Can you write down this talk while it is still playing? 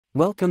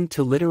Welcome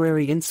to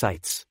Literary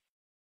Insights.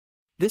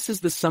 This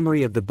is the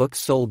summary of the book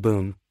Soul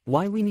Boom,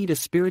 Why We Need a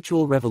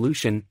Spiritual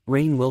Revolution,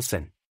 Rainn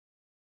Wilson.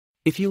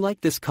 If you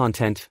like this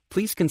content,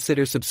 please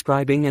consider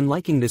subscribing and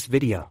liking this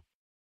video.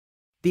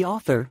 The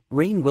author,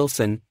 Rainn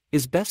Wilson,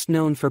 is best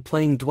known for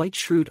playing Dwight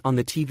Schrute on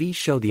the TV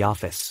show The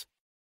Office.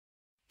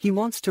 He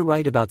wants to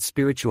write about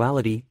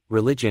spirituality,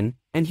 religion,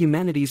 and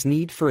humanity's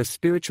need for a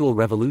spiritual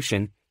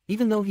revolution,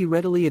 even though he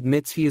readily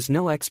admits he is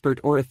no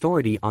expert or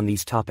authority on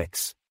these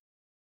topics.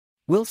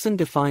 Wilson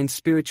defines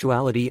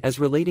spirituality as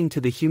relating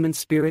to the human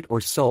spirit or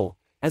soul,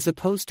 as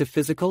opposed to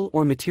physical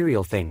or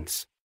material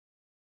things.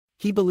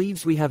 He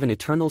believes we have an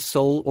eternal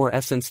soul or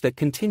essence that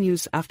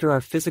continues after our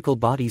physical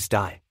bodies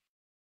die.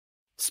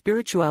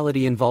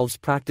 Spirituality involves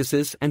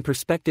practices and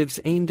perspectives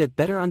aimed at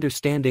better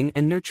understanding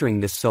and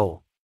nurturing this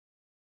soul.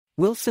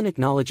 Wilson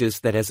acknowledges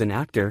that as an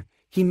actor,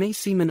 he may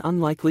seem an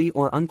unlikely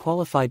or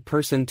unqualified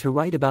person to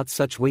write about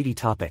such weighty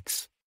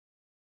topics.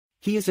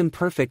 He is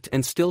imperfect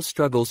and still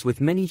struggles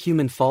with many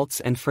human faults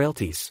and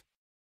frailties.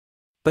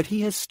 But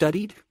he has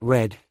studied,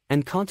 read,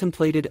 and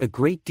contemplated a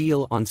great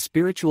deal on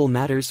spiritual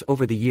matters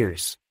over the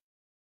years.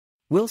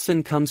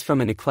 Wilson comes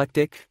from an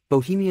eclectic,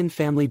 bohemian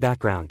family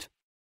background.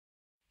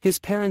 His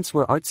parents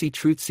were artsy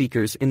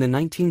truth-seekers in the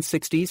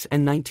 1960s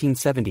and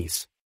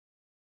 1970s.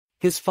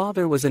 His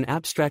father was an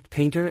abstract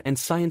painter and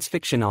science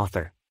fiction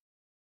author.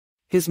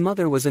 His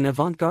mother was an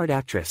avant-garde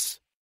actress.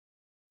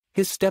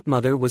 His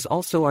stepmother was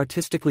also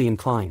artistically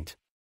inclined.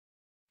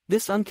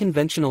 This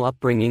unconventional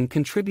upbringing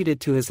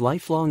contributed to his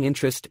lifelong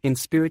interest in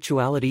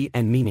spirituality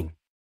and meaning.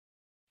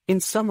 In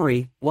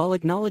summary, while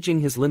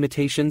acknowledging his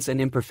limitations and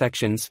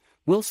imperfections,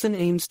 Wilson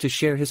aims to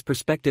share his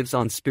perspectives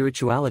on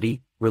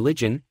spirituality,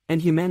 religion,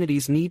 and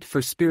humanity's need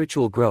for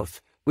spiritual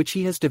growth, which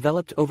he has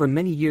developed over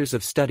many years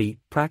of study,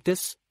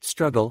 practice,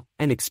 struggle,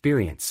 and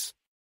experience.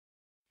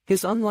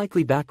 His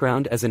unlikely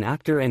background as an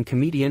actor and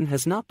comedian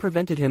has not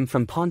prevented him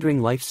from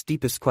pondering life's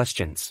deepest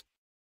questions.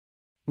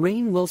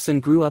 Rainn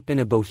Wilson grew up in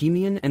a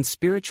bohemian and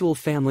spiritual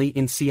family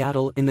in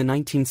Seattle in the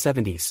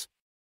 1970s.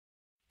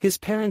 His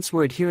parents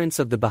were adherents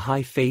of the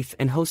Baha'i faith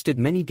and hosted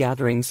many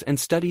gatherings and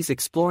studies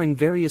exploring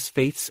various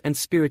faiths and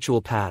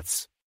spiritual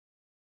paths.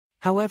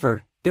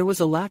 However, there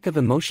was a lack of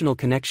emotional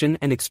connection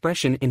and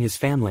expression in his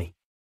family.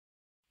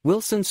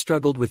 Wilson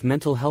struggled with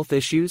mental health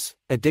issues,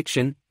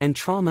 addiction, and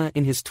trauma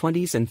in his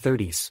 20s and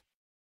 30s.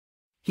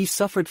 He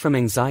suffered from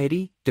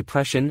anxiety,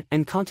 depression,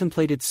 and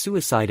contemplated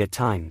suicide at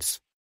times.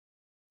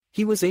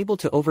 He was able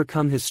to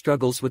overcome his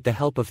struggles with the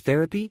help of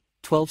therapy,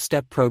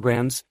 12-step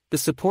programs, the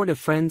support of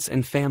friends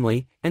and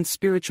family, and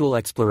spiritual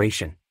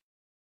exploration.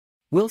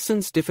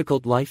 Wilson's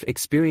difficult life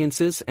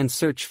experiences and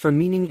search for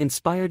meaning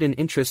inspired an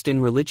interest in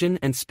religion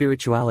and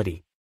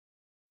spirituality.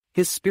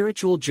 His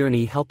spiritual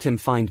journey helped him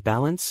find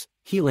balance,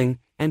 healing,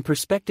 and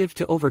perspective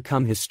to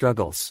overcome his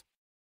struggles.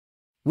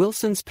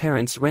 Wilson's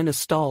parents ran a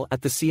stall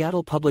at the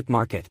Seattle public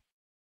market.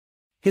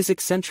 His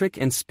eccentric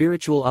and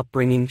spiritual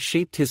upbringing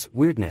shaped his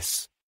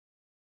weirdness.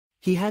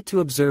 He had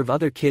to observe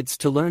other kids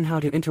to learn how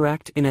to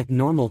interact in a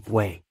normal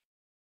way.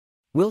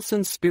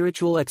 Wilson's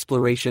spiritual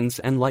explorations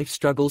and life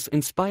struggles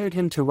inspired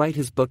him to write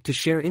his book to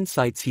share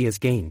insights he has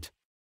gained.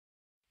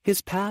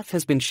 His path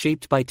has been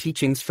shaped by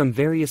teachings from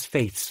various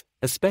faiths,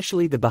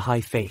 especially the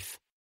Baha'i faith.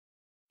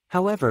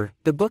 However,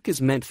 the book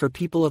is meant for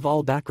people of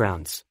all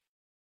backgrounds.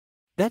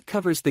 That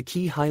covers the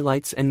key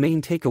highlights and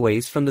main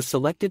takeaways from the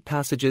selected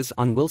passages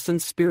on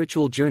Wilson's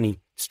spiritual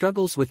journey,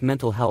 struggles with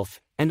mental health,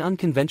 and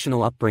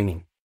unconventional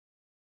upbringing.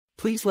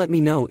 Please let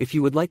me know if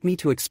you would like me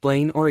to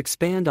explain or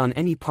expand on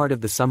any part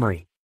of the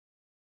summary.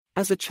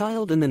 As a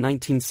child in the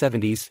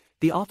 1970s,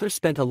 the author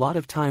spent a lot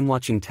of time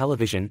watching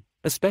television,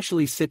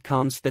 especially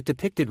sitcoms that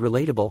depicted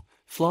relatable,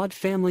 flawed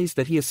families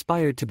that he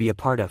aspired to be a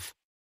part of.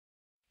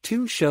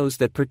 Two shows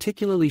that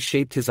particularly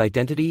shaped his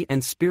identity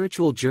and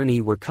spiritual journey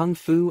were Kung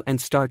Fu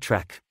and Star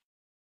Trek.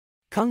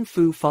 Kung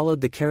Fu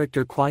followed the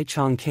character Kwai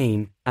Chang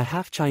Caine, a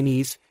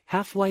half-Chinese,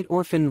 half-white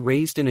orphan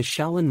raised in a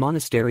Shaolin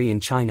monastery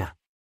in China.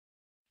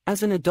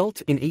 As an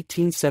adult in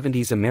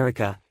 1870s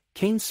America,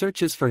 Caine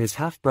searches for his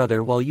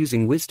half-brother while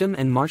using wisdom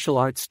and martial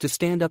arts to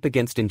stand up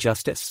against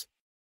injustice.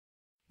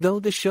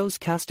 Though the show's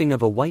casting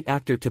of a white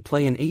actor to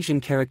play an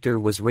Asian character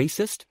was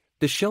racist,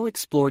 the show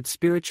explored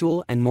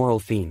spiritual and moral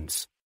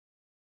themes.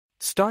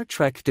 Star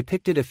Trek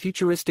depicted a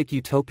futuristic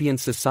utopian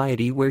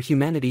society where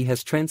humanity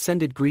has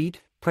transcended greed,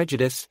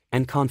 prejudice,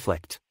 and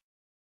conflict.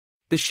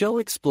 The show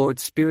explored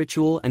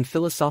spiritual and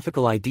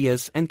philosophical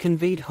ideas and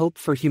conveyed hope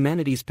for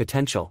humanity's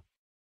potential.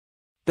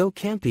 Though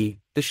campy,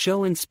 the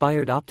show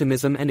inspired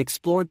optimism and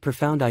explored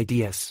profound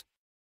ideas.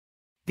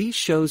 These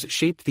shows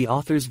shaped the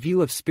author's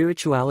view of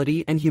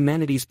spirituality and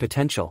humanity's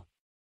potential.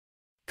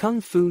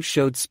 Kung Fu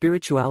showed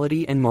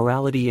spirituality and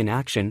morality in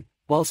action,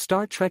 while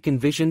Star Trek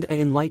envisioned an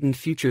enlightened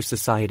future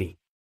society.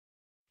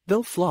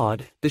 Though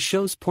flawed, the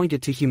shows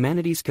pointed to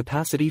humanity's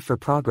capacity for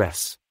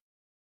progress.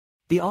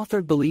 The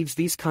author believes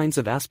these kinds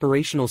of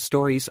aspirational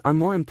stories are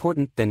more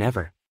important than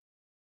ever.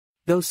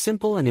 Though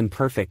simple and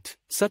imperfect,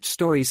 such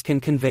stories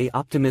can convey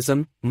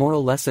optimism,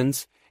 moral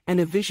lessons, and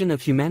a vision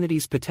of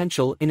humanity's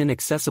potential in an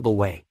accessible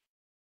way.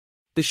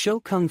 The show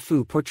Kung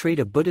Fu portrayed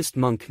a Buddhist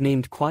monk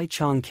named Kwai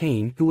Chong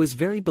Caine who was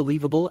very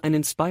believable and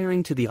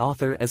inspiring to the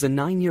author as a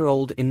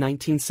 9-year-old in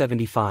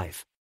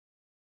 1975.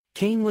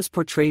 Caine was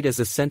portrayed as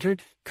a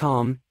centered,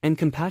 calm, and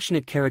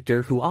compassionate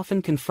character who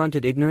often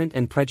confronted ignorant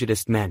and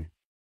prejudiced men.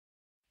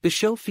 The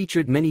show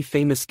featured many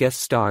famous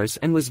guest stars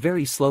and was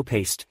very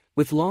slow-paced,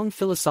 with long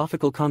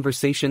philosophical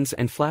conversations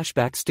and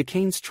flashbacks to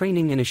Caine's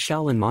training in a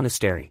Shaolin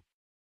monastery.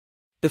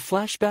 The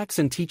flashbacks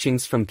and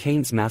teachings from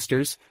Caine's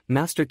masters,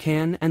 Master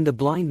Kan and the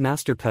blind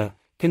Master Pa,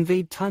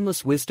 conveyed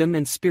timeless wisdom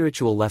and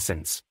spiritual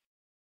lessons.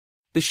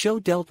 The show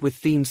dealt with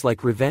themes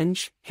like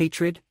revenge,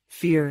 hatred,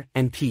 fear,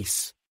 and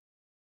peace.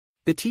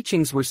 The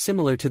teachings were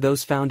similar to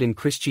those found in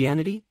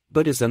Christianity,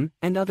 Buddhism,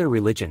 and other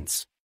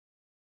religions.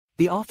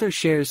 The author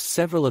shares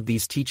several of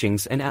these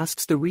teachings and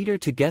asks the reader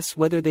to guess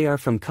whether they are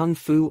from Kung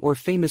Fu or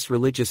famous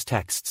religious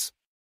texts.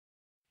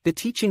 The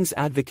teachings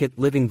advocate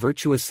living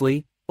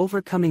virtuously,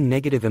 overcoming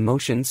negative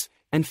emotions,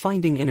 and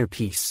finding inner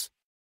peace.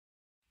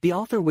 The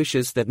author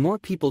wishes that more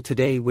people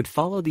today would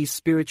follow these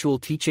spiritual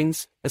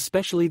teachings,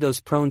 especially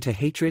those prone to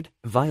hatred,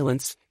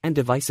 violence, and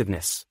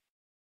divisiveness.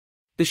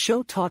 The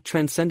show taught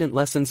transcendent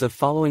lessons of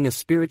following a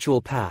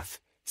spiritual path,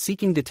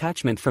 seeking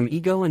detachment from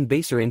ego and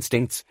baser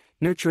instincts,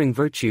 nurturing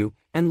virtue,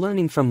 and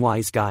learning from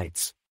wise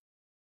guides.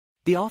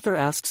 The author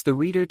asks the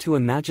reader to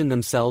imagine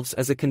themselves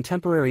as a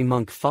contemporary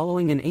monk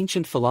following an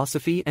ancient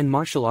philosophy and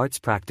martial arts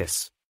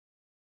practice.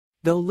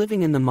 Though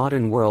living in the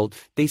modern world,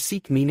 they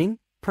seek meaning,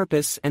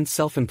 purpose, and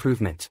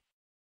self-improvement.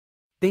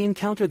 They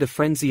encounter the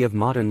frenzy of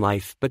modern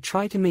life but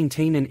try to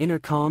maintain an inner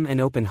calm and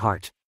open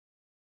heart.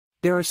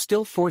 There are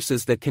still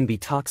forces that can be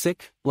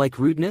toxic, like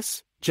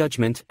rudeness,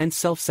 judgment, and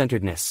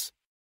self-centeredness.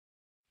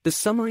 The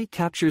summary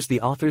captures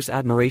the author's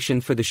admiration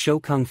for the show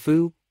Kung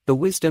Fu, the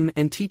wisdom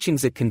and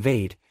teachings it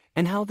conveyed,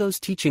 and how those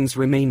teachings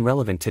remain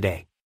relevant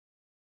today.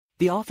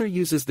 The author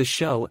uses the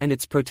show and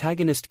its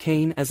protagonist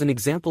Caine as an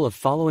example of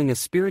following a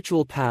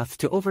spiritual path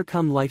to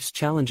overcome life's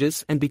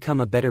challenges and become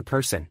a better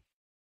person.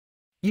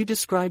 You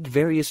described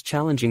various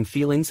challenging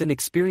feelings and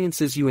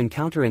experiences you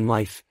encounter in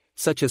life,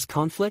 such as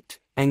conflict,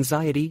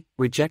 anxiety,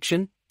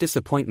 rejection,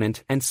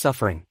 disappointment, and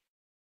suffering.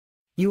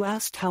 You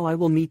asked how I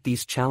will meet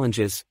these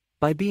challenges,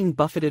 by being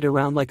buffeted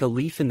around like a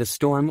leaf in the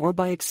storm or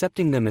by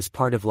accepting them as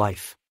part of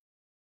life.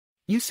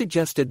 You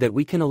suggested that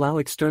we can allow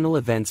external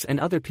events and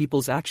other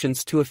people's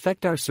actions to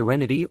affect our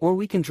serenity, or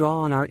we can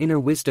draw on our inner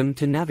wisdom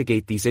to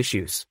navigate these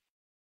issues.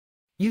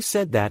 You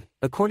said that,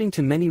 according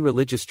to many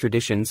religious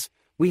traditions,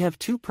 we have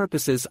two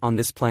purposes on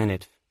this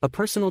planet: a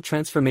personal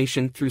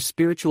transformation through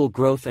spiritual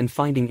growth and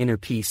finding inner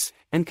peace,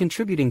 and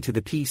contributing to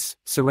the peace,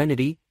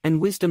 serenity,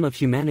 and wisdom of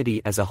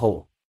humanity as a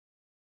whole.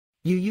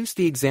 You used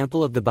the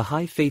example of the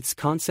Bahá'í Faith's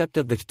concept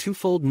of the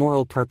twofold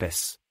moral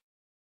purpose.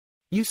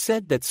 You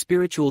said that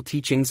spiritual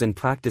teachings and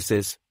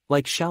practices,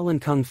 like Shaolin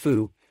Kung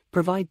Fu,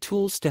 provide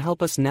tools to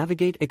help us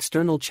navigate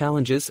external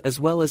challenges as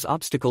well as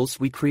obstacles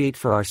we create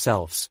for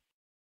ourselves.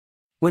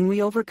 When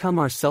we overcome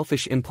our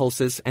selfish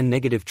impulses and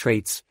negative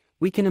traits,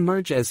 we can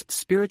emerge as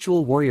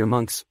spiritual warrior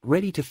monks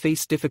ready to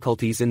face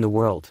difficulties in the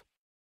world.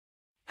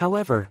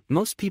 However,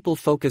 most people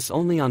focus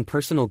only on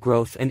personal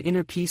growth and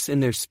inner peace in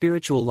their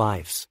spiritual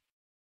lives.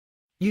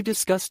 You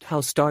discussed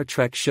how Star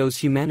Trek shows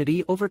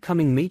humanity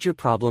overcoming major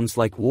problems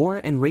like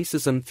war and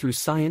racism through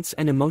science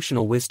and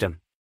emotional wisdom.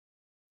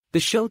 The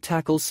show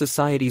tackles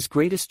society's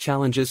greatest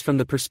challenges from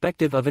the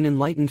perspective of an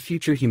enlightened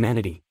future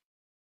humanity.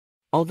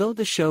 Although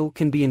the show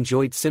can be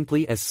enjoyed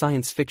simply as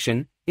science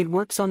fiction, it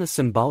works on a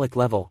symbolic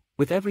level,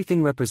 with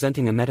everything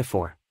representing a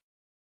metaphor.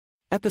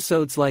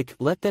 Episodes like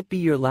Let That Be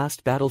Your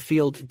Last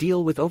Battlefield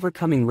deal with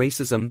overcoming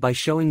racism by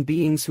showing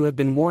beings who have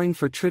been warring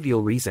for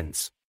trivial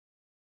reasons.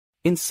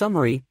 In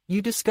summary, you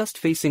discussed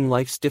facing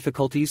life's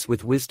difficulties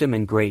with wisdom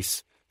and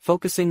grace,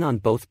 focusing on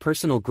both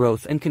personal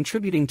growth and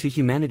contributing to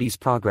humanity's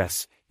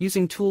progress,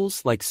 using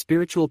tools like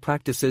spiritual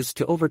practices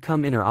to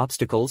overcome inner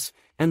obstacles,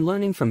 and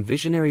learning from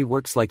visionary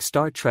works like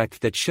Star Trek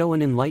that show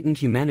an enlightened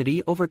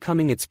humanity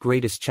overcoming its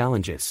greatest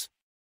challenges.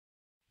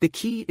 The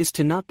key is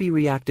to not be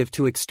reactive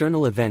to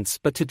external events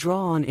but to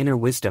draw on inner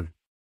wisdom.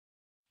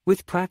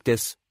 With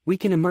practice, we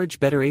can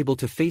emerge better able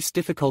to face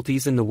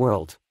difficulties in the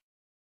world.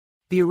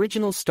 The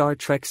original Star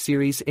Trek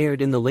series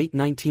aired in the late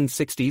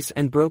 1960s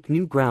and broke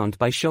new ground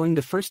by showing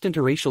the first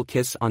interracial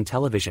kiss on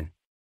television.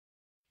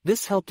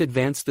 This helped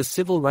advance the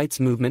civil rights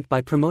movement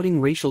by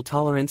promoting racial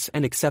tolerance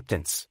and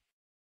acceptance.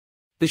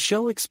 The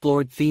show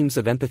explored themes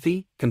of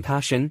empathy,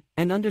 compassion,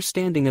 and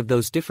understanding of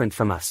those different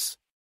from us.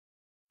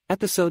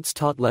 Episodes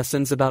taught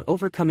lessons about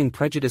overcoming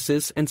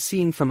prejudices and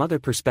seeing from other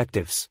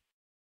perspectives.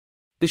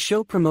 The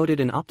show promoted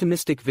an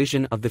optimistic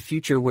vision of the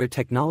future where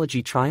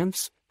technology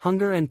triumphs,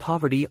 hunger and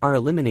poverty are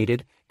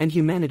eliminated, and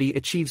humanity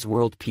achieves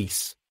world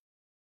peace.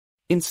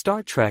 In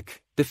Star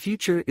Trek, the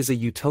future is a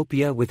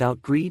utopia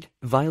without greed,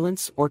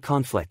 violence, or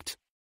conflict.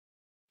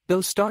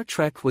 Though Star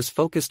Trek was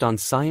focused on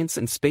science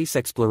and space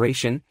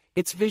exploration,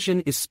 its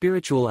vision is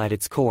spiritual at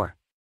its core.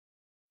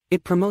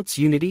 It promotes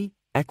unity,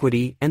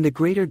 equity, and the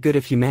greater good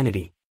of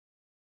humanity.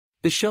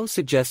 The show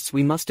suggests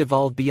we must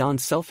evolve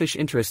beyond selfish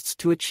interests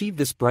to achieve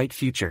this bright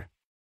future.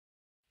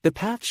 The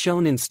path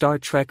shown in Star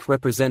Trek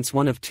represents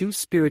one of two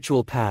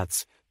spiritual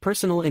paths: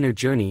 personal inner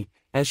journey,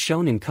 as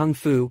shown in Kung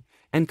Fu,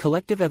 and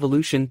collective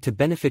evolution to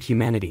benefit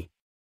humanity.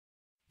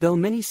 Though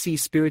many see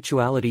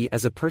spirituality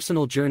as a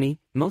personal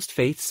journey, most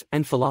faiths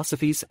and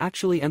philosophies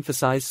actually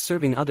emphasize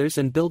serving others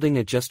and building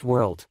a just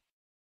world.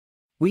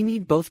 We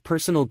need both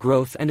personal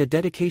growth and a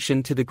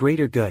dedication to the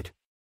greater good.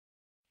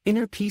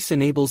 Inner peace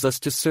enables us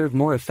to serve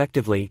more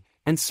effectively,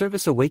 and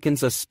service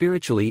awakens us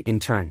spiritually in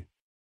turn.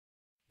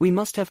 We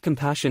must have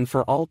compassion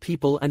for all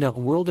people and a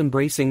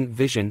world-embracing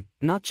vision,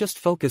 not just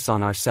focus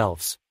on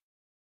ourselves.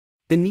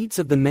 The needs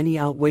of the many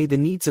outweigh the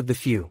needs of the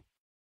few.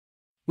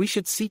 We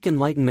should seek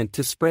enlightenment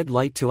to spread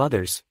light to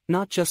others,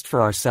 not just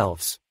for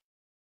ourselves.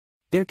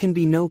 There can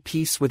be no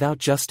peace without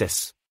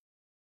justice.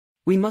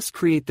 We must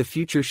create the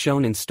future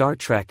shown in Star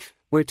Trek,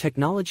 where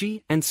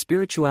technology and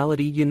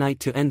spirituality unite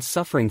to end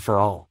suffering for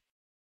all.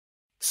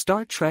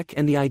 Star Trek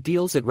and the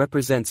ideals it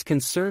represents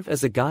can serve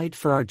as a guide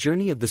for our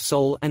journey of the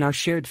soul and our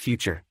shared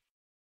future.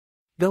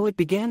 Though it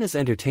began as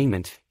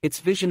entertainment,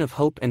 its vision of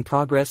hope and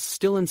progress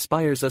still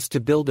inspires us to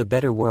build a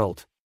better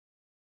world.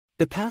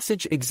 The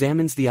passage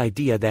examines the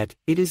idea that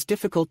it is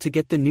difficult to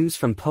get the news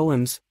from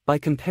poems by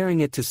comparing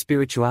it to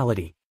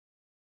spirituality.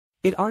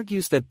 It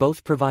argues that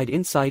both provide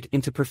insight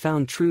into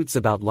profound truths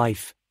about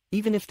life,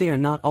 even if they are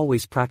not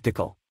always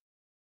practical.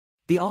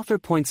 The author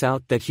points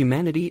out that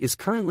humanity is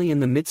currently in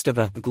the midst of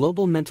a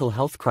global mental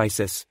health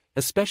crisis,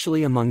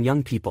 especially among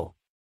young people.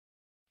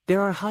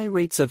 There are high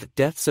rates of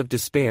deaths of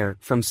despair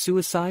from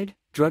suicide,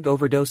 drug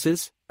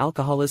overdoses,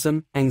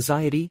 alcoholism,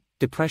 anxiety,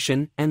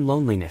 depression, and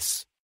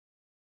loneliness.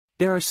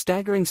 There are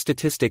staggering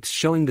statistics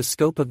showing the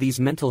scope of these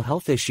mental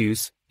health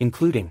issues,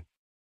 including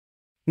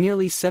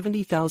nearly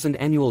 70,000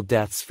 annual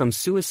deaths from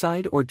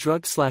suicide or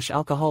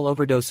drug/alcohol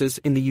overdoses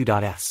in the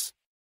U.S.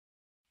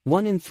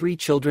 1 in 3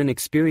 children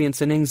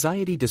experience an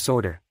anxiety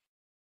disorder.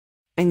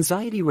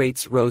 Anxiety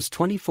rates rose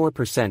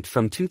 24%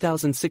 from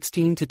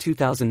 2016 to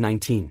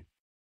 2019.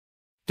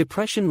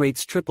 Depression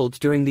rates tripled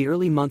during the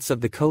early months of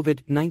the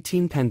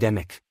COVID-19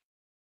 pandemic.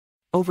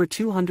 Over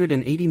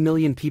 280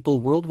 million people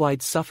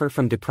worldwide suffer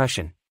from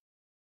depression.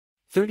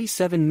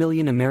 37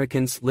 million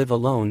Americans live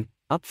alone,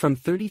 up from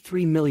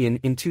 33 million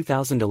in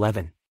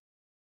 2011.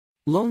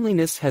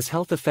 Loneliness has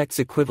health effects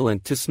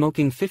equivalent to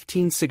smoking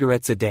 15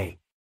 cigarettes a day.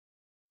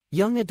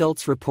 Young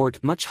adults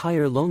report much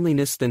higher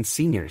loneliness than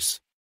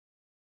seniors.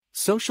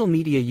 Social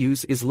media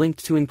use is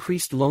linked to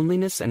increased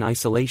loneliness and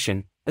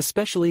isolation,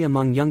 especially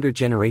among younger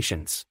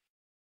generations.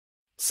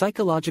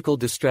 Psychological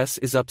distress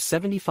is up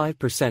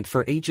 75%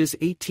 for ages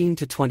 18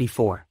 to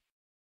 24.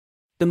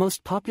 The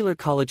most popular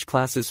college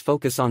classes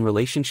focus on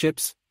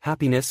relationships,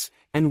 happiness,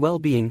 and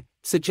well-being,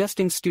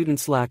 suggesting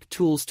students lack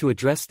tools to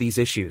address these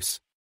issues.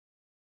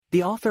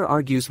 The author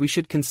argues we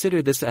should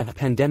consider this a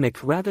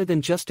pandemic rather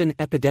than just an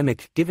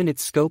epidemic given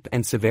its scope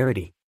and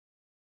severity.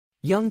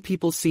 Young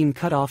people seem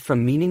cut off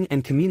from meaning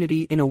and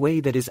community in a way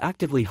that is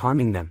actively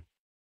harming them.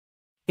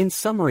 In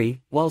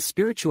summary, while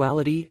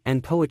spirituality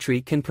and poetry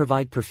can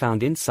provide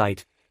profound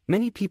insight,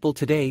 many people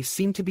today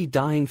seem to be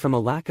dying from a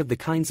lack of the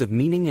kinds of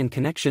meaning and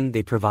connection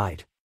they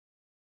provide.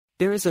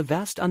 There is a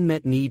vast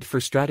unmet need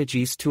for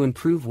strategies to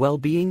improve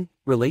well-being,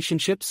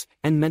 relationships,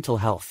 and mental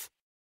health.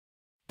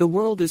 The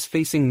world is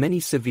facing many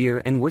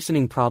severe and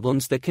worsening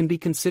problems that can be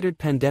considered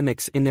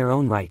pandemics in their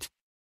own right.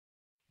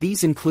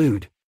 These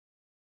include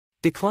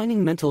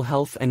declining mental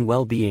health and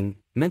well-being.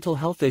 Mental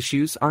health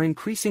issues are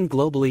increasing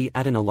globally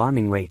at an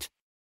alarming rate.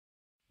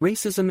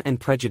 Racism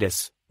and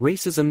prejudice.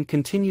 Racism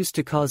continues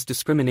to cause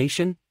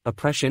discrimination,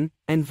 oppression,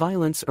 and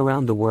violence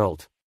around the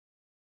world.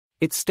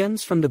 It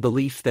stems from the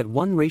belief that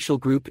one racial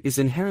group is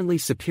inherently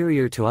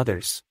superior to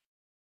others.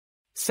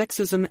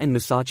 Sexism and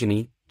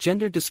misogyny.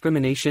 Gender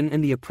discrimination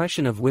and the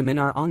oppression of women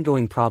are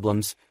ongoing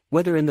problems,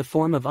 whether in the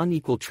form of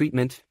unequal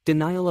treatment,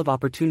 denial of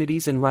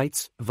opportunities and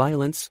rights,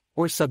 violence,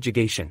 or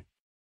subjugation.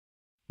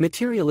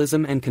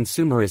 Materialism and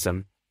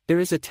consumerism. There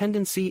is a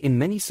tendency in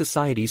many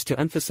societies to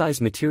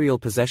emphasize material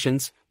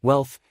possessions,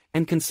 wealth,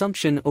 and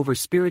consumption over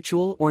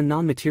spiritual or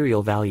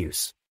non-material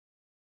values.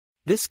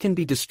 This can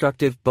be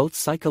destructive both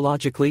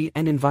psychologically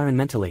and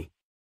environmentally.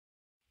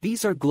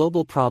 These are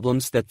global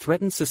problems that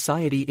threaten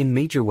society in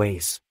major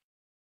ways.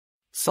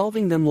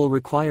 Solving them will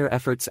require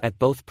efforts at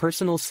both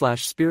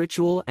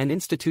personal/spiritual and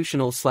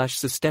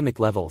institutional/systemic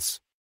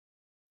levels.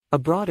 A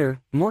broader,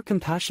 more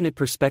compassionate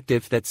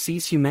perspective that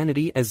sees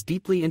humanity as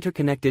deeply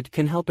interconnected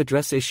can help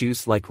address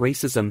issues like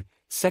racism,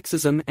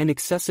 sexism, and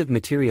excessive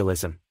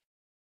materialism.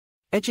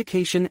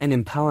 Education and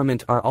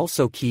empowerment are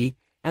also key,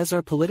 as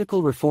are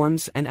political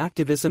reforms and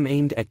activism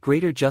aimed at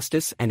greater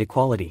justice and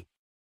equality.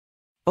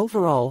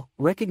 Overall,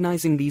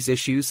 recognizing these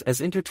issues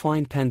as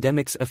intertwined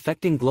pandemics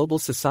affecting global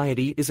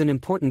society is an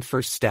important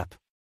first step.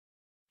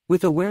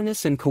 With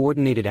awareness and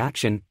coordinated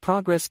action,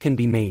 progress can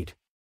be made.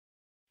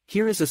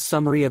 Here is a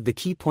summary of the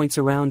key points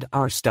around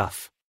our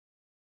stuff.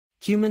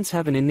 Humans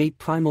have an innate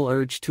primal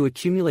urge to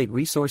accumulate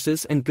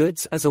resources and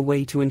goods as a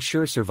way to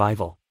ensure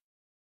survival.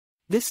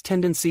 This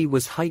tendency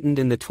was heightened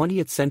in the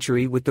 20th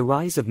century with the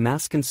rise of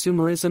mass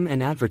consumerism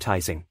and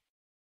advertising.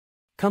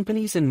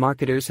 Companies and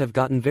marketers have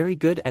gotten very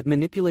good at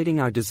manipulating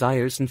our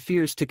desires and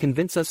fears to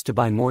convince us to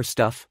buy more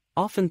stuff,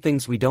 often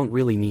things we don't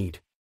really need.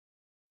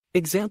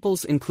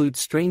 Examples include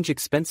strange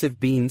expensive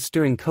beans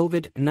during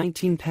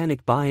COVID-19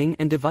 panic buying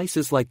and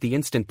devices like the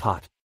Instant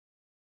Pot.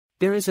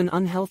 There is an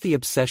unhealthy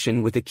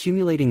obsession with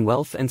accumulating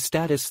wealth and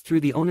status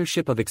through the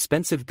ownership of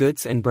expensive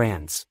goods and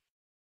brands.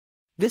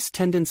 This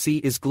tendency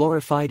is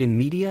glorified in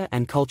media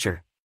and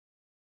culture.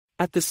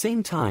 At the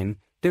same time,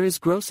 there is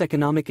gross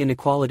economic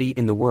inequality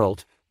in the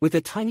world, with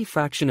a tiny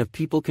fraction of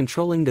people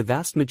controlling the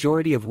vast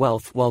majority of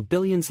wealth while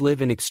billions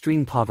live in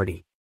extreme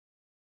poverty.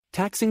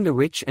 Taxing the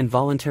rich and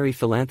voluntary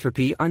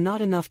philanthropy are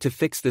not enough to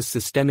fix this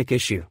systemic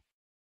issue.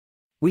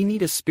 We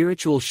need a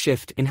spiritual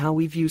shift in how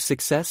we view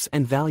success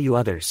and value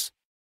others.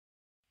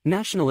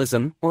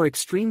 Nationalism, or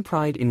extreme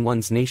pride in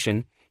one's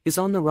nation, is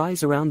on the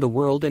rise around the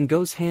world and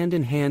goes hand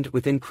in hand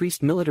with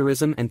increased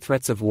militarism and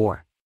threats of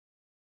war.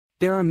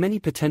 There are many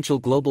potential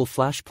global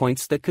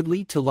flashpoints that could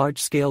lead to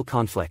large-scale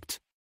conflict.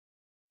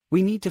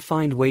 We need to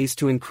find ways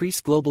to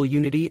increase global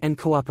unity and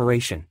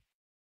cooperation.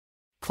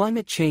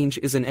 Climate change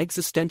is an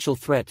existential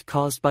threat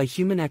caused by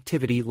human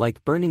activity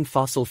like burning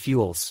fossil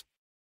fuels.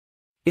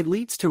 It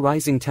leads to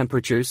rising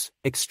temperatures,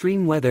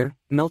 extreme weather,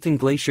 melting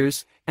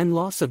glaciers, and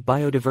loss of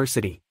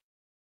biodiversity.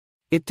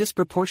 It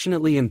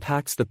disproportionately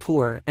impacts the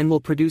poor and will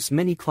produce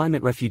many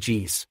climate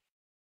refugees.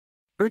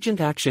 Urgent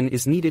action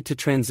is needed to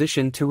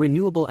transition to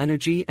renewable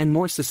energy and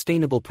more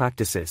sustainable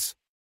practices.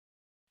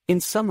 In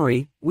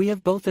summary, we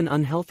have both an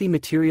unhealthy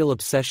material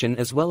obsession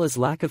as well as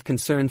lack of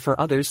concern for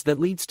others that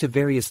leads to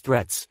various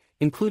threats,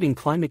 including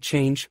climate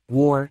change,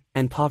 war,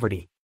 and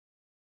poverty.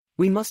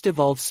 We must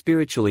evolve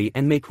spiritually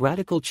and make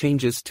radical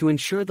changes to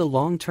ensure the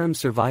long-term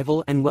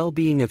survival and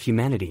well-being of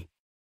humanity.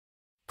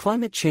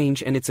 Climate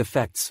change and its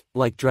effects,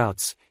 like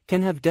droughts,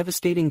 can have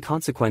devastating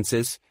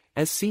consequences,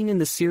 as seen in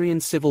the Syrian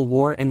civil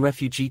war and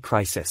refugee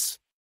crisis.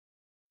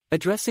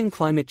 Addressing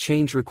climate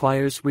change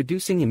requires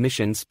reducing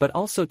emissions but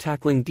also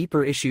tackling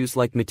deeper issues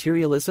like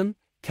materialism,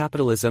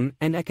 capitalism,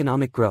 and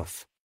economic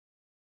growth.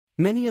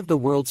 Many of the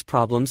world's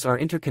problems are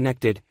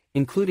interconnected,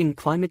 including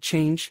climate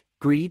change,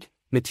 greed,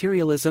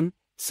 materialism,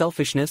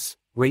 selfishness,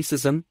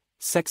 racism,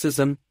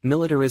 sexism,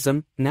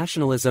 militarism,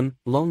 nationalism,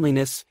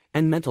 loneliness,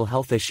 and mental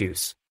health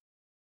issues.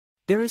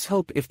 There is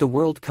hope if the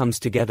world comes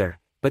together,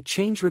 but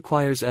change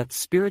requires a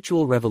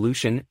spiritual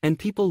revolution and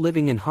people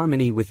living in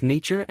harmony with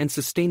nature and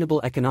sustainable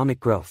economic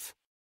growth.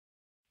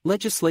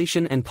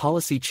 Legislation and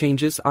policy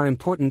changes are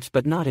important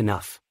but not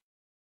enough.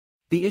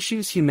 The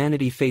issues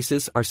humanity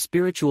faces are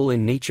spiritual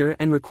in nature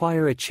and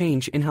require a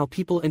change in how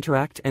people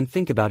interact and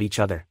think about each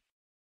other.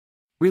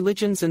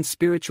 Religions and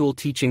spiritual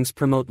teachings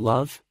promote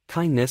love,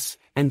 kindness,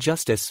 and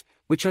justice,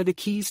 which are the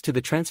keys to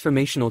the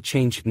transformational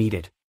change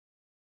needed.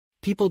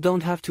 People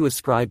don't have to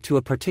ascribe to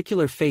a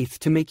particular faith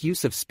to make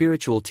use of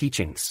spiritual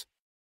teachings.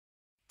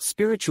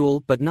 Spiritual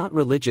but not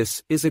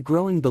religious is a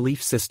growing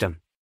belief system.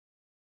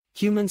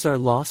 Humans are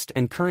lost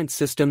and current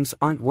systems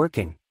aren't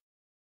working.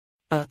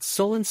 A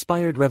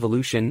soul-inspired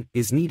revolution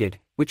is needed,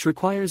 which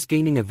requires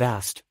gaining a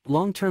vast,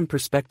 long-term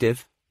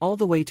perspective, all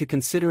the way to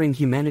considering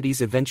humanity's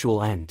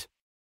eventual end.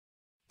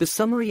 The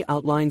summary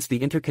outlines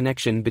the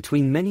interconnection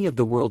between many of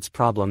the world's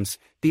problems,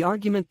 the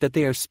argument that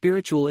they are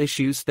spiritual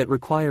issues that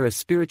require a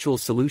spiritual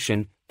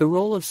solution, the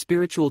role of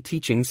spiritual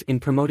teachings in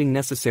promoting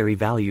necessary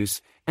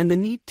values, and the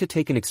need to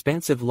take an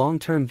expansive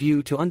long-term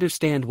view to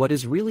understand what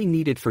is really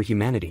needed for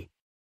humanity.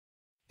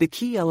 The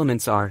key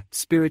elements are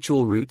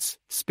spiritual roots,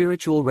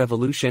 spiritual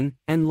revolution,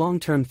 and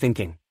long-term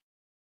thinking.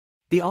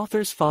 The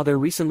author's father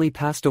recently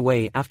passed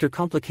away after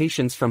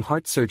complications from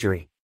heart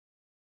surgery.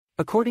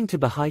 According to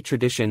Bahá'í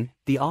tradition,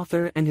 the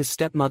author and his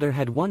stepmother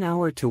had 1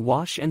 hour to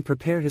wash and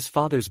prepare his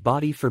father's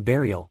body for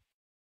burial.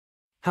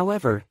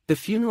 However, the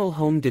funeral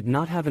home did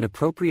not have an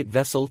appropriate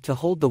vessel to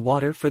hold the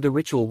water for the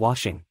ritual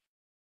washing.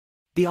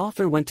 The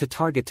author went to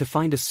Target to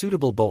find a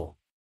suitable bowl.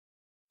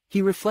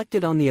 He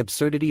reflected on the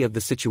absurdity of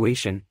the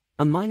situation,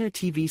 a minor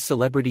TV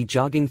celebrity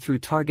jogging through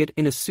Target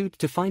in a suit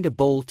to find a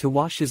bowl to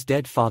wash his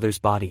dead father's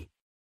body.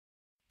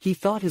 He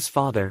thought his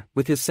father,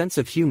 with his sense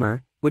of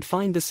humor, would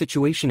find the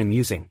situation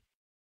amusing.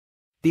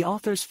 The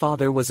author's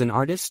father was an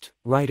artist,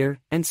 writer,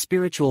 and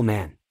spiritual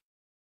man.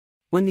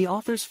 When the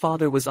author's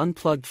father was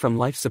unplugged from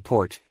life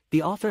support,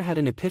 the author had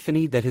an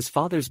epiphany that his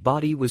father's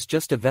body was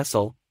just a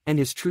vessel, and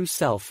his true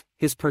self,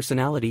 his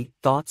personality,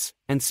 thoughts,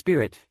 and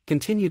spirit,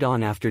 continued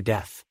on after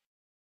death.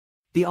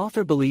 The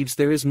author believes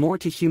there is more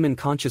to human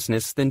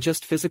consciousness than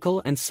just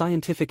physical and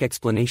scientific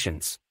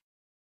explanations.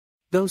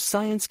 Though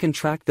science can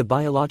track the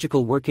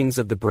biological workings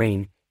of the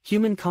brain,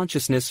 human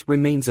consciousness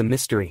remains a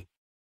mystery.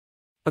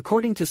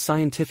 According to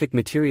scientific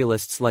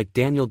materialists like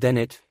Daniel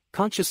Dennett,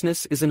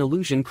 consciousness is an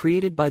illusion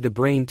created by the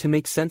brain to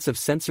make sense of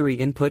sensory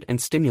input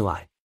and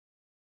stimuli.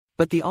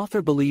 But the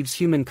author believes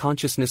human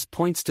consciousness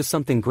points to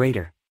something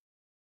greater.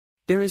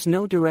 There is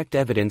no direct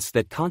evidence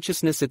that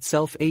consciousness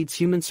itself aids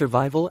human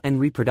survival and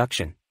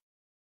reproduction.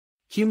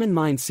 Human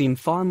minds seem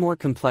far more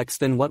complex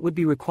than what would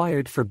be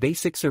required for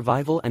basic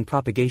survival and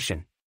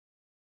propagation.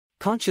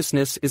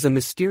 Consciousness is a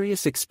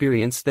mysterious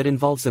experience that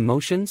involves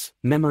emotions,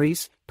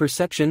 memories,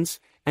 perceptions,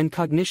 and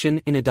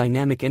cognition in a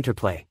dynamic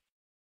interplay.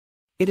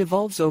 It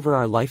evolves over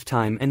our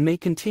lifetime and may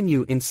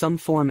continue in some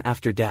form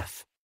after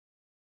death.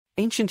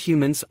 Ancient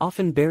humans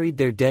often buried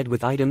their dead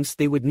with items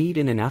they would need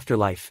in an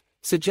afterlife,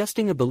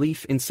 suggesting a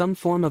belief in some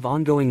form of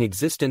ongoing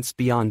existence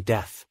beyond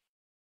death.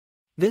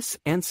 This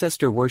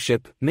ancestor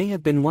worship may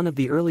have been one of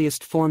the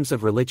earliest forms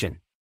of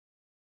religion.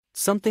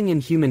 Something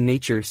in human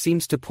nature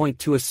seems to point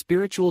to a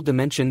spiritual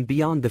dimension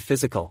beyond the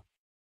physical.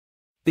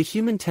 The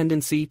human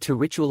tendency to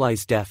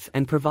ritualize death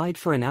and provide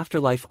for an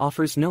afterlife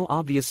offers no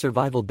obvious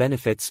survival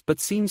benefits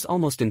but seems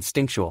almost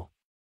instinctual.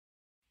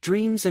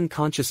 Dreams and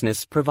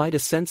consciousness provide a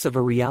sense of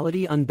a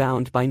reality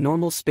unbound by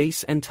normal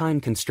space and time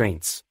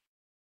constraints.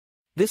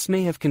 This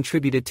may have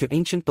contributed to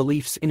ancient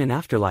beliefs in an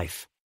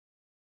afterlife.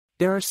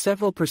 There are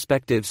several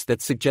perspectives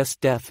that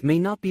suggest death may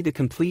not be the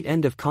complete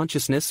end of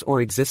consciousness or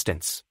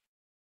existence.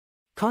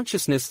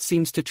 Consciousness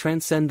seems to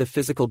transcend the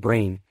physical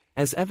brain,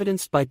 as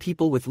evidenced by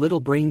people with little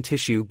brain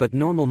tissue but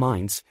normal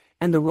minds,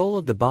 and the role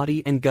of the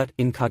body and gut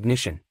in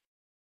cognition.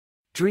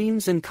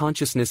 Dreams and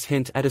consciousness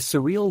hint at a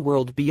surreal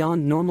world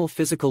beyond normal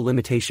physical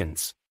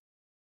limitations.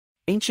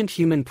 Ancient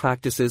human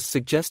practices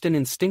suggest an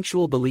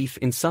instinctual belief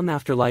in some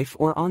afterlife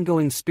or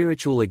ongoing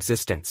spiritual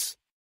existence.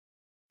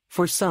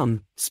 For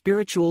some,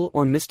 spiritual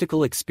or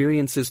mystical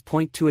experiences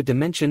point to a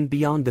dimension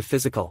beyond the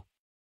physical.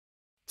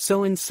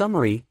 So in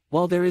summary,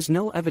 while there is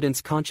no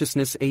evidence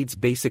consciousness aids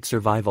basic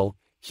survival,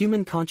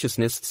 human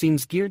consciousness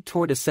seems geared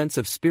toward a sense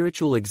of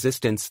spiritual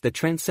existence that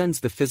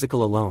transcends the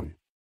physical alone.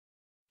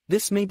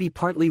 This may be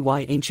partly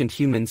why ancient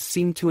humans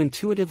seem to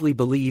intuitively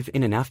believe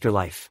in an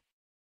afterlife.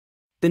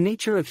 The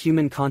nature of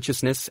human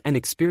consciousness and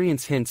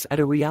experience hints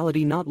at a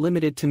reality not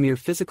limited to mere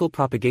physical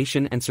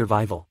propagation and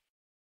survival.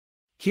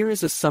 Here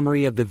is a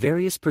summary of the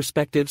various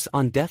perspectives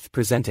on death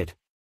presented.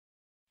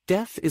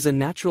 Death is a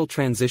natural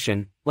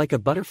transition, like a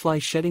butterfly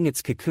shedding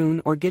its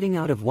cocoon or getting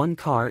out of one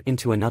car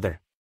into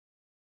another.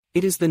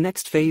 It is the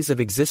next phase of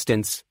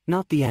existence,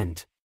 not the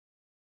end.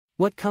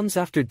 What comes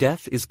after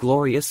death is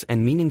glorious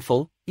and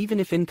meaningful, even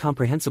if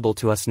incomprehensible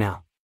to us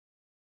now.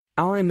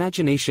 Our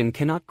imagination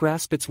cannot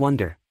grasp its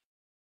wonder.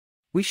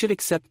 We should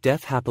accept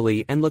death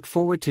happily and look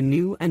forward to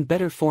new and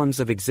better forms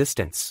of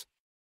existence.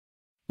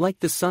 Like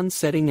the sun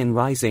setting and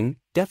rising,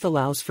 death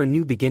allows for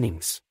new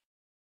beginnings.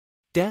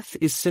 Death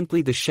is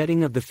simply the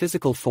shedding of the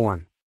physical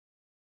form.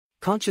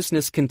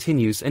 Consciousness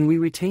continues and we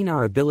retain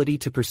our ability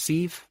to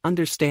perceive,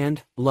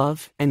 understand,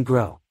 love, and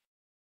grow.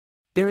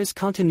 There is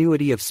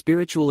continuity of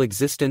spiritual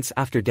existence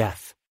after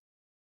death.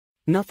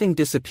 Nothing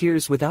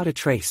disappears without a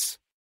trace.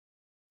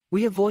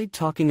 We avoid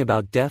talking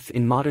about death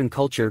in modern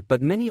culture,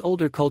 but many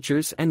older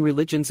cultures and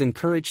religions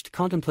encouraged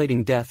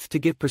contemplating death to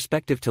give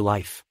perspective to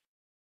life.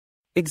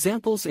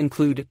 Examples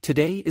include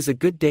Today is a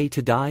Good Day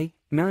to Die,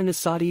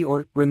 Maranasati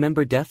or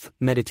Remember Death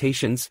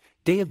meditations,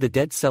 Day of the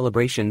Dead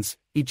celebrations,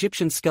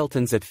 Egyptian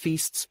skeletons at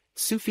feasts,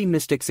 Sufi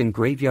mystics in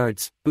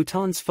graveyards,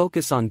 Bhutan's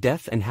focus on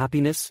death and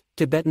happiness,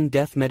 Tibetan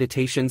death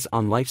meditations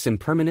on life's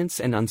impermanence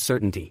and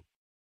uncertainty.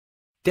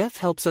 Death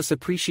helps us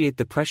appreciate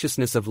the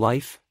preciousness of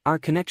life, our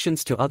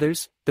connections to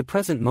others, the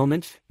present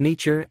moment,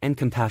 nature, and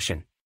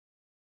compassion.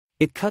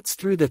 It cuts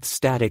through the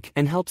static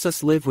and helps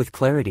us live with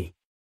clarity.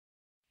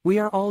 We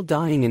are all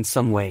dying in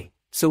some way,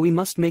 so we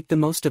must make the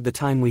most of the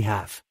time we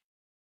have.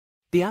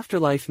 The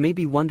afterlife may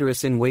be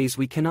wondrous in ways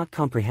we cannot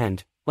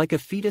comprehend, like a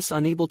fetus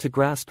unable to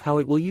grasp how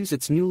it will use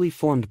its newly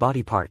formed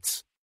body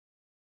parts.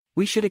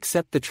 We should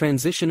accept the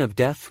transition of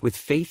death with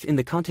faith in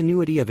the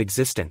continuity of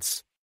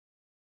existence.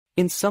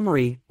 In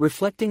summary,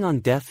 reflecting on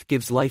death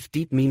gives life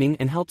deep meaning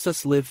and helps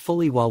us live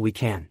fully while we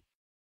can.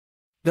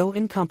 Though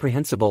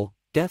incomprehensible,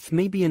 death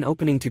may be an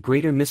opening to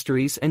greater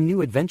mysteries and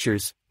new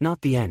adventures,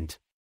 not the end.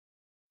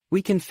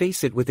 We can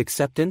face it with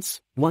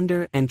acceptance,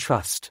 wonder, and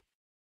trust.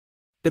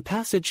 The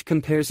passage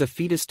compares a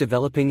fetus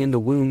developing in the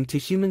womb to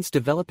humans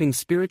developing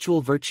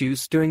spiritual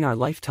virtues during our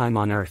lifetime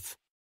on earth.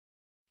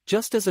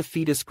 Just as a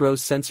fetus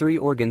grows sensory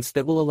organs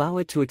that will allow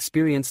it to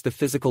experience the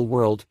physical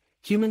world,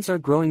 humans are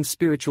growing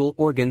spiritual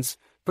organs,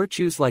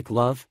 virtues like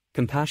love,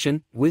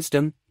 compassion,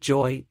 wisdom,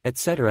 joy,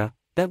 etc.,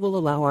 that will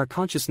allow our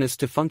consciousness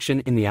to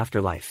function in the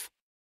afterlife.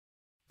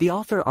 The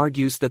author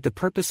argues that the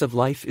purpose of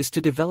life is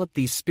to develop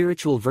these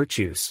spiritual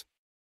virtues.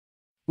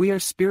 We are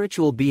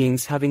spiritual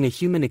beings having a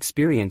human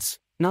experience,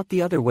 not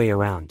the other way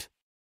around.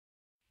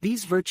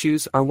 These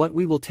virtues are what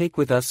we will take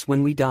with us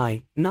when we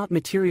die, not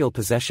material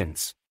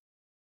possessions.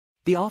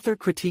 The author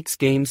critiques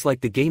games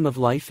like the Game of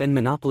Life and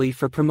Monopoly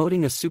for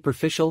promoting a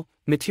superficial,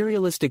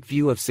 materialistic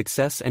view of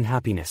success and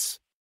happiness.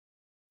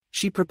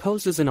 She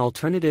proposes an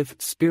alternative,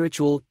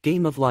 spiritual,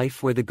 game of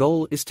life where the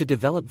goal is to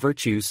develop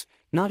virtues,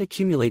 not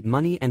accumulate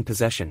money and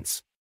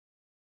possessions.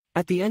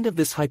 At the end of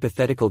this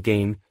hypothetical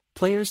game,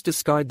 players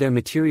discard their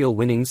material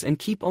winnings and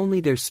keep only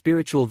their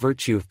spiritual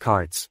virtue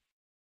cards.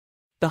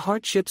 The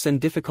hardships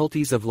and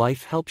difficulties of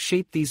life help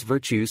shape these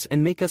virtues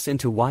and make us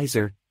into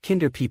wiser,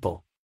 kinder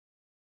people.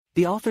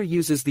 The author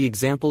uses the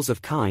examples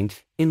of kind,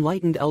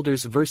 enlightened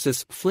elders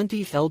versus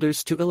flinty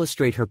elders to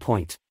illustrate her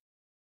point.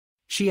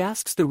 She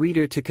asks the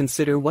reader to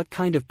consider what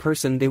kind of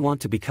person they want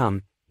to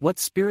become, what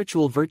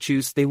spiritual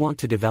virtues they want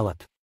to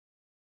develop.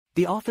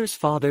 The author's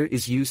father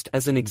is used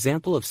as an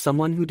example of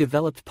someone who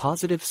developed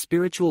positive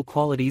spiritual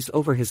qualities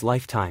over his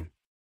lifetime.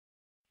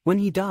 When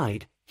he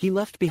died, he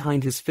left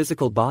behind his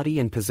physical body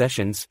and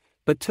possessions,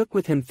 but took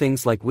with him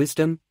things like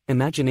wisdom,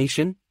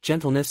 imagination,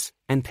 gentleness,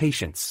 and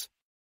patience.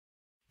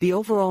 The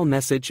overall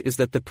message is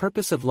that the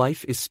purpose of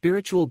life is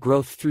spiritual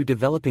growth through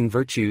developing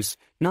virtues,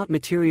 not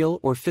material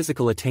or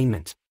physical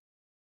attainment.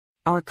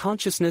 Our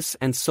consciousness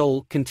and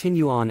soul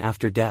continue on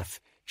after death,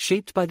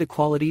 shaped by the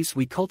qualities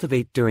we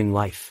cultivate during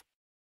life.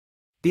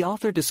 The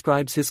author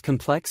describes his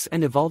complex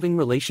and evolving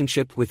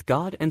relationship with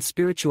God and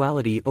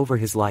spirituality over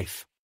his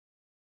life.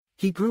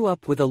 He grew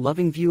up with a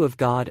loving view of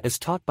God as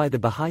taught by the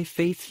Bahá'í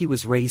faith he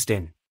was raised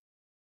in.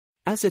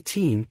 As a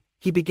teen,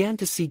 he began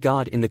to see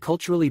God in the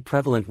culturally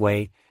prevalent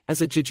way,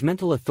 as a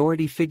judgmental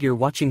authority figure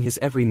watching his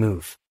every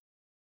move.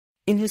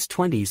 In his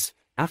 20s,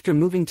 after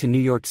moving to New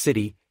York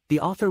City, the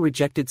author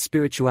rejected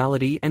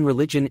spirituality and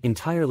religion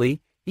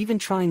entirely, even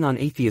trying on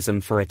atheism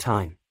for a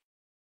time.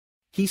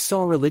 He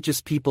saw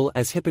religious people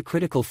as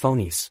hypocritical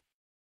phonies.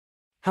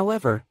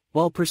 However,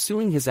 while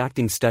pursuing his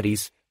acting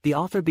studies, the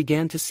author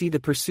began to see the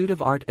pursuit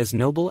of art as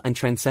noble and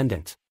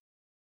transcendent.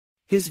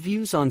 His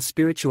views on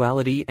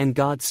spirituality and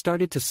God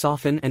started to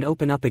soften and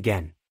open up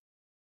again.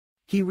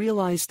 He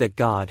realized that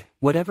God,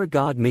 whatever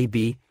God may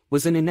be,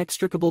 was an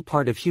inextricable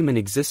part of human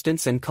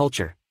existence and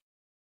culture.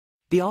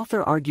 The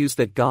author argues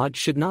that God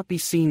should not be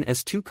seen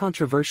as too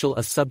controversial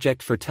a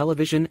subject for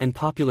television and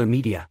popular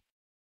media.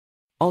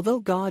 Although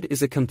God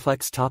is a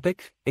complex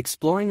topic,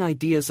 exploring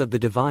ideas of the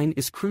divine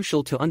is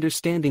crucial to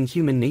understanding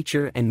human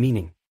nature and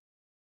meaning.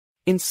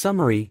 In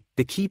summary,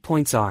 the key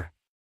points are: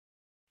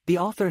 the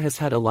author has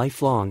had a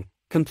lifelong,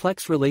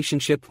 complex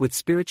relationship with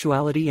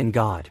spirituality and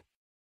God.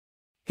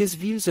 His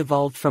views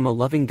evolved from a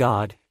loving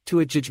God, to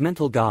a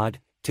judgmental God,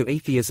 to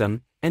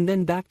atheism, and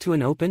then back to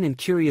an open and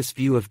curious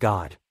view of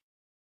God.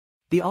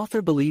 The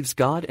author believes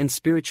God and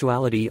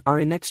spirituality are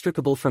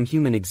inextricable from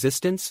human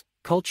existence,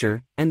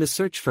 culture, and the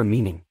search for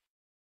meaning.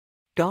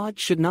 God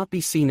should not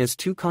be seen as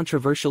too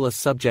controversial a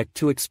subject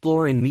to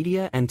explore in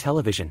media and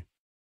television.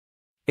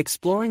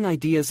 Exploring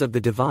ideas of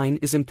the divine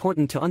is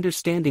important to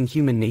understanding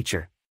human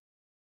nature.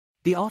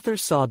 The author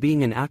saw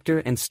being an actor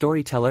and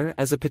storyteller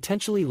as a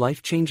potentially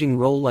life-changing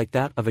role like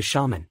that of a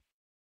shaman.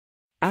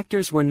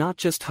 Actors were not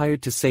just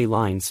hired to say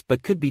lines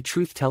but could be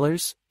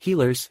truth-tellers,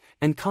 healers,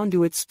 and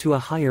conduits to a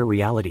higher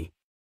reality.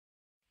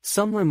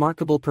 Some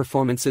remarkable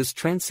performances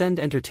transcend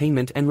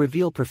entertainment and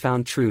reveal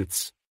profound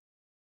truths.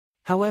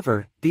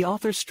 However, the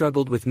author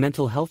struggled with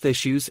mental health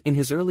issues in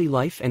his early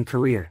life and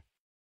career.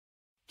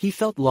 He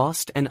felt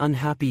lost and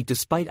unhappy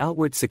despite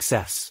outward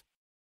success.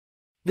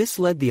 This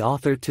led the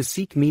author to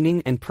seek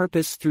meaning and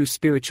purpose through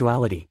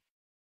spirituality.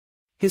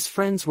 His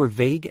friends were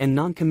vague and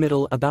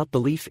non-committal about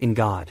belief in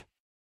God.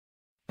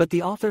 But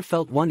the author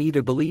felt one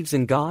either believes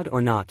in God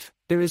or not,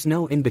 there is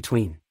no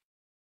in-between.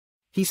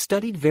 He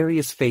studied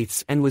various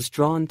faiths and was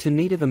drawn to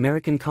Native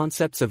American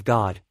concepts of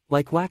God,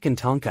 like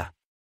Wakantanka.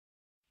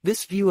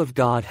 This view of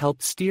God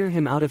helped steer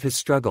him out of his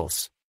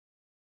struggles.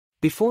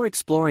 Before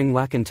exploring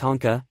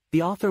Wakantanka,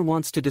 the author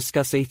wants to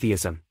discuss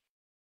atheism.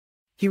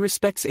 He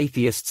respects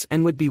atheists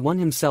and would be one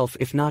himself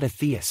if not a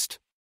theist.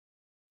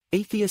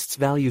 Atheists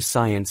value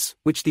science,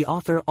 which the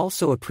author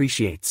also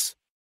appreciates.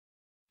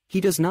 He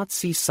does not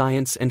see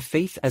science and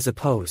faith as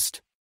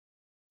opposed.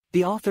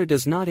 The author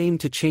does not aim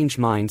to change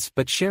minds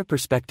but share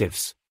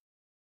perspectives.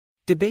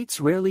 Debates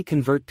rarely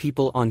convert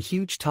people on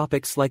huge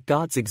topics like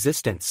God's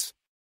existence.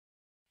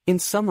 In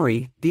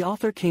summary, the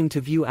author came to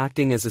view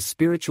acting as a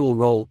spiritual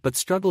role but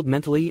struggled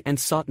mentally and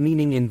sought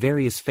meaning in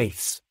various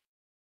faiths.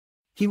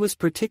 He was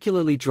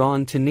particularly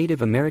drawn to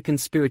Native American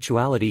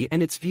spirituality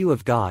and its view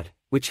of God,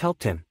 which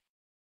helped him.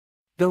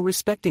 Though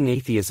respecting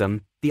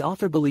atheism, the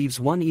author believes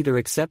one either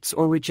accepts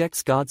or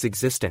rejects God's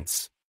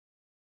existence.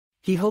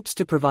 He hopes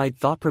to provide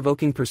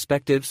thought-provoking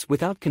perspectives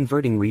without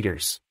converting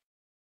readers.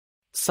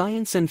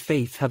 Science and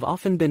faith have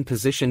often been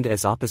positioned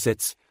as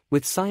opposites,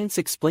 with science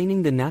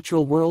explaining the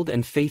natural world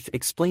and faith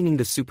explaining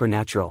the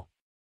supernatural.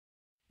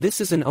 This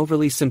is an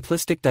overly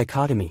simplistic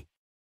dichotomy.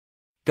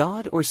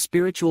 God or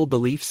spiritual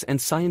beliefs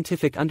and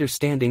scientific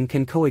understanding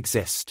can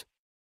coexist.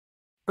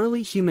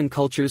 Early human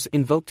cultures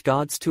invoked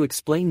gods to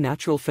explain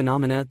natural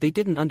phenomena they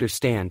didn't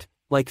understand,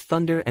 like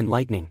thunder and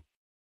lightning.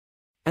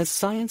 As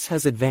science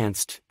has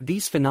advanced,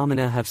 these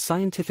phenomena have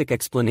scientific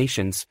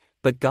explanations,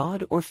 but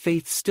God or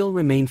faith still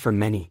remain for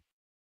many.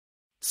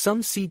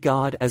 Some see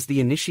God as the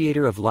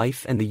initiator of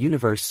life and the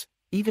universe,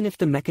 even if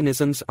the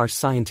mechanisms are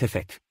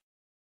scientific.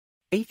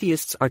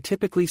 Atheists are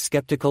typically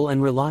skeptical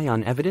and rely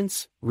on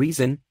evidence,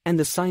 reason, and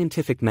the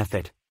scientific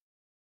method.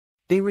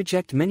 They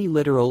reject many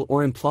literal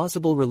or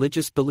implausible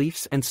religious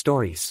beliefs and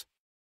stories.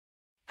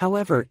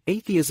 However,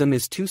 atheism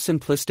is too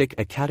simplistic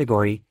a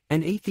category,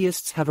 and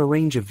atheists have a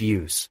range of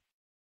views.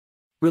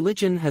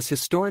 Religion has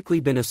historically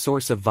been a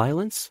source of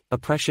violence,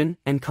 oppression,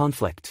 and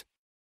conflict.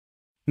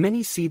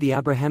 Many see the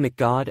Abrahamic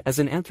God as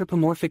an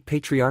anthropomorphic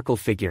patriarchal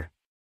figure.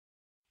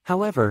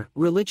 However,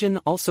 religion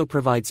also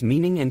provides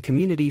meaning and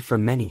community for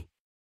many.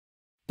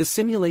 The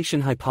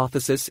simulation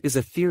hypothesis is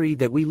a theory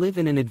that we live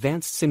in an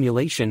advanced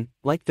simulation,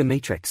 like the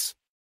Matrix.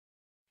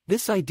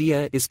 This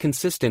idea is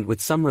consistent with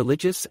some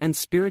religious and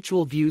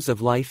spiritual views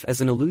of life as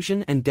an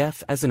illusion and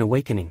death as an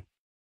awakening.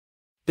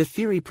 The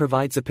theory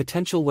provides a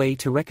potential way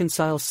to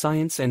reconcile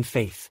science and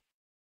faith.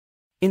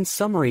 In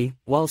summary,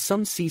 while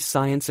some see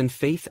science and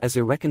faith as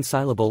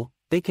irreconcilable,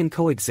 they can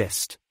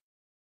coexist.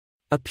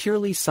 A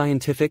purely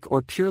scientific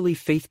or purely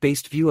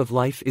faith-based view of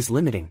life is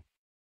limiting.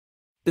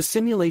 The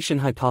simulation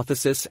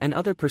hypothesis and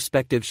other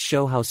perspectives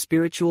show how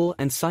spiritual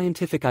and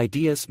scientific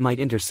ideas might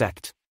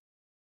intersect.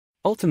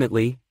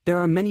 Ultimately, there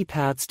are many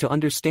paths to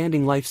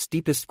understanding life's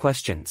deepest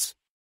questions.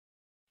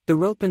 The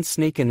rope and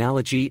snake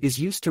analogy is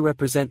used to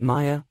represent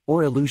Maya,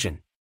 or illusion.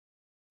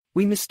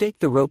 We mistake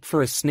the rope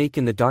for a snake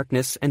in the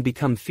darkness and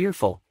become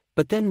fearful,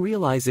 but then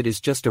realize it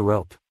is just a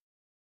rope.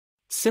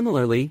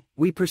 Similarly,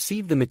 we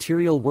perceive the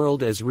material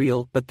world as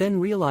real but then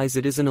realize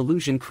it is an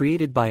illusion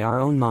created by our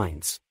own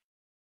minds.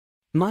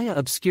 Maya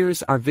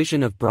obscures our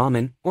vision of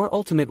Brahman, or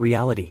ultimate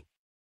reality.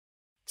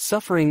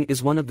 Suffering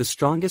is one of the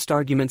strongest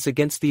arguments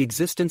against the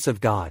existence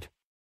of God.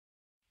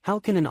 How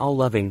can an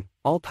all-loving,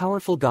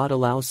 all-powerful God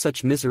allow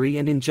such misery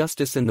and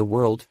injustice in the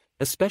world,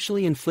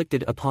 especially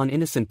inflicted upon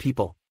innocent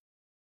people?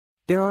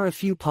 There are a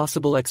few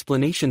possible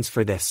explanations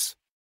for this.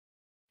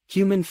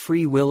 Human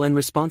free will and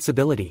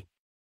responsibility.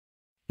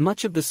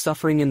 Much of the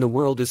suffering in the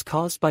world is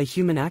caused by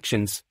human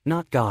actions,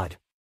 not God.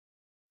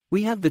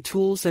 We have the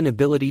tools and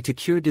ability to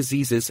cure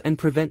diseases and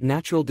prevent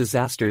natural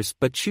disasters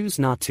but choose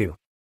not to.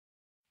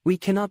 We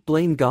cannot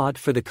blame God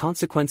for the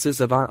consequences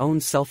of our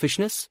own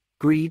selfishness,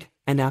 greed,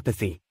 and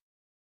apathy.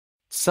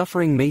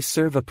 Suffering may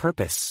serve a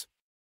purpose.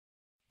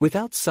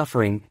 Without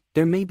suffering,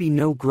 there may be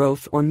no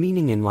growth or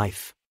meaning in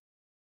life.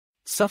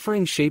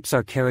 Suffering shapes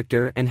our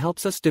character and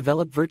helps us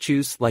develop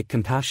virtues like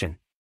compassion.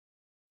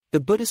 The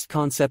Buddhist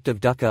concept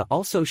of dukkha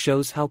also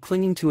shows how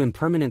clinging to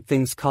impermanent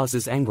things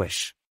causes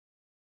anguish.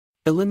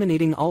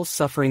 Eliminating all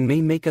suffering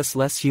may make us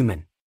less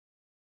human.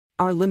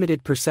 Our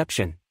limited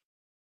perception.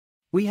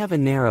 We have a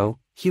narrow,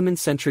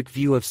 human-centric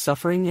view of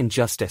suffering and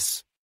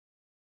justice.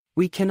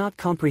 We cannot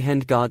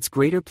comprehend God's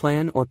greater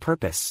plan or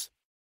purpose.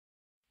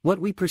 What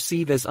we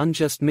perceive as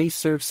unjust may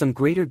serve some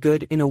greater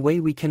good in a way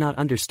we cannot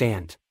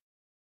understand.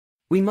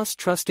 We must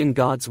trust in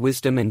God's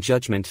wisdom and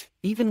judgment,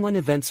 even when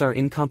events are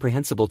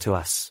incomprehensible to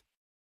us.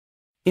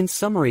 In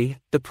summary,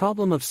 the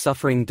problem of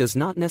suffering does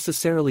not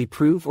necessarily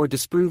prove or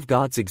disprove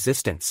God's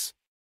existence.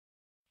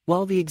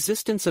 While the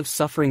existence of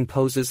suffering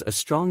poses a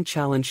strong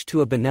challenge to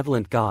a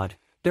benevolent God,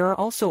 there are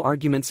also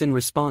arguments in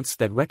response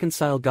that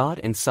reconcile God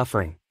and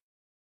suffering.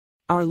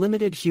 Our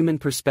limited human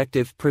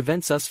perspective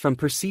prevents us from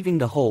perceiving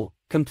the whole,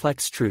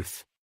 complex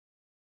truth.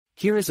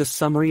 Here is a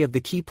summary of the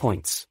key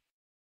points.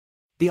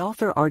 The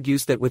author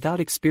argues that without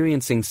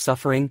experiencing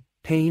suffering,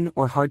 pain,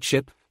 or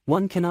hardship,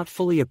 one cannot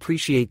fully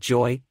appreciate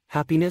joy,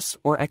 happiness,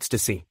 or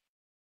ecstasy.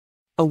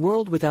 A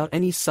world without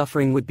any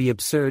suffering would be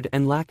absurd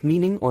and lack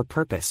meaning or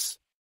purpose.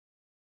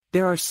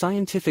 There are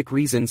scientific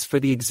reasons for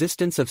the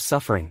existence of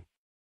suffering.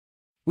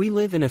 We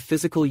live in a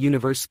physical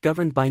universe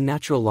governed by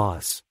natural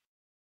laws.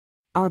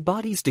 Our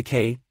bodies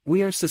decay,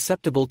 we are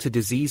susceptible to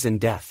disease and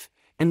death,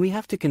 and we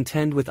have to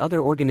contend with other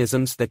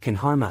organisms that can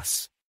harm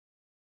us.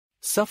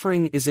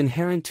 Suffering is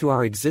inherent to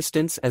our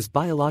existence as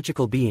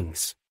biological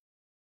beings.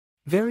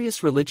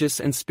 Various religious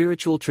and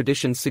spiritual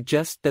traditions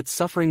suggest that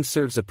suffering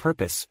serves a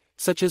purpose,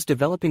 such as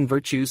developing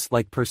virtues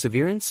like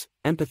perseverance,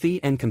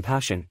 empathy, and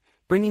compassion,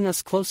 bringing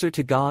us closer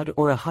to God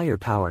or a higher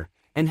power,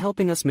 and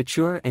helping us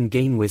mature and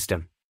gain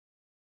wisdom.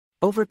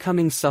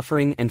 Overcoming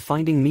suffering and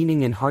finding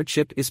meaning in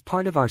hardship is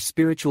part of our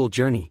spiritual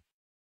journey.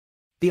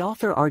 The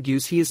author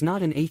argues he is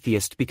not an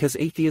atheist because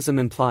atheism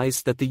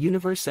implies that the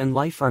universe and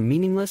life are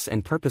meaningless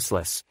and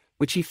purposeless,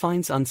 which he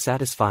finds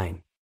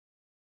unsatisfying.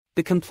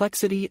 The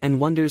complexity and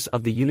wonders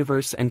of the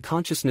universe and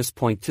consciousness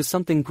point to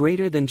something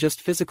greater than just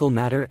physical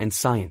matter and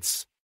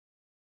science.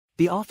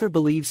 The author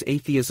believes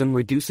atheism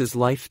reduces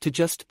life to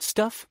just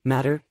stuff,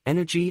 matter,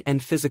 energy,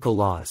 and physical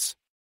laws.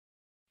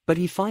 But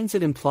he finds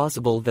it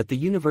implausible that the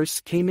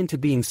universe came into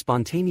being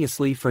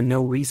spontaneously for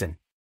no reason.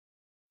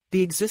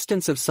 The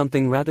existence of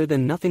something rather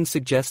than nothing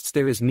suggests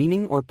there is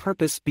meaning or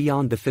purpose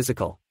beyond the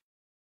physical.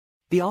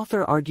 The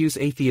author argues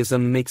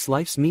atheism makes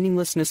life's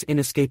meaninglessness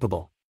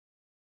inescapable.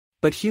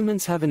 But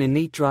humans have an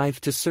innate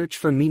drive to search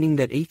for meaning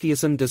that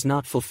atheism does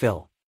not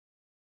fulfill.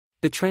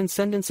 The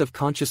transcendence of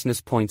consciousness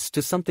points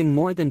to something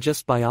more than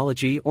just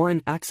biology or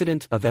an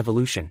accident of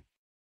evolution.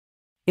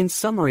 In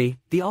summary,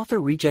 the author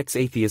rejects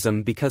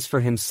atheism because for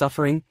him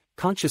suffering,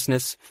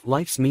 consciousness,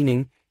 life's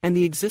meaning, and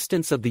the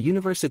existence of the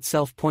universe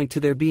itself point to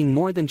there being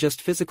more than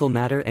just physical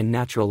matter and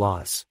natural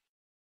laws.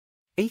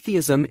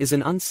 Atheism is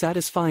an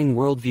unsatisfying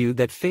worldview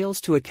that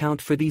fails to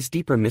account for these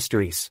deeper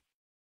mysteries.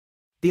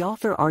 The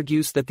author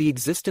argues that the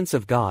existence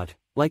of God,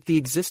 like the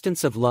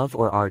existence of love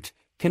or art,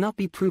 cannot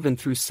be proven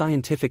through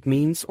scientific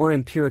means or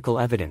empirical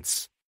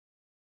evidence.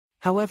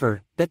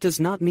 However, that does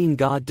not mean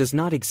God does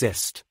not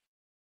exist.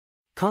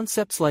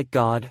 Concepts like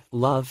God,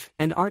 love,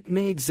 and art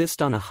may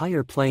exist on a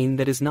higher plane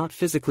that is not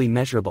physically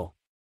measurable.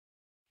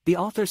 The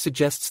author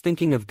suggests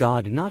thinking of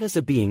God not as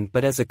a being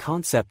but as a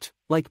concept,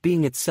 like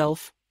being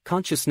itself,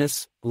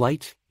 consciousness,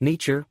 light,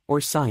 nature, or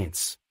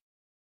science.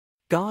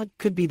 God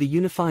could be the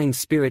unifying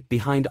spirit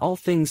behind all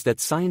things that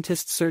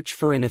scientists search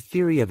for in a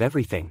theory of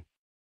everything.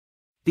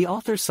 The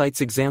author cites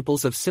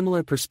examples of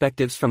similar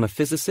perspectives from a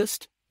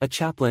physicist, a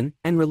chaplain,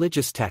 and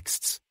religious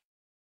texts.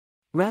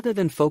 Rather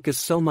than focus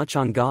so much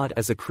on God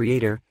as a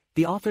creator,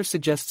 the author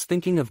suggests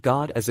thinking of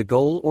God as a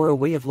goal or a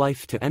way of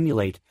life to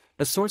emulate,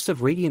 a source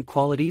of radiant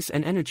qualities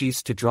and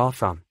energies to draw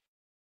from.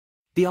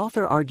 The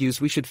author argues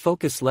we should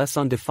focus less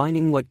on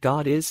defining what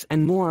God is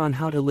and more on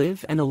how to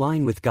live and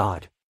align with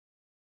God.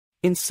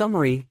 In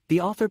summary,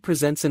 the author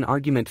presents an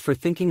argument for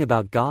thinking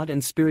about God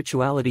and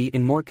spirituality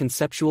in more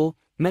conceptual,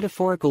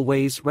 metaphorical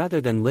ways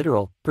rather than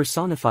literal,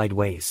 personified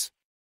ways.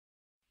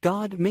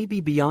 God may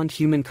be beyond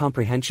human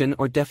comprehension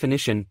or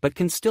definition but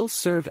can still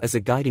serve as a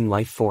guiding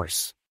life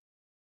force.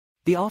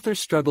 The author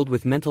struggled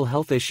with mental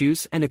health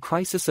issues and a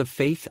crisis of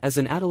faith as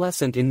an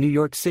adolescent in New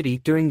York City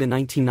during the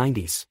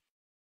 1990s.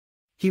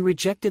 He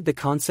rejected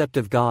the concept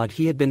of God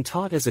he had been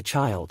taught as a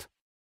child.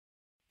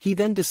 He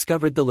then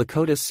discovered the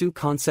Lakota Sioux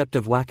concept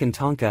of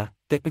Wakantanka,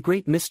 the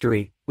great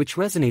mystery, which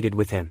resonated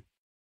with him.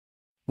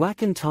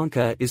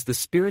 Wakantanka is the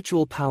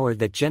spiritual power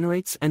that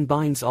generates and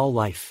binds all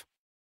life.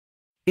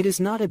 It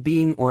is not a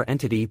being or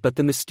entity but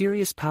the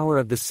mysterious power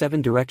of the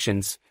 7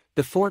 directions,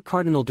 the 4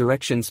 cardinal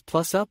directions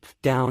plus up,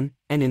 down,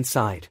 and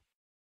inside.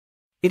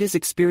 It is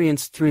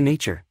experienced through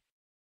nature.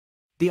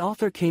 The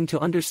author came to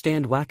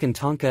understand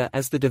Wakantanka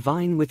as the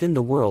divine within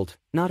the world,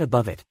 not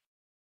above it.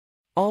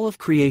 All of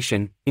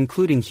creation,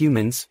 including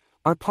humans,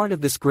 are part of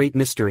this great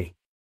mystery.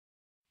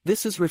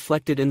 This is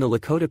reflected in the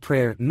Lakota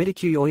prayer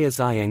Midikuyoya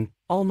Zayang,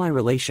 all my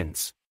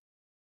relations.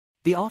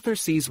 The author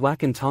sees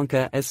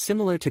Wakantanka as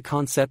similar to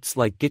concepts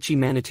like Gitche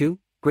Manitou,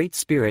 Great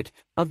Spirit,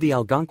 of the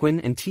Algonquin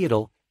and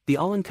Teotl, the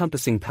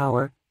all-encompassing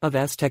power, of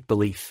Aztec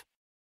belief.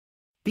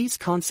 These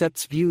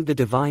concepts view the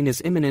divine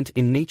as immanent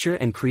in nature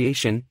and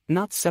creation,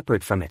 not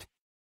separate from it.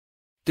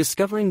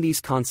 Discovering these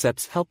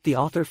concepts helped the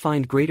author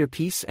find greater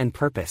peace and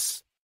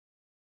purpose.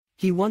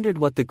 He wondered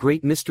what the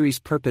great mystery's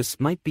purpose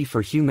might be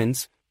for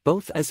humans,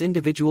 both as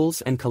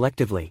individuals and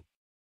collectively.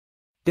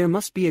 There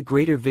must be a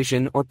greater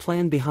vision or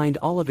plan behind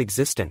all of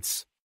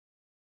existence.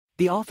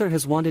 The author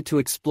has wanted to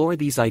explore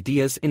these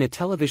ideas in a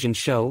television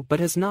show but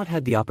has not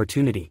had the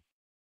opportunity.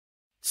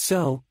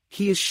 So,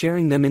 he is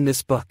sharing them in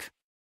this book.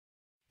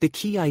 The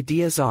key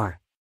ideas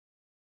are: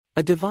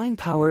 a divine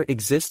power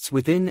exists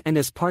within and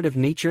as part of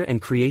nature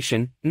and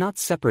creation, not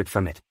separate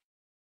from it.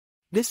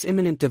 This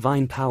immanent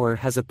divine power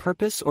has a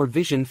purpose or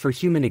vision for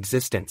human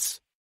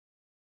existence.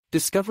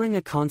 Discovering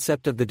a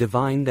concept of the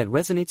divine that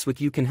resonates with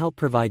you can help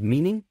provide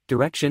meaning,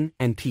 direction,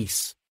 and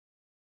peace.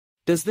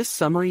 Does this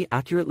summary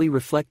accurately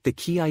reflect the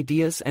key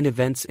ideas and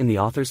events in the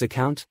author's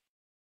account?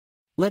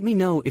 Let me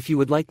know if you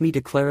would like me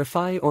to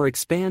clarify or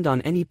expand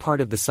on any part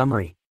of the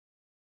summary.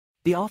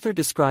 The author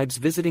describes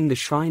visiting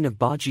the shrine of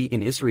Baji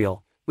in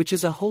Israel, which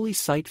is a holy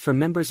site for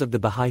members of the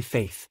Baha'i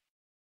faith.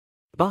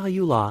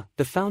 Baha'u'llah,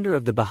 the founder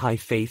of the Baha'i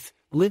faith,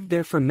 lived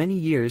there for many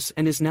years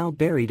and is now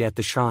buried at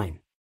the shrine.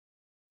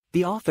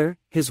 The author,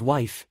 his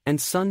wife,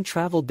 and son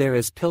traveled there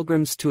as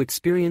pilgrims to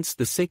experience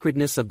the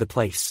sacredness of the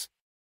place.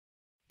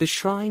 The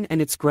shrine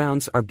and its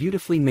grounds are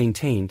beautifully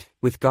maintained,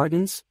 with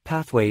gardens,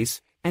 pathways,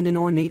 and an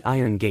ornate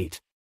iron gate.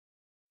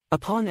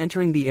 Upon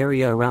entering the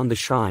area around the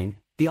shrine,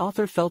 the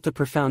author felt a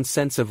profound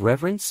sense of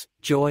reverence,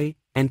 joy,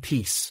 and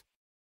peace.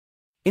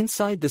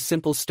 Inside the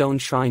simple stone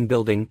shrine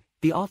building,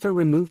 the author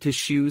removed his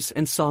shoes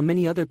and saw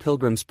many other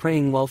pilgrims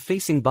praying while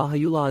facing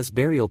Baha'u'llah's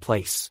burial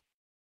place.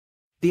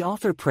 The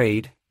author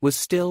prayed, was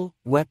still,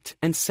 wept,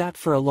 and sat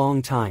for a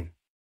long time.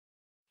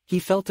 He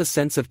felt a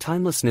sense of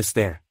timelessness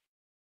there.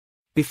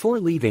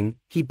 Before leaving,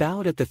 he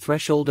bowed at the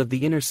threshold of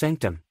the inner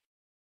sanctum.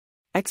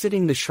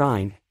 Exiting the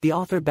shrine, the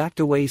author backed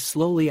away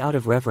slowly out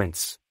of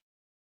reverence.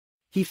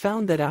 He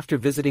found that after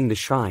visiting the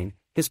shrine,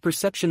 his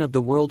perception of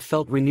the world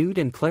felt renewed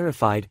and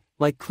clarified,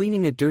 like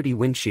cleaning a dirty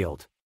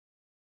windshield.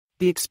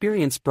 The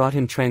experience brought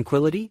him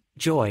tranquility,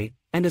 joy,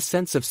 and a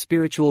sense of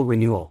spiritual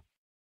renewal.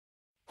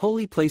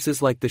 Holy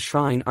places like the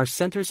shrine are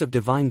centers of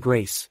divine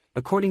grace,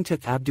 according to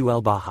Abdul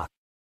el-Baha.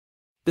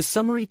 The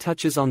summary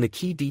touches on the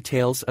key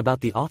details about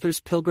the author's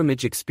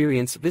pilgrimage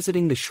experience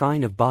visiting the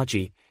shrine of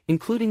Baji,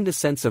 including the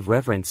sense of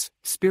reverence,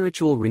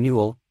 spiritual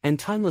renewal, and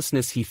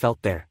timelessness he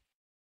felt there.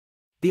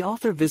 The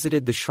author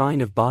visited the shrine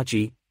of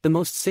Baji, the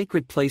most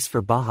sacred place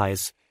for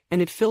Baha'is,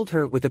 and it filled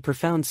her with a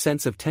profound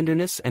sense of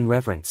tenderness and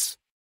reverence.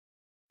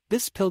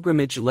 This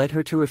pilgrimage led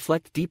her to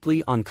reflect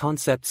deeply on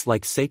concepts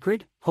like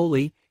sacred,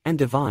 holy, and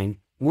divine,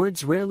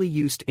 words rarely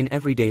used in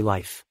everyday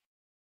life.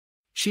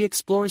 She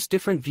explores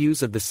different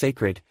views of the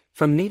sacred,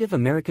 from Native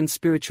American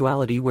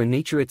spirituality where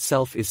nature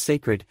itself is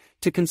sacred,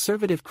 to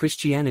conservative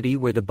Christianity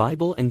where the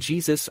Bible and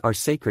Jesus are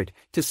sacred,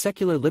 to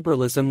secular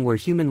liberalism where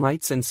human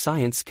rights and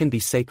science can be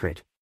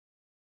sacred.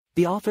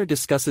 The author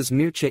discusses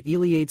Mircea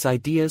Eliade's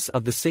ideas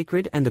of the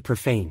sacred and the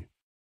profane.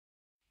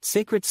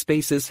 Sacred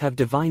spaces have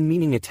divine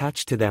meaning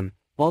attached to them,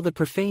 while the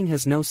profane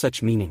has no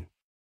such meaning.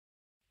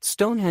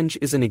 Stonehenge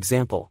is an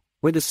example,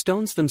 where the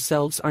stones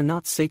themselves are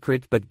not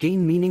sacred but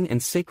gain meaning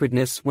and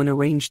sacredness when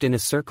arranged in a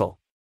circle.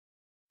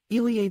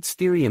 Eliade's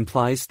theory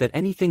implies that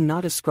anything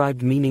not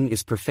ascribed meaning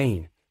is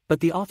profane, but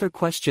the author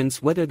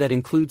questions whether that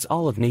includes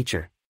all of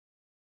nature.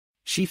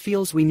 She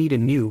feels we need a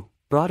new,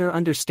 broader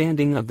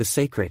understanding of the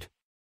sacred.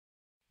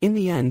 In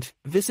the end,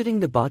 visiting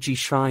the Baji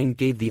shrine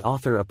gave the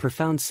author a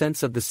profound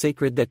sense of the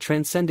sacred that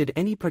transcended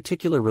any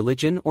particular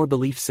religion or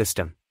belief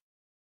system.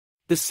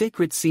 The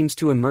sacred seems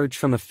to emerge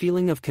from a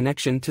feeling of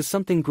connection to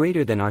something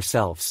greater than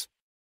ourselves.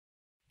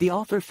 The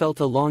author felt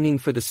a longing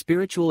for the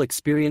spiritual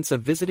experience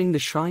of visiting the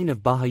shrine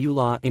of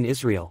Baha'u'llah in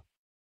Israel.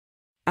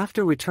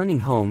 After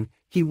returning home,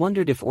 he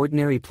wondered if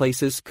ordinary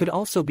places could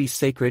also be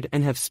sacred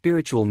and have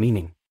spiritual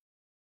meaning.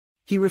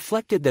 He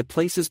reflected that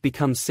places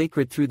become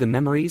sacred through the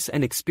memories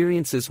and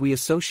experiences we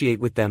associate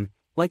with them,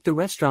 like the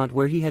restaurant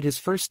where he had his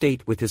first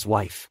date with his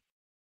wife.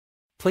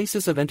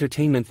 Places of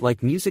entertainment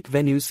like music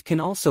venues can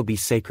also be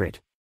sacred.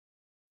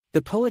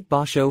 The poet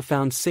Basho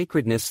found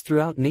sacredness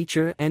throughout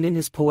nature and in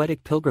his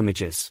poetic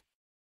pilgrimages.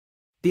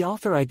 The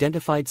author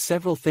identified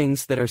several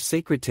things that are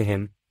sacred to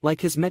him,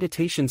 like his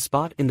meditation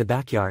spot in the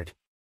backyard.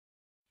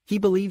 He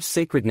believes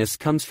sacredness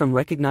comes from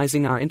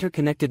recognizing our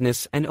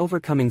interconnectedness and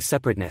overcoming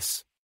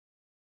separateness.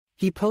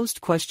 He posed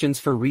questions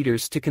for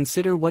readers to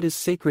consider what is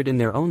sacred in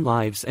their own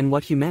lives and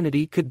what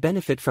humanity could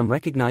benefit from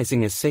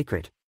recognizing as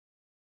sacred.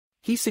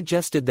 He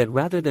suggested that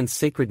rather than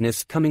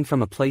sacredness coming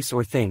from a place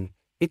or thing,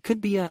 it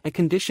could be a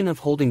condition of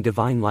holding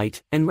divine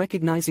light and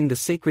recognizing the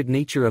sacred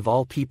nature of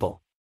all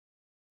people.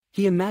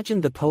 He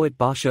imagined the poet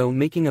Basho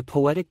making a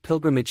poetic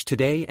pilgrimage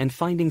today and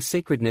finding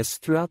sacredness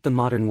throughout the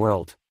modern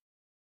world.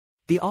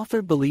 The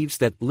author believes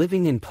that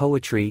living in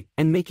poetry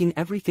and making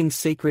everything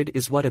sacred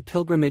is what a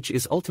pilgrimage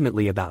is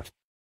ultimately about.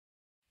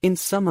 In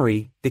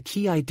summary, the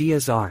key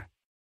ideas are: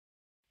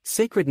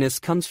 sacredness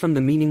comes from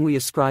the meaning we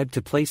ascribe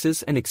to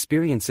places and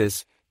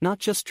experiences, not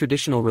just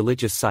traditional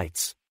religious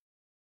sites.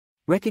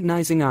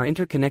 Recognizing our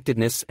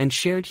interconnectedness and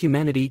shared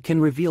humanity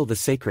can reveal the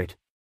sacred.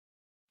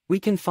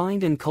 We can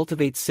find and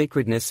cultivate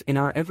sacredness in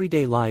our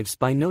everyday lives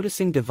by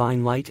noticing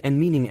divine light and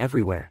meaning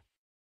everywhere.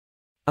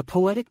 A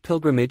poetic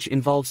pilgrimage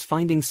involves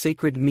finding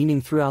sacred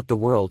meaning throughout the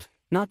world,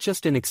 not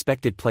just in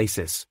expected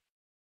places.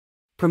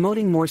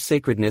 Promoting more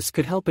sacredness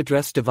could help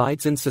address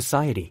divides in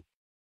society.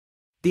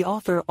 The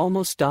author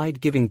almost died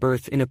giving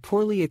birth in a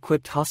poorly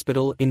equipped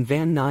hospital in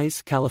Van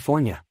Nuys,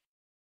 California.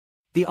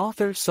 The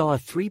author saw a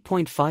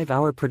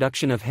 3.5-hour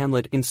production of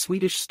Hamlet in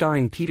Swedish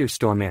starring Peter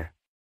Stormare.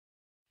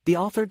 The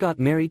author got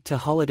married to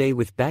Holiday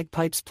with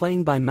bagpipes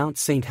playing by Mount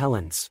St.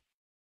 Helens.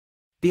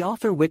 The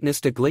author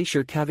witnessed a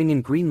glacier calving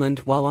in Greenland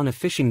while on a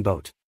fishing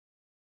boat.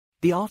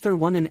 The author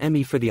won an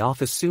Emmy for The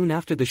Office soon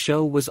after the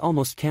show was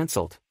almost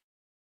cancelled.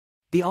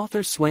 The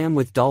author swam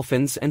with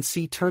dolphins and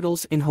sea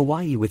turtles in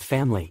Hawaii with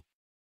family.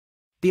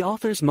 The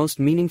author's most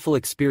meaningful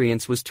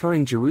experience was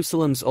touring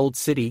Jerusalem's Old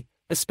City,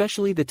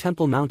 especially the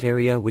Temple Mount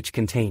area which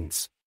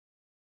contains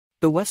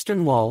the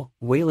Western Wall,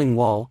 Wailing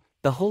Wall,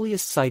 the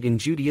holiest site in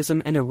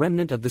Judaism and a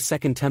remnant of the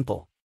Second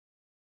Temple.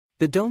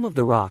 The Dome of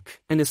the Rock,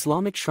 an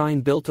Islamic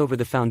shrine built over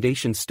the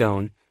foundation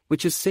stone,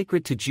 which is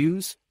sacred to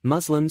Jews,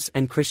 Muslims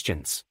and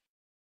Christians.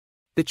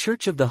 The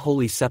Church of the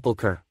Holy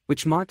Sepulchre,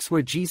 which marks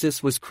where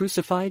Jesus was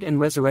crucified and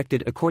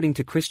resurrected according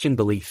to Christian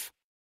belief.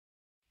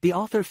 The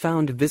author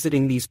found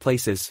visiting these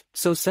places,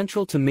 so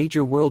central to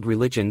major world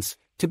religions,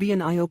 to be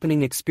an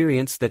eye-opening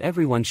experience that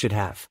everyone should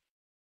have.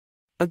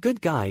 A good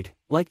guide,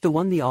 like the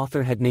one the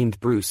author had named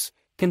Bruce,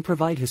 can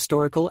provide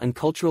historical and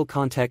cultural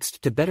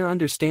context to better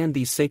understand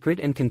these sacred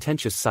and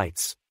contentious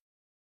sites.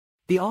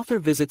 The author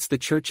visits the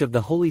Church of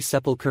the Holy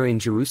Sepulchre in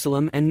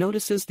Jerusalem and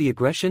notices the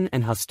aggression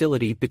and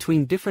hostility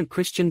between different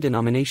Christian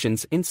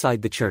denominations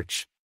inside the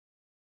church.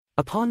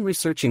 Upon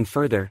researching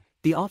further,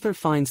 the author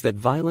finds that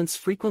violence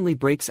frequently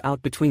breaks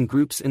out between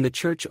groups in the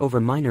church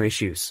over minor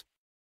issues.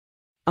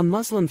 A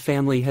Muslim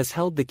family has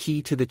held the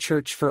key to the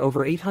church for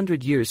over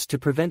 800 years to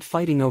prevent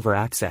fighting over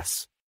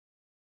access.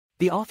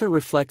 The author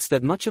reflects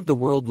that much of the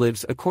world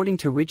lives according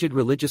to rigid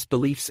religious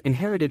beliefs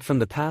inherited from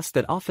the past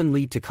that often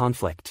lead to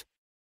conflict.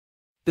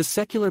 The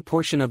secular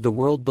portion of the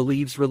world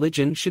believes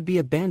religion should be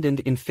abandoned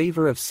in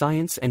favor of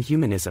science and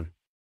humanism.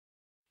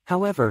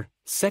 However,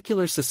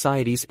 secular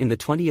societies in the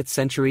 20th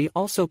century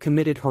also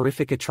committed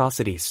horrific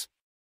atrocities.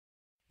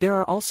 There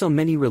are also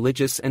many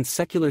religious and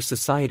secular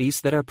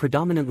societies that are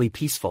predominantly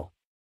peaceful.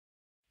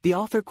 The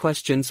author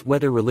questions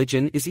whether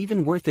religion is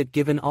even worth it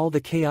given all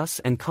the chaos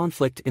and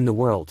conflict in the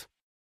world.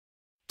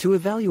 To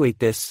evaluate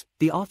this,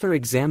 the author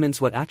examines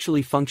what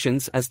actually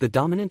functions as the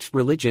dominant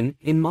religion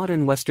in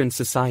modern Western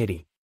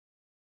society.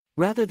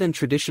 Rather than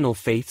traditional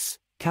faiths,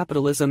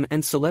 capitalism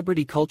and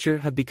celebrity culture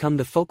have become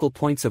the focal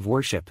points of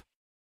worship.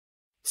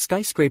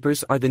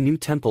 Skyscrapers are the new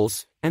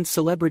temples, and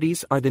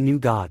celebrities are the new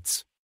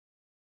gods.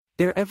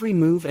 Their every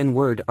move and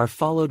word are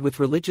followed with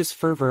religious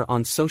fervor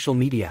on social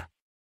media.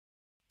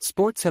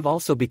 Sports have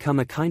also become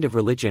a kind of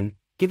religion,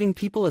 giving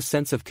people a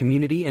sense of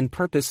community and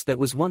purpose that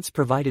was once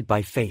provided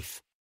by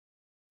faith.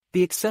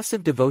 The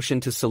excessive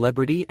devotion to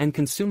celebrity and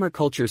consumer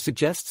culture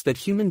suggests that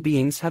human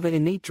beings have an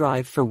innate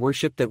drive for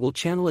worship that will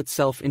channel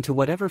itself into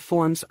whatever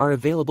forms are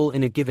available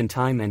in a given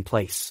time and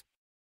place.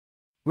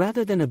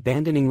 Rather than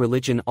abandoning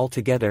religion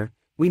altogether,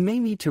 we may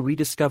need to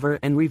rediscover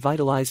and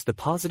revitalize the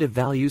positive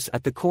values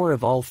at the core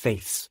of all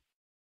faiths.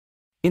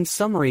 In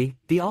summary,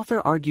 the author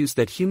argues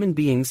that human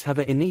beings have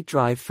an innate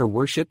drive for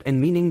worship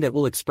and meaning that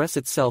will express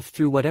itself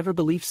through whatever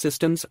belief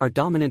systems are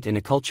dominant in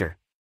a culture.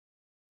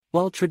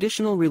 While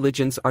traditional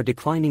religions are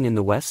declining in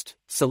the West,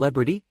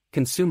 celebrity,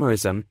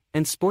 consumerism,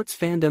 and sports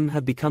fandom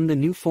have become the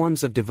new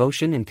forms of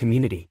devotion and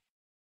community.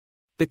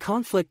 The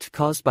conflict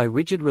caused by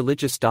rigid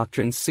religious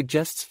doctrines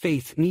suggests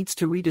faith needs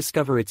to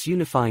rediscover its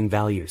unifying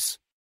values.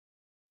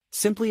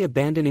 Simply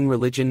abandoning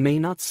religion may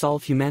not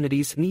solve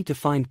humanity's need to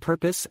find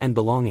purpose and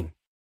belonging.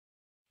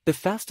 The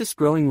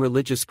fastest-growing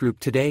religious group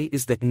today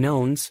is the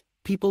knowns,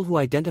 people who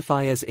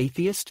identify as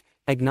atheist,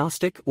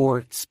 agnostic,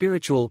 or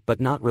spiritual but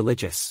not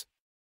religious.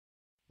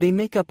 They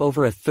make up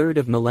over a third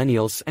of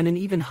millennials and an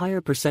even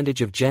higher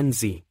percentage of Gen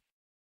Z.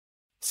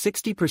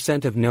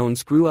 60% of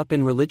knowns grew up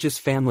in religious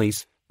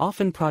families,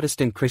 often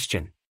Protestant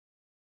Christian.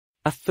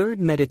 A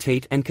third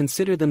meditate and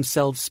consider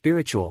themselves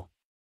spiritual.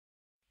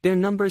 Their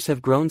numbers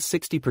have grown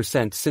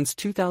 60% since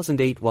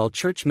 2008 while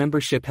church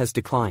membership has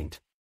declined.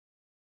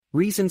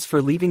 Reasons for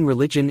leaving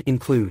religion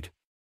include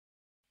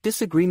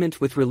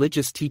disagreement with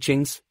religious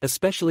teachings,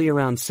 especially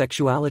around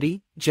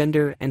sexuality,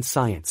 gender, and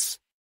science.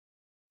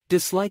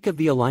 Dislike of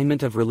the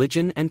alignment of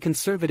religion and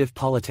conservative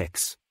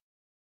politics.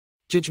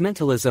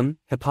 Judgmentalism,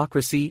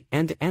 hypocrisy,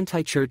 and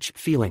anti-church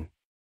feeling.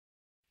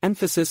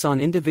 Emphasis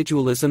on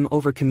individualism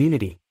over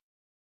community.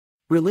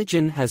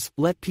 Religion has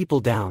let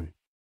people down.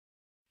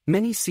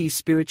 Many see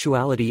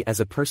spirituality as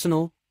a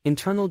personal,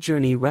 internal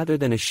journey rather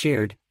than a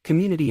shared,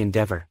 community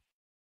endeavor.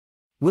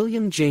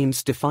 William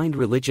James defined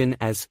religion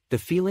as the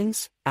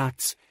feelings,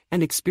 acts,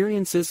 and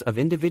experiences of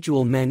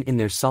individual men in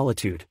their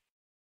solitude.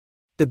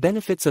 The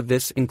benefits of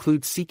this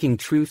include seeking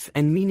truth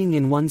and meaning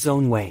in one's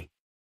own way.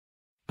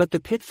 But the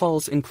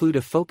pitfalls include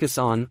a focus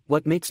on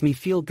what makes me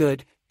feel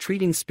good,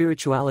 treating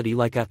spirituality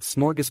like a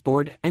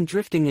smorgasbord, and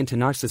drifting into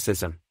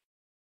narcissism.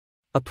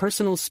 A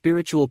personal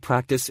spiritual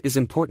practice is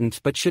important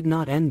but should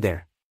not end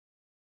there.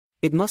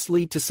 It must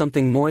lead to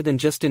something more than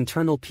just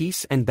internal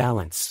peace and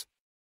balance.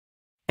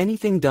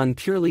 Anything done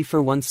purely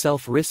for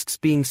oneself risks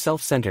being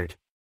self-centered.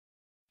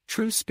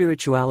 True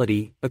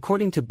spirituality,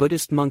 according to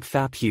Buddhist monk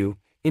Phap Hue,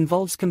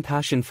 involves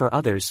compassion for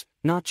others,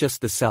 not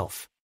just the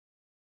self.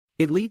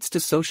 It leads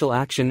to social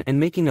action and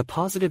making a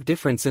positive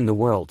difference in the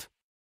world.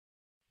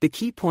 The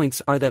key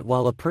points are that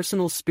while a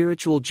personal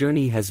spiritual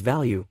journey has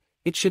value,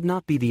 it should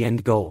not be the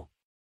end goal.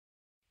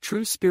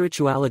 True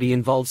spirituality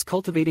involves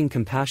cultivating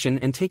compassion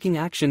and taking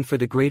action for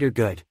the greater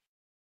good.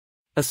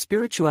 A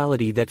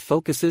spirituality that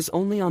focuses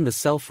only on the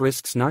self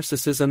risks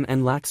narcissism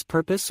and lacks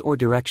purpose or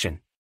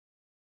direction.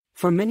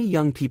 For many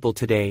young people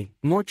today,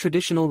 more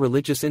traditional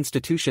religious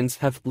institutions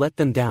have let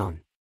them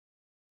down.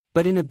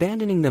 But in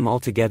abandoning them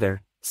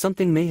altogether,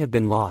 something may have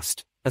been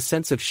lost, a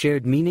sense of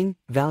shared meaning,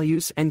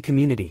 values, and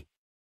community.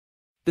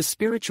 The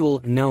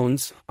spiritual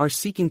knowns are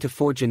seeking to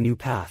forge a new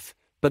path,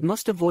 but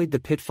must avoid the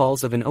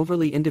pitfalls of an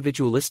overly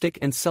individualistic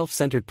and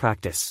self-centered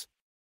practice.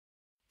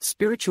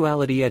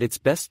 Spirituality at its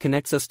best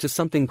connects us to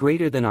something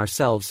greater than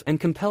ourselves and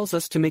compels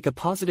us to make a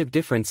positive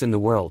difference in the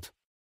world.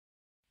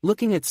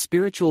 Looking at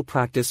spiritual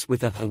practice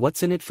with a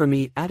 "what's in it for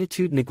me"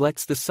 attitude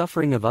neglects the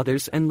suffering of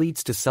others and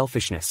leads to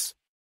selfishness.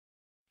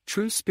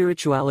 True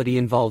spirituality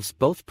involves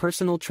both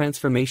personal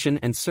transformation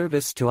and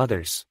service to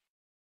others.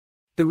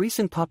 The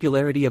recent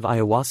popularity of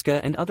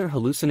ayahuasca and other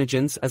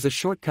hallucinogens as a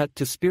shortcut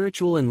to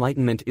spiritual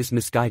enlightenment is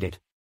misguided.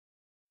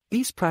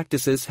 These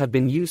practices have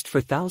been used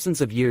for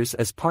thousands of years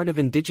as part of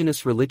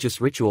indigenous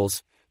religious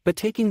rituals, but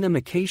taking them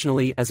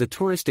occasionally as a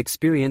tourist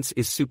experience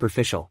is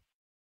superficial.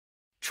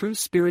 True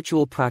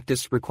spiritual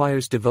practice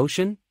requires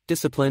devotion,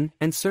 discipline,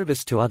 and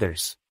service to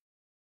others.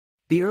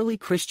 The early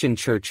Christian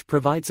church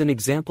provides an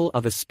example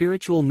of a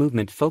spiritual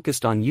movement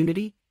focused on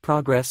unity,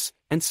 progress,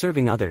 and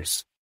serving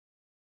others.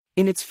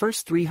 In its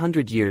first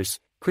 300 years,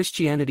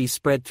 Christianity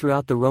spread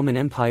throughout the Roman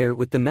Empire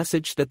with the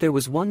message that there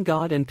was one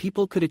God and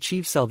people could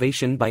achieve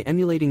salvation by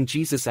emulating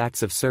Jesus'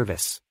 acts of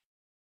service.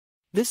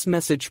 This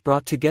message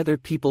brought together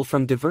people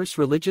from diverse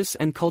religious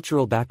and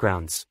cultural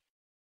backgrounds.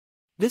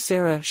 This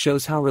era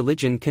shows how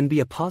religion can be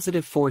a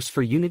positive force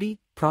for unity,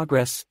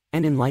 progress,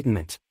 and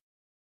enlightenment.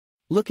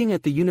 Looking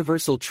at the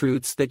universal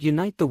truths that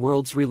unite the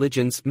world's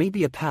religions may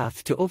be a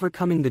path to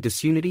overcoming the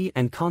disunity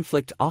and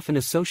conflict often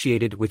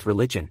associated with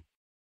religion.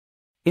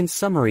 In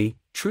summary,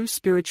 true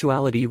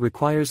spirituality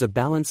requires a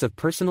balance of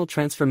personal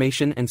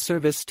transformation and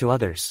service to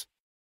others.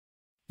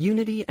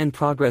 Unity and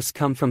progress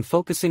come from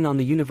focusing on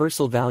the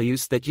universal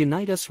values that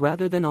unite us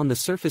rather than on the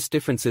surface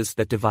differences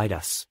that divide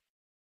us.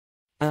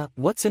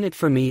 What's in it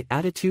for me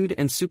attitude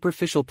and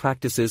superficial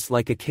practices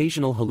like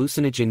occasional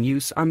hallucinogen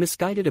use are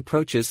misguided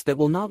approaches that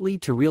will not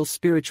lead to real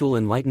spiritual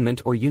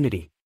enlightenment or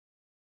unity.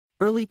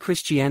 Early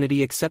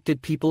Christianity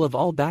accepted people of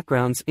all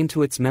backgrounds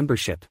into its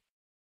membership.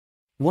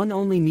 One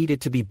only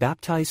needed to be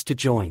baptized to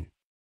join.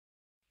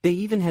 They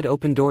even had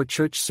open-door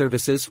church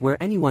services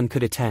where anyone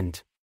could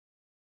attend.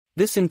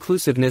 This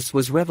inclusiveness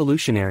was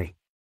revolutionary.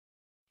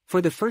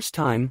 For the first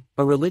time,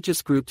 a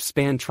religious group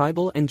spanned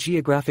tribal and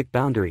geographic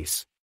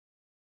boundaries.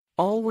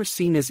 All were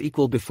seen as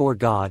equal before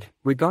God,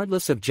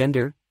 regardless of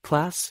gender,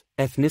 class,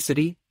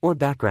 ethnicity, or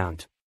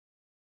background.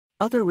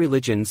 Other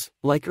religions,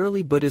 like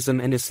early Buddhism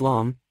and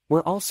Islam,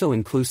 were also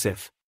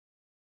inclusive.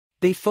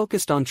 They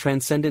focused on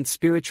transcendent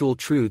spiritual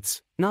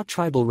truths, not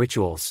tribal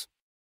rituals.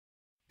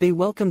 They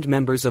welcomed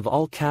members of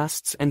all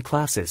castes and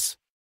classes.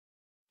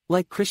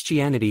 Like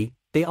Christianity,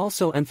 they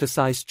also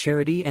emphasized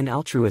charity and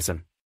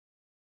altruism.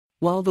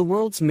 While the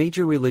world's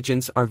major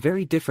religions are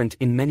very different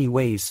in many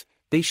ways,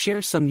 they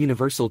share some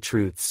universal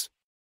truths.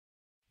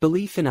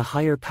 Belief in a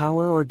higher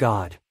power or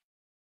God.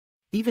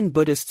 Even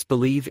Buddhists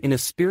believe in a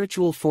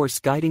spiritual force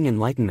guiding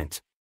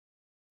enlightenment.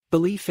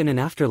 Belief in an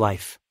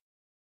afterlife.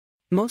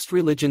 Most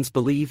religions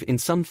believe in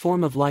some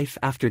form of life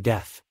after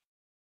death.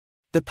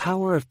 The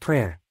power of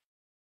prayer.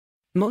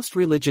 Most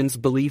religions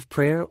believe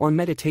prayer or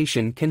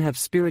meditation can have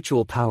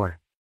spiritual power.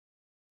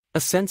 A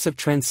sense of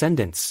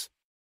transcendence.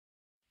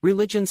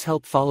 Religions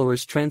help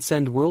followers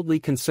transcend worldly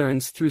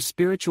concerns through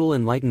spiritual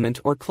enlightenment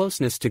or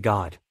closeness to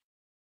God.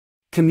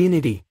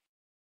 Community.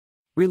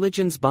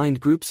 Religions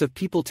bind groups of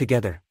people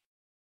together.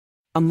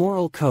 A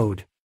moral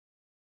code.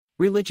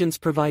 Religions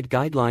provide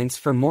guidelines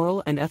for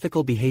moral and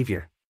ethical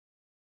behavior.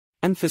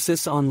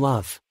 Emphasis on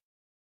love.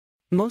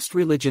 Most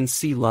religions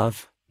see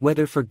love,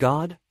 whether for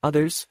God,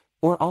 others,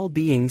 or all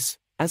beings,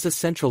 as a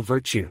central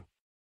virtue.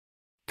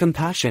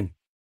 Compassion.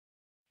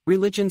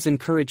 Religions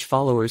encourage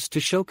followers to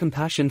show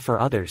compassion for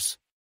others.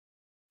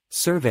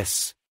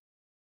 Service.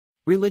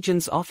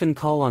 Religions often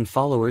call on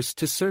followers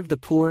to serve the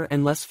poor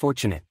and less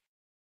fortunate.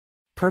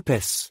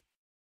 Purpose.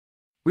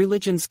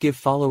 Religions give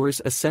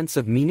followers a sense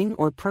of meaning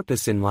or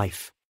purpose in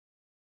life.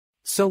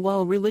 So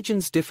while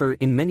religions differ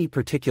in many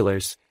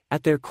particulars,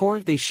 at their core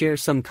they share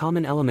some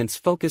common elements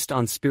focused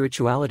on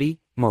spirituality,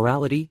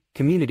 morality,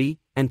 community,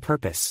 and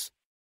purpose.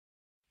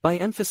 By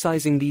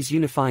emphasizing these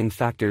unifying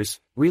factors,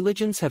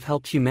 religions have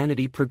helped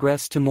humanity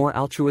progress to more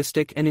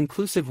altruistic and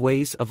inclusive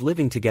ways of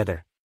living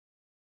together.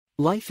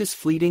 Life is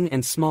fleeting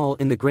and small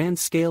in the grand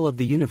scale of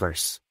the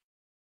universe.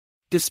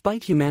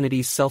 Despite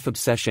humanity's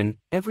self-obsession,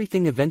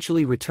 everything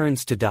eventually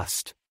returns to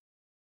dust.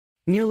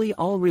 Nearly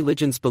all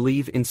religions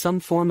believe in some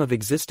form of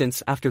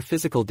existence after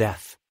physical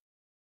death.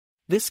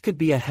 This could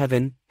be a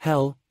heaven,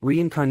 hell,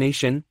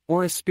 reincarnation,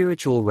 or a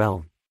spiritual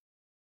realm.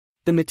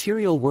 The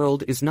material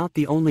world is not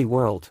the only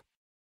world.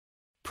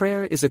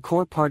 Prayer is a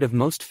core part of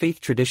most faith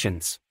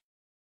traditions.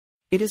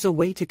 It is a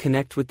way to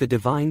connect with the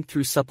divine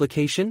through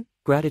supplication,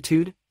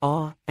 gratitude,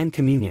 awe, and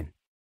communion.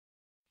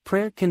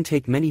 Prayer can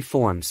take many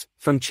forms,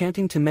 from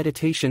chanting to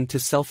meditation to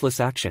selfless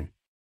action.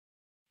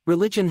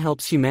 Religion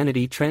helps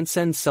humanity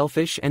transcend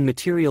selfish and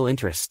material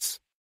interests.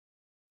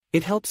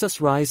 It helps us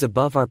rise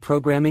above our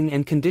programming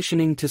and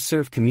conditioning to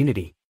serve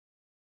community.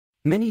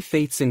 Many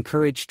faiths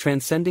encourage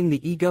transcending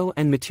the ego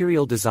and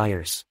material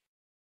desires.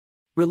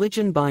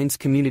 Religion binds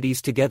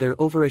communities together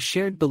over a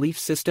shared belief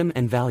system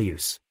and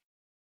values.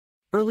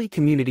 Early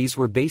communities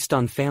were based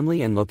on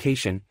family and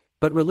location,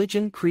 but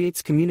religion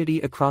creates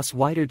community across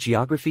wider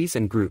geographies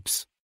and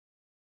groups.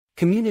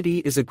 Community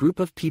is a group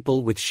of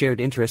people with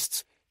shared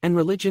interests, and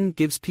religion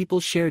gives people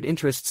shared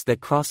interests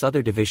that cross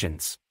other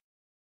divisions.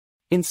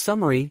 In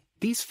summary,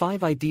 these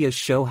 5 ideas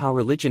show how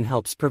religion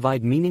helps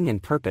provide meaning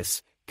and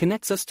purpose,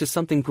 connects us to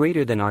something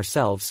greater than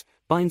ourselves,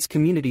 binds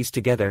communities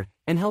together,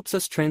 and helps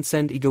us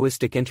transcend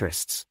egoistic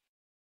interests.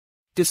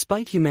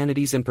 Despite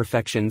humanity's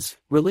imperfections,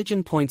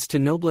 religion points to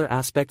nobler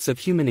aspects of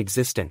human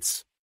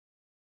existence.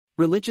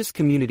 Religious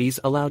communities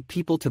allowed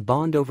people to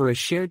bond over a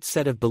shared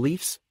set of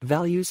beliefs,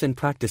 values, and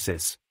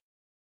practices.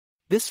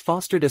 This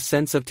fostered a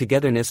sense of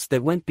togetherness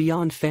that went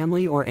beyond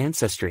family or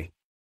ancestry.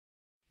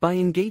 By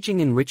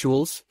engaging in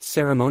rituals,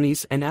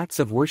 ceremonies, and acts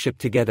of worship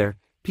together,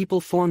 people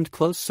formed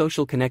close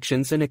social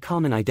connections and a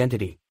common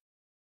identity.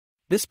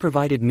 This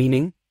provided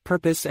meaning,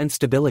 purpose, and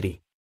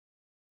stability.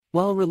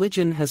 While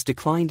religion has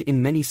declined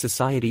in many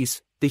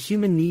societies, the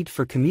human need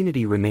for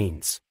community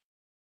remains.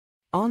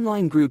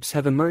 Online groups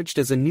have emerged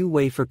as a new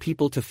way for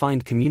people to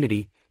find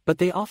community, but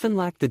they often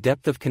lack the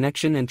depth of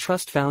connection and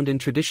trust found in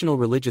traditional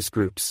religious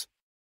groups.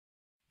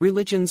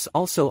 Religions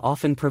also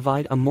often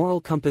provide a moral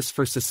compass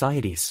for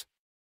societies.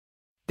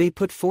 They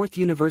put forth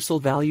universal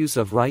values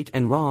of right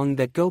and wrong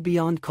that go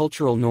beyond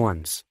cultural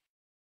norms.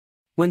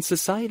 When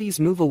societies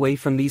move away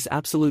from these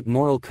absolute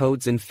moral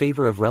codes in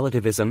favor of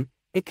relativism,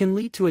 it can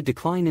lead to a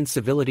decline in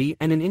civility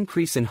and an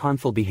increase in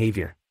harmful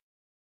behavior.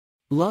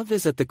 Love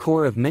is at the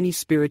core of many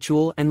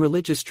spiritual and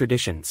religious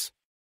traditions.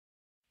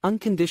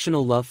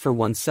 Unconditional love for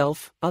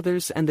oneself,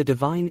 others, and the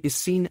divine is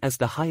seen as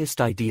the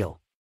highest ideal.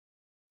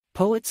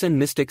 Poets and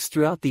mystics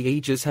throughout the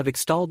ages have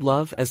extolled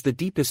love as the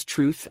deepest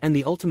truth and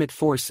the ultimate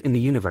force in the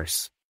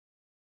universe.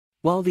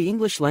 While the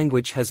English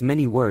language has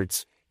many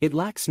words, it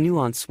lacks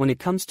nuance when it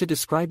comes to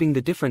describing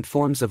the different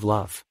forms of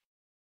love.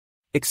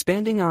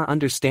 Expanding our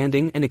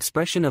understanding and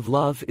expression of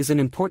love is an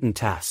important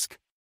task.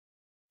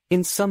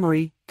 In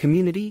summary,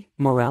 community,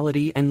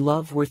 morality and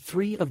love were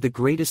three of the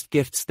greatest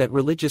gifts that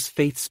religious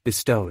faiths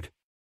bestowed.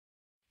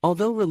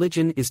 Although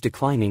religion is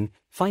declining,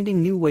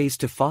 finding new ways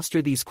to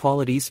foster these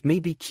qualities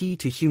may be key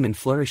to human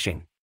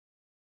flourishing.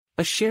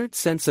 A shared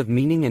sense of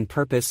meaning and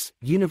purpose,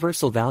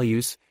 universal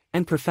values,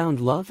 and profound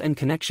love and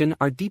connection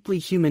are deeply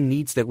human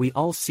needs that we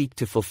all seek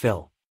to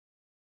fulfill.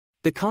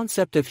 The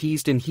concept of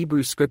hesed in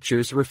Hebrew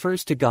scriptures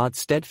refers to God's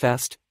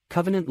steadfast,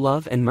 covenant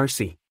love and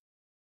mercy.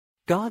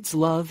 God's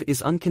love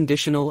is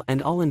unconditional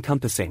and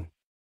all-encompassing.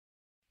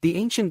 The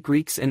ancient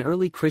Greeks and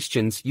early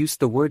Christians used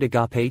the word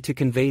agape to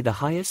convey the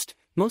highest,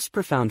 most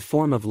profound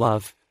form of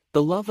love,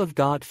 the love of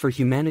God for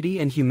humanity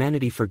and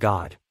humanity for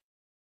God.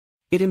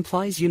 It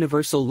implies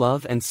universal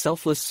love and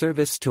selfless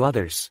service to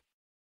others.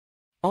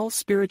 All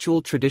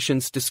spiritual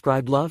traditions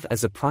describe love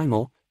as a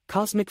primal,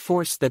 cosmic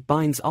force that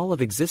binds all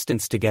of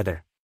existence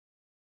together.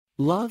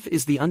 Love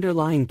is the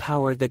underlying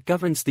power that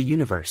governs the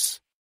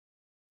universe.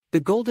 The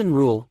Golden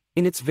Rule,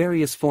 in its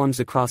various forms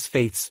across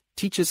faiths,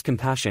 teaches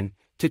compassion,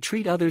 to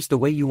treat others the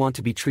way you want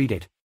to be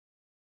treated.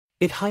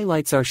 It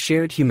highlights our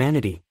shared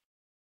humanity.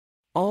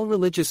 All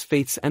religious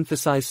faiths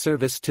emphasize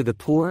service to the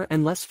poor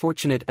and less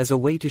fortunate as a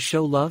way to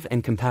show love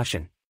and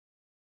compassion.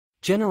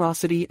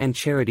 Generosity and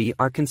charity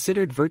are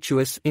considered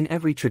virtuous in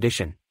every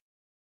tradition.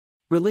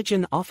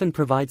 Religion often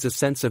provides a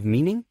sense of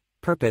meaning,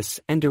 purpose,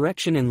 and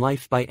direction in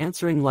life by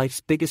answering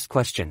life's biggest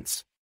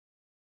questions.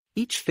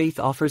 Each faith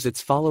offers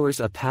its followers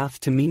a path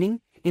to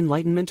meaning,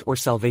 enlightenment, or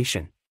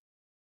salvation.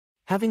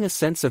 Having a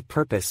sense of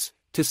purpose,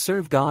 to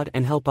serve God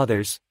and help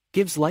others,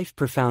 gives life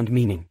profound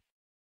meaning.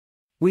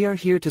 We are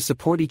here to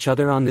support each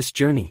other on this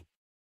journey.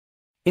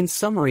 In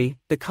summary,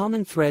 the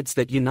common threads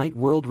that unite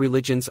world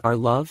religions are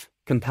love,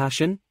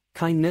 compassion,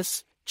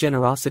 kindness,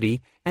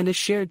 generosity, and a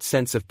shared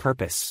sense of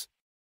purpose.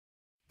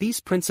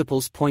 These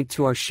principles point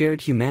to our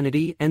shared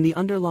humanity and the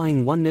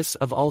underlying oneness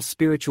of all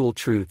spiritual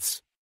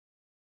truths.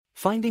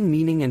 Finding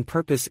meaning and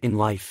purpose in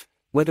life,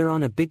 whether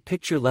on a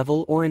big-picture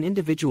level or an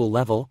individual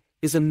level,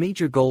 is a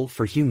major goal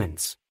for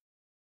humans.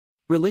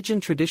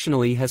 Religion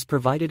traditionally has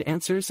provided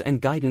answers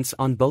and guidance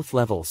on both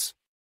levels.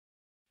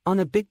 On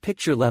a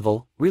big-picture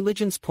level,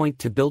 religions point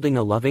to building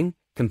a loving,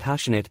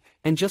 compassionate,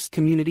 and just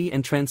community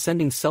and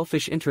transcending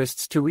selfish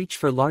interests to reach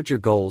for larger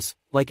goals,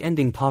 like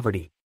ending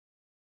poverty.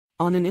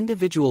 On an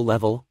individual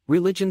level,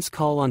 religions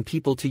call on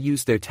people to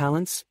use their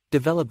talents,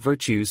 develop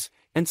virtues,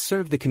 and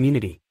serve the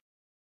community.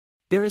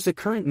 There is a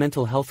current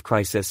mental health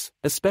crisis,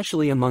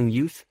 especially among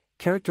youth,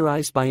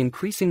 characterized by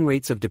increasing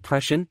rates of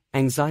depression,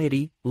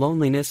 anxiety,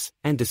 loneliness,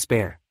 and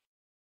despair.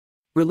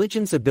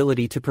 Religion's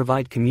ability to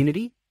provide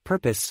community,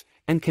 purpose,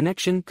 and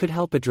connection could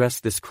help address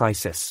this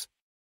crisis.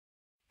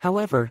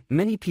 However,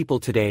 many people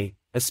today,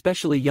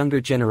 especially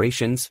younger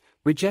generations,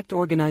 reject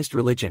organized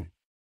religion.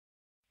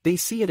 They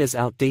see it as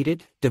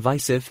outdated,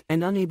 divisive,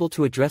 and unable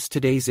to address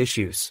today's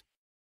issues.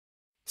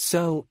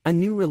 So, a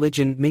new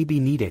religion may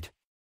be needed.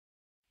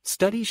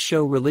 Studies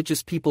show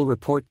religious people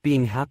report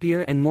being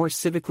happier and more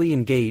civically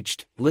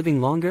engaged,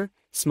 living longer,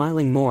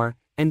 smiling more,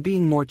 and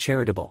being more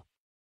charitable.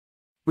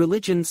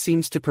 Religion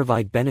seems to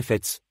provide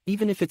benefits,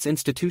 even if its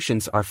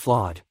institutions are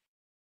flawed.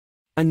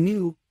 A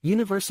new,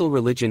 universal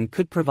religion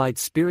could provide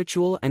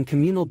spiritual and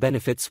communal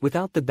benefits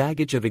without the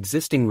baggage of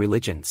existing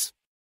religions.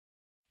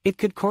 It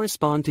could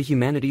correspond to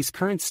humanity's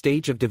current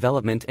stage of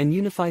development and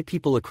unify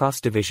people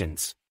across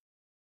divisions.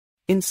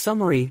 In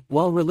summary,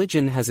 while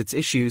religion has its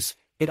issues,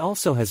 it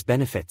also has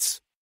benefits.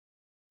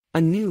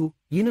 A new,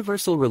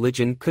 universal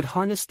religion could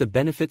harness the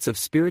benefits of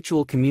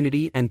spiritual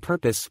community and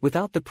purpose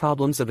without the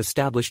problems of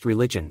established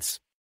religions.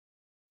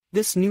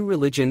 This new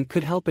religion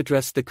could help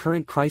address the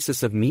current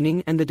crisis of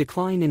meaning and the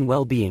decline in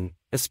well-being,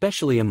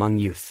 especially among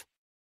youth.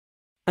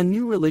 A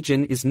new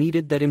religion is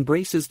needed that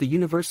embraces the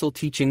universal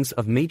teachings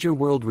of major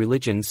world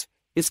religions,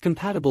 is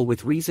compatible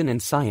with reason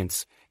and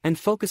science, and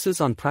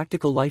focuses on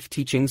practical life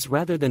teachings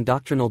rather than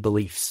doctrinal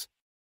beliefs.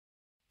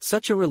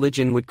 Such a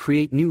religion would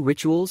create new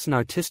rituals and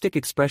artistic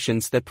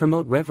expressions that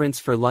promote reverence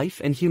for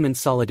life and human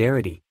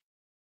solidarity.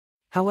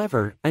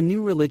 However, a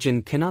new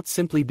religion cannot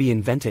simply be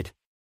invented.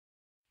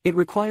 It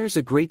requires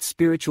a great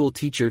spiritual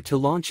teacher to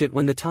launch it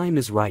when the time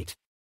is right.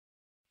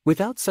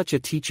 Without such a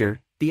teacher,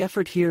 the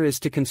effort here is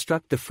to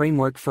construct the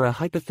framework for a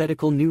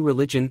hypothetical new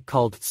religion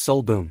called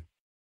Soul Boom.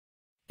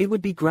 It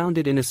would be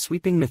grounded in a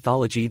sweeping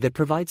mythology that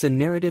provides a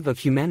narrative of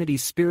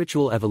humanity's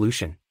spiritual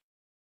evolution.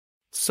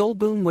 Soul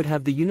Boom would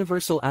have the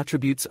universal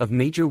attributes of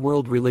major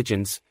world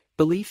religions: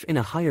 belief in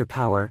a higher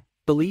power,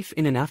 belief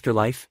in an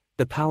afterlife,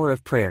 the power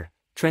of prayer,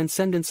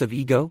 transcendence of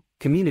ego,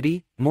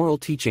 community, moral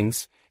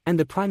teachings, and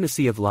the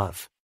primacy of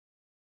love.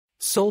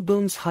 Soul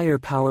Boom's higher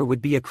power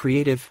would be a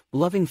creative,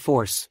 loving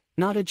force,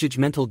 not a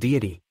judgmental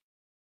deity.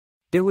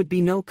 There would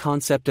be no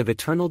concept of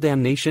eternal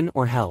damnation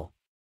or hell.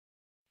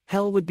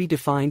 Hell would be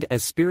defined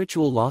as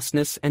spiritual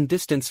lostness and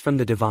distance from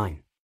the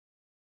divine.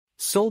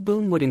 Soul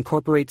Boom would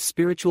incorporate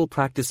spiritual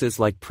practices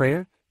like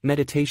prayer,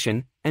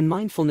 meditation, and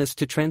mindfulness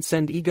to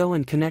transcend ego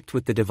and connect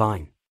with the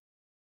divine.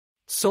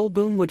 Soul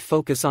Boom would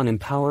focus on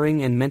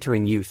empowering and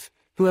mentoring youth,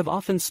 who have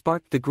often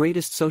sparked the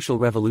greatest social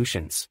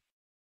revolutions.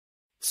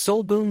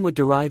 Soul Boom would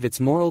derive its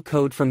moral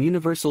code from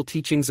universal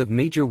teachings of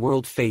major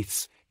world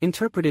faiths,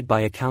 interpreted by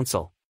a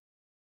council.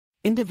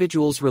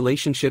 Individuals'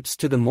 relationships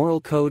to the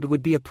moral code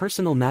would be a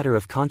personal matter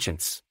of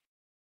conscience.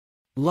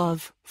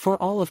 Love,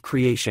 for all of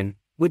creation,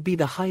 would be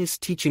the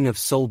highest teaching of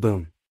Soul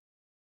Boom.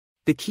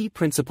 The key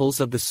principles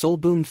of the Soul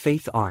Boom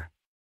faith are: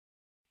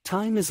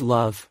 time is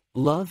love,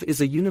 love is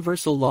a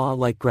universal law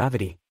like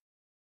gravity.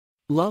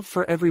 Love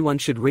for everyone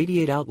should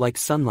radiate out like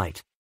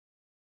sunlight.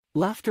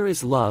 Laughter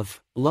is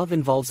love, love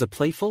involves a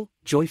playful,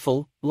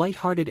 joyful,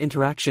 light-hearted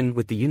interaction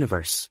with the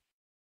universe.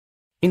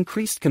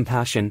 Increased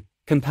compassion,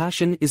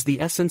 compassion is the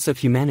essence of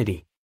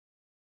humanity.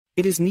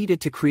 It is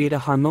needed to create a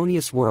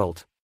harmonious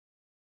world.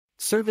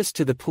 Service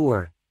to the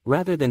poor,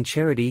 rather than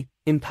charity,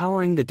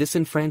 empowering the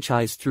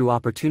disenfranchised through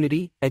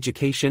opportunity,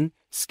 education,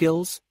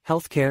 skills,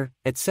 healthcare,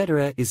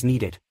 etc. is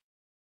needed.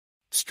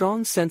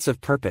 Strong sense of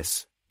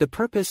purpose, the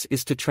purpose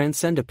is to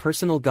transcend a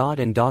personal God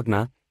and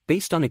dogma,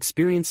 based on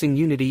experiencing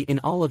unity in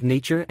all of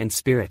nature and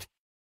spirit.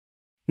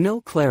 No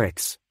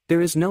clerics,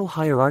 there is no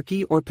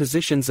hierarchy or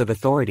positions of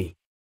authority.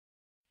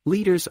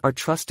 Leaders are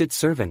trusted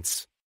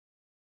servants.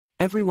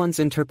 Everyone's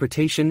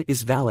interpretation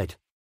is valid.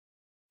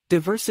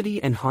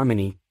 Diversity and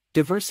harmony,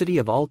 diversity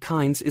of all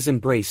kinds is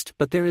embraced,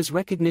 but there is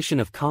recognition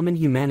of common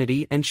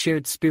humanity and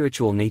shared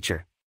spiritual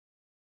nature.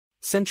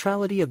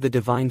 Centrality of the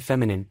divine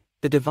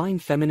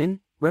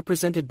feminine,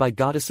 represented by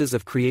goddesses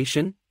of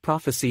creation,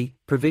 prophecy,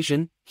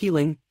 provision,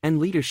 healing, and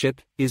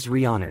leadership, is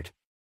re-honored.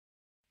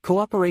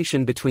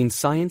 Cooperation between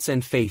science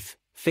and faith,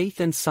 faith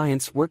and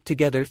science work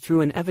together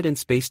through an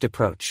evidence-based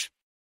approach.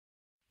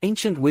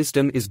 Ancient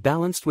wisdom is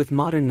balanced with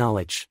modern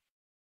knowledge.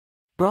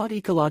 Broad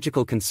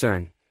ecological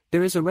concern,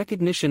 there is a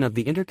recognition of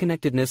the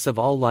interconnectedness of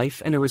all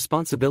life and a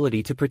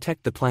responsibility to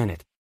protect the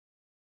planet.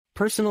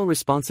 Personal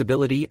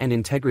responsibility and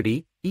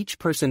integrity, each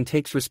person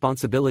takes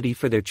responsibility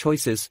for their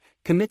choices,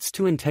 commits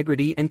to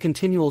integrity and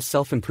continual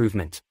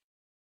self-improvement.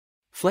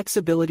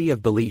 Flexibility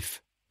of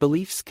belief,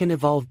 beliefs can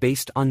evolve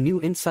based on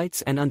new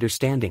insights and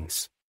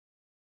understandings.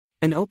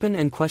 An open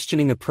and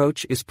questioning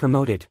approach is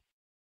promoted.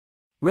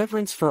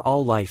 Reverence for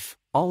all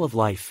of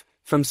life,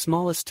 from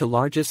smallest to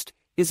largest,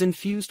 is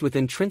infused with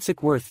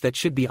intrinsic worth that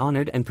should be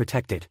honored and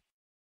protected.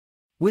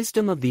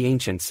 Wisdom of the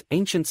ancients,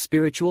 ancient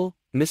spiritual,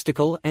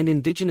 mystical and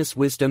indigenous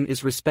wisdom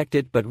is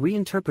respected but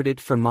reinterpreted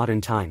for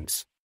modern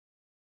times.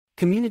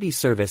 Community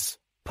service,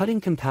 putting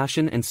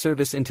compassion and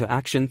service into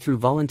action through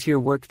volunteer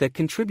work that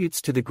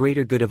contributes to the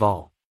greater good of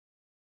all.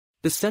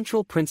 The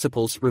central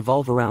principles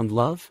revolve around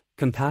love,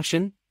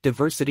 compassion,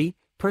 diversity,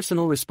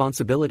 personal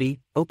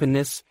responsibility,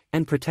 openness,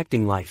 and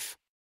protecting life.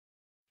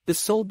 The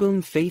Soul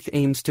Boom faith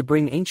aims to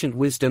bring ancient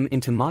wisdom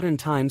into modern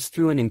times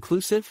through an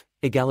inclusive,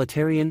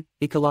 egalitarian,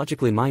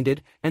 ecologically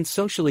minded, and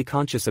socially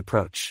conscious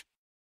approach.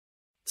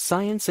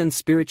 Science and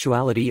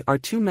spirituality are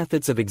two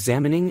methods of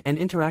examining and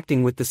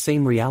interacting with the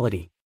same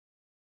reality.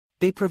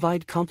 They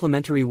provide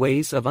complementary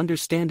ways of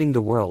understanding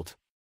the world.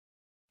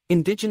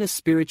 Indigenous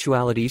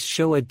spiritualities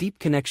show a deep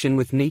connection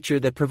with nature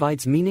that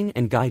provides meaning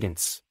and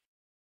guidance.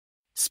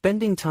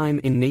 Spending time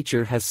in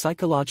nature has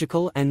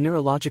psychological and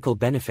neurological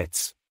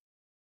benefits.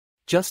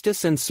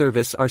 Justice and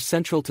service are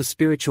central to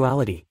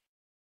spirituality.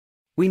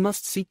 We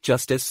must seek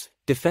justice,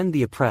 defend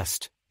the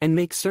oppressed, and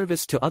make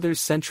service to others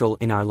central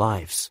in our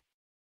lives.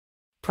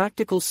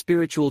 Practical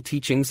spiritual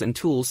teachings and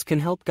tools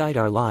can help guide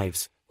our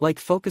lives, like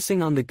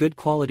focusing on the good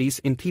qualities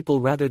in people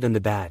rather than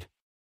the bad.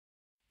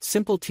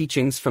 Simple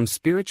teachings from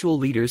spiritual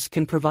leaders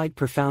can provide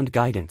profound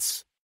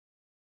guidance.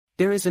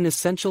 There is an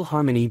essential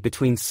harmony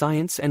between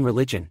science and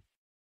religion.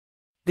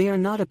 They are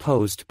not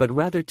opposed but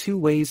rather two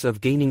ways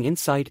of gaining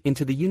insight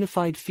into the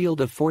unified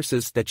field of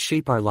forces that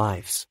shape our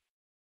lives.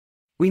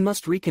 We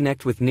must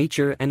reconnect with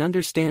nature and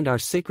understand our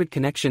sacred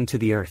connection to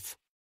the earth.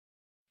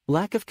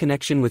 Lack of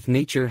connection with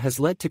nature has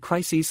led to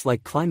crises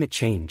like climate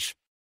change.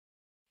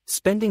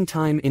 Spending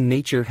time in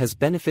nature has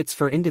benefits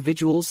for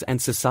individuals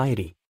and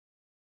society.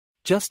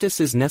 Justice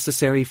is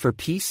necessary for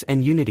peace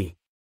and unity.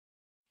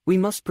 We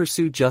must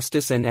pursue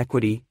justice and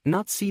equity,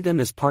 not see them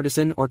as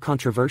partisan or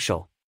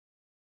controversial.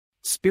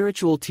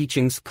 Spiritual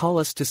teachings call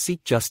us to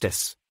seek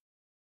justice.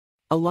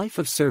 A life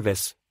of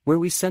service, where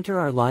we center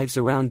our lives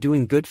around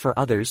doing good for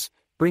others,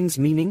 brings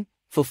meaning,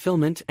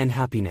 fulfillment and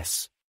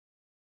happiness.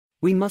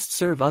 We must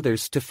serve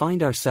others to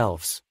find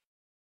ourselves.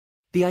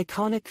 The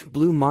iconic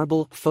blue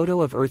marble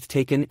photo of Earth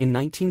taken in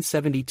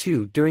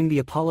 1972 during the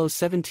Apollo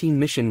 17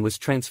 mission was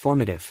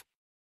transformative.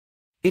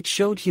 It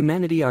showed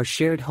humanity our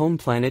shared home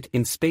planet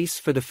in space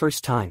for the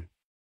first time.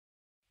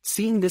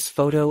 Seeing this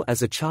photo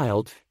as a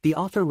child, the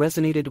author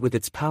resonated with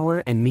its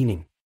power and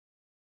meaning.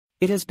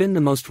 It has been the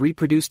most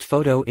reproduced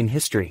photo in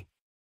history.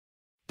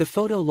 The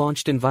photo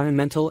launched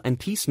environmental and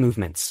peace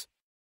movements.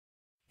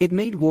 It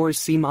made wars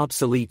seem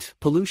obsolete,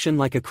 pollution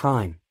like a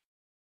crime.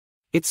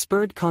 It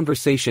spurred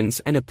conversations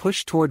and a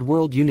push toward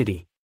world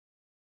unity.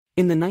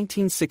 In the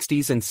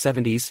 1960s and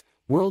 70s,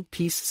 world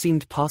peace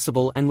seemed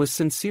possible and was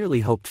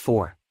sincerely hoped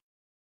for.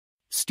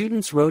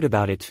 Students wrote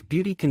about it,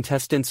 beauty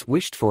contestants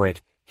wished for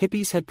it,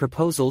 hippies had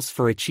proposals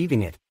for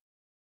achieving it.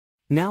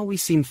 Now we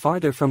seem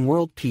farther from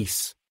world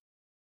peace.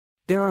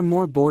 There are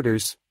more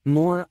borders,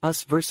 more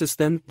us versus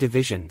them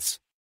divisions.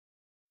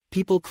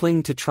 People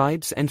cling to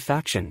tribes and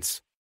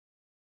factions.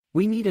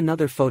 We need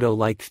another photo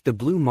like the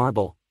blue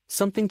marble,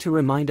 something to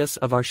remind us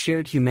of our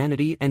shared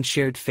humanity and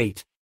shared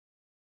fate.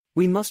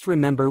 We must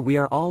remember we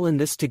are all in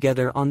this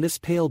together on this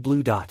pale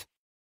blue dot.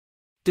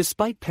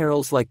 Despite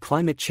perils like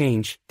climate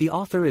change, the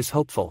author is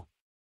hopeful.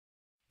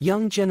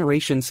 Young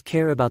generations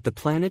care about the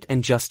planet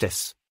and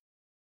justice.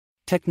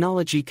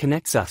 Technology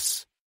connects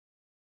us.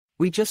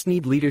 We just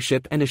need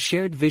leadership and a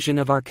shared vision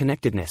of our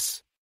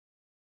connectedness.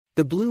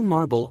 The blue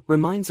marble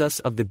reminds us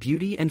of the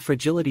beauty and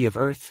fragility of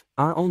Earth,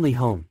 our only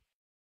home.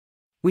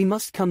 We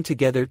must come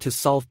together to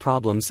solve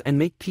problems and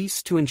make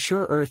peace to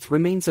ensure Earth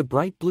remains a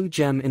bright blue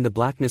gem in the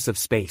blackness of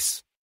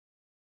space.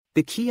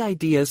 The key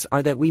ideas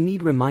are that we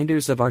need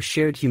reminders of our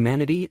shared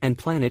humanity and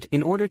planet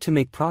in order to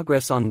make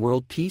progress on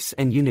world peace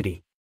and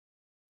unity.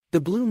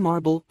 The blue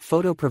marble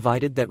photo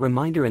provided that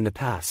reminder in the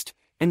past,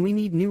 and we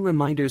need new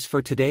reminders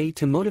for today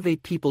to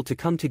motivate people to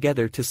come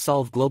together to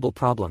solve global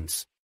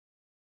problems.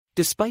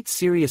 Despite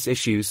serious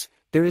issues,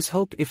 there is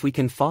hope if we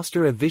can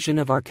foster a vision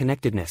of our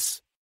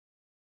connectedness.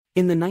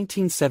 In the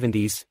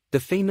 1970s, the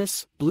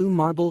famous blue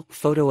marble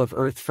photo of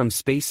Earth from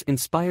space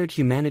inspired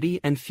humanity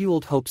and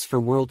fueled hopes for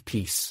world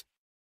peace.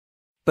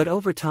 But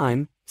over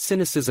time,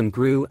 cynicism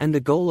grew and the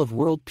goal of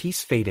world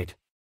peace faded.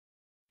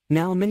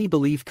 Now many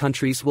believe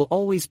countries will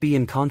always be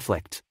in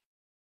conflict.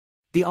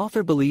 The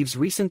author believes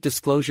recent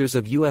disclosures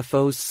of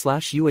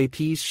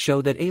UFOs/UAPs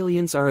show that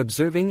aliens are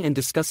observing and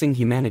discussing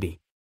humanity.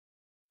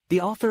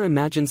 The author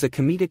imagines a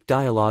comedic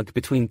dialogue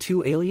between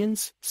two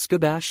aliens,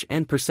 Skubash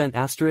and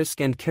 %**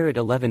 and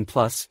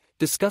 $11+,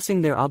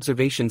 discussing their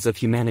observations of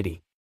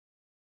humanity.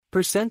 %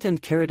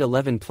 and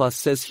 $11+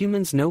 says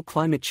humans know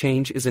climate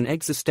change is an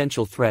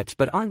existential threat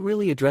but aren't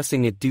really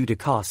addressing it due to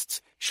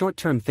costs,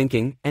 short-term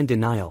thinking, and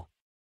denial.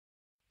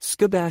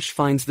 Skubash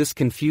finds this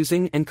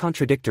confusing and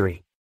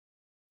contradictory.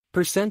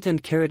 %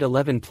 and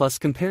 $11+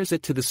 compares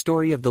it to the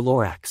story of the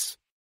Lorax.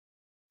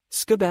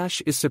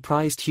 Skubash is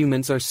surprised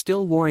humans are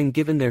still warring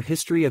given their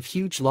history of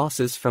huge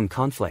losses from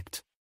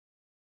conflict.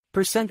 %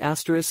 and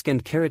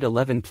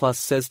 $11+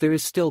 says there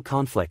is still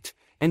conflict,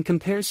 and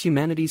compares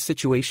humanity's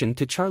situation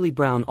to Charlie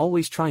Brown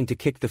always trying to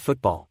kick the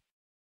football.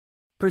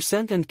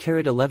 % and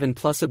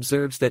 $11+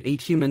 observes that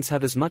 8 humans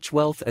have as much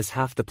wealth as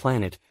half the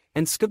planet,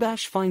 and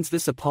Skubash finds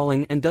this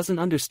appalling and doesn't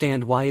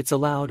understand why it's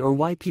allowed or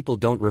why people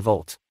don't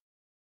revolt.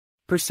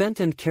 %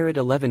 and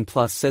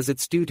 $11+ says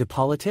it's due to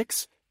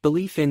politics,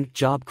 belief in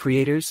job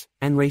creators,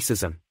 and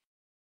racism.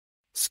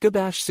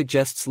 Skubash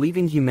suggests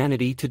leaving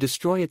humanity to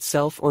destroy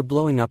itself or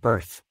blowing up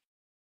Earth.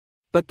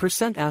 But %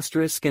 and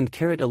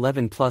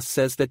 $11+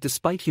 says that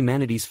despite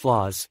humanity's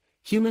flaws,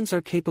 humans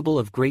are capable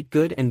of great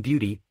good and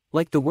beauty,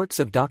 like the works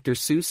of Dr.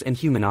 Seuss and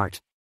human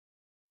art.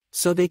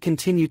 So they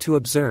continue to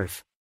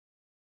observe.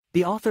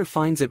 The author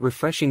finds it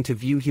refreshing to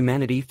view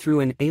humanity through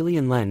an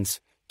alien lens,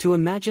 to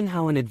imagine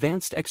how an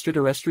advanced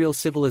extraterrestrial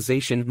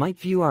civilization might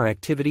view our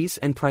activities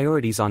and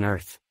priorities on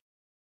Earth.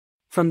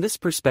 From this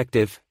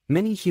perspective,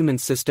 many human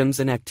systems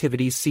and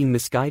activities seem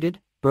misguided,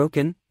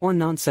 broken, or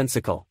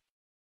nonsensical.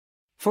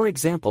 For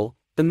example,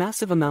 the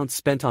massive amounts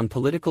spent on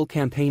political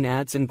campaign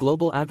ads and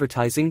global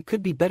advertising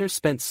could be better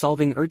spent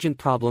solving urgent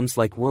problems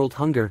like world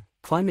hunger,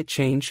 climate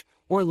change,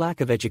 or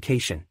lack of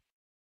education.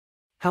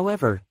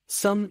 However,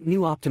 some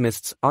new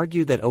optimists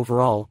argue that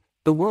overall,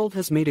 the world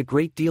has made a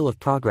great deal of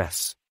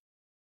progress.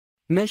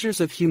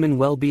 Measures of human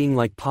well-being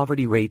like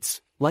poverty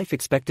rates, life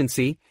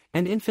expectancy,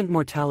 and infant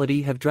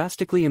mortality have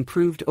drastically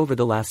improved over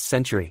the last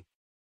century.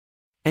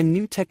 And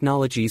new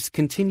technologies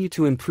continue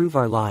to improve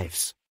our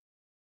lives.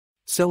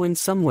 So in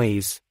some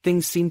ways,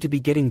 things seem to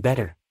be getting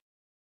better.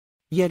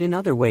 Yet in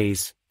other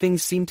ways,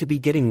 things seem to be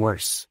getting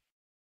worse.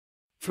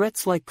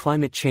 Threats like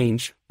climate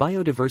change,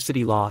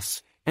 biodiversity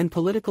loss, and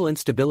political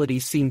instability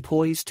seem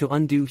poised to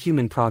undo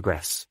human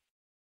progress.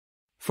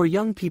 For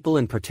young people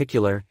in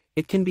particular,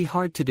 it can be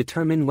hard to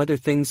determine whether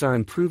things are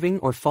improving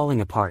or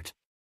falling apart.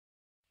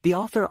 The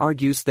author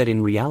argues that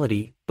in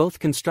reality, both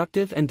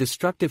constructive and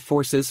destructive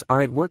forces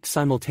are at work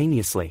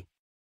simultaneously.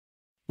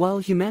 While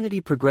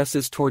humanity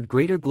progresses toward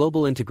greater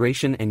global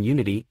integration and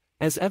unity,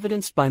 as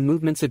evidenced by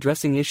movements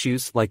addressing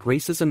issues like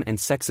racism and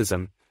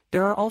sexism,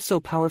 there are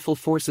also powerful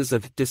forces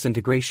of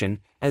disintegration,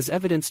 as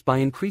evidenced by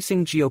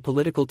increasing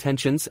geopolitical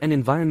tensions and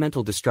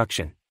environmental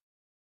destruction.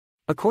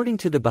 According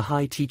to the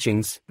Baha'i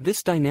teachings,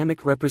 this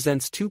dynamic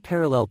represents two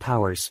parallel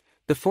powers,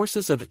 the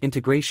forces of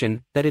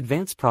integration that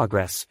advance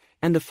progress,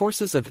 and the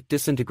forces of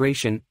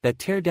disintegration that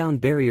tear down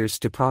barriers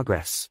to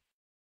progress.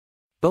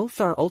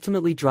 Both are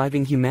ultimately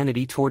driving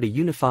humanity toward a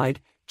unified,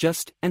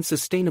 just, and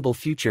sustainable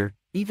future,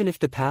 even if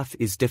the path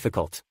is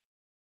difficult.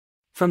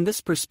 From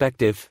this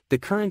perspective, the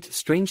current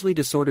strangely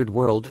disordered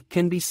world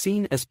can be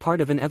seen as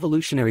part of an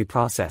evolutionary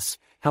process,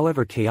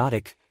 however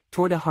chaotic,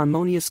 toward a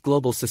harmonious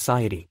global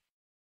society.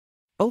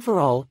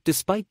 Overall,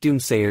 despite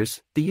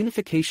doomsayers, the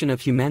unification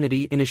of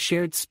humanity in a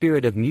shared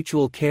spirit of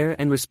mutual care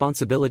and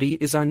responsibility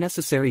is our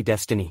necessary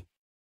destiny.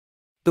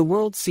 The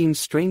world seems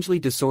strangely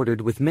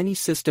disordered with many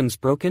systems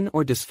broken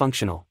or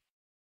dysfunctional.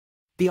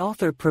 The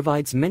author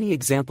provides many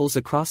examples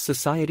across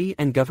society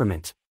and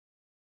government.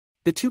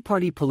 The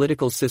two-party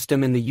political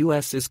system in the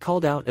U.S. is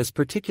called out as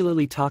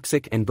particularly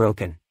toxic and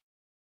broken.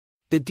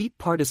 The deep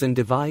partisan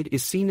divide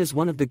is seen as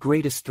one of the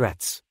greatest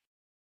threats.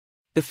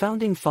 The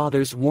Founding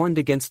Fathers warned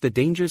against the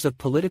dangers of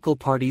political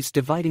parties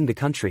dividing the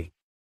country.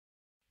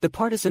 The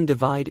partisan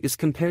divide is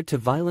compared to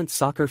violent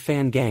soccer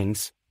fan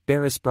gangs,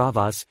 barras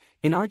bravas,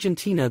 in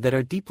Argentina that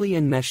are deeply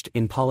enmeshed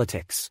in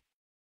politics.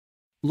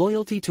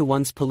 Loyalty to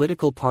one's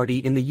political party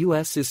in the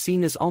U.S. is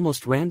seen as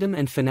almost random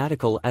and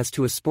fanatical as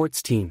to a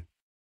sports team.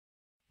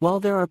 While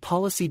there are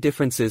policy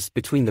differences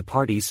between the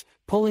parties,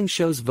 polling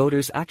shows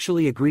voters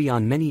actually agree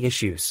on many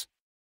issues.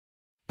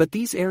 But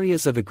these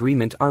areas of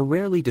agreement are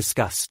rarely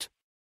discussed.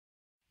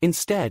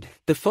 Instead,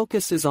 the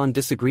focus is on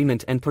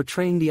disagreement and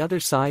portraying the other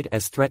side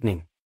as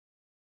threatening.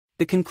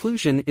 The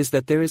conclusion is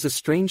that there is a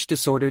strange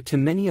disorder to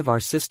many of our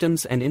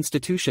systems and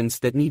institutions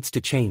that needs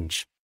to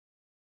change.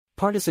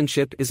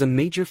 Partisanship is a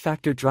major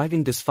factor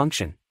driving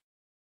dysfunction.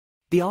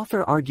 The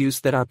author argues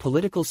that our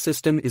political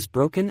system is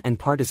broken and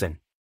partisan.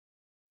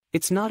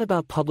 It's not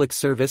about public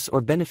service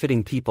or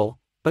benefiting people,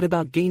 but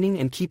about gaining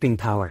and keeping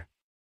power.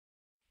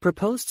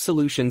 Proposed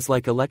solutions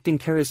like electing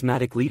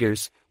charismatic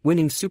leaders,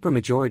 winning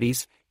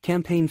supermajorities,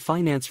 campaign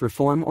finance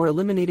reform or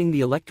eliminating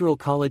the Electoral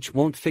College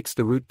won't fix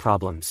the root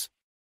problems.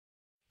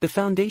 The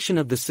foundation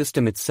of the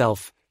system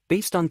itself,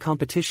 based on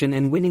competition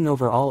and winning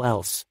over all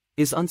else,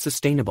 is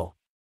unsustainable.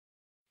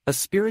 A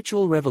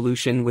spiritual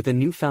revolution with a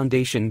new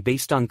foundation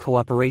based on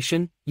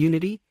cooperation,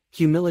 unity,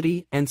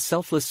 humility, and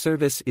selfless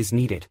service is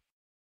needed.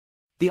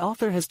 The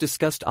author has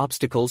discussed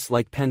obstacles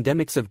like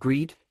pandemics of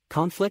greed,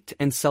 conflict,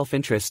 and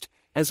self-interest,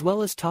 as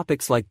well as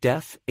topics like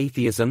death,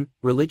 atheism,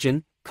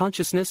 religion,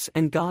 consciousness,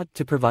 and God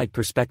to provide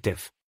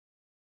perspective.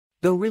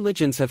 Though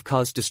religions have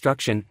caused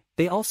destruction,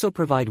 they also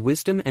provide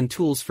wisdom and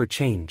tools for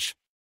change.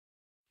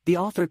 The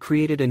author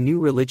created a new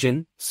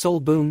religion,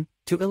 soul boom,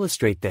 to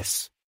illustrate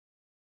this.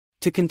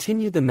 To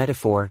continue the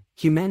metaphor,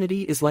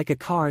 humanity is like a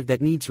car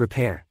that needs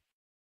repair.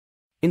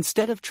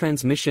 Instead of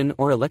transmission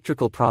or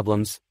electrical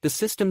problems, the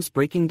systems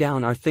breaking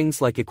down are things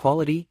like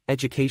equality,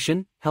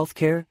 education,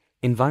 healthcare,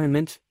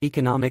 environment,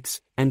 economics,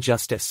 and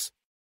justice.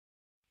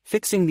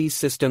 Fixing these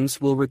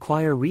systems will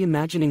require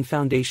reimagining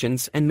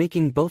foundations and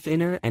making both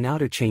inner and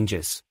outer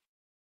changes.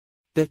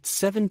 The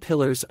 7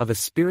 pillars of a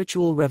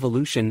spiritual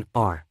revolution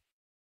are: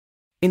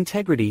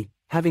 integrity,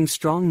 having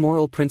strong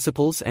moral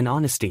principles and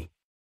honesty;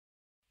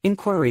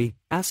 inquiry,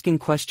 asking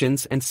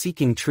questions and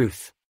seeking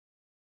truth;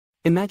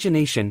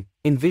 imagination,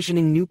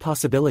 envisioning new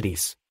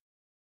possibilities;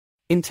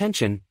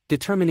 intention,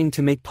 determining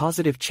to make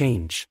positive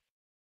change;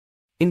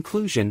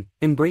 inclusion,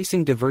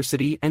 embracing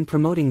diversity and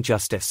promoting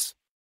justice;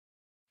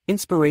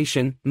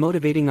 inspiration,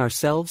 motivating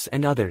ourselves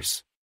and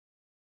others;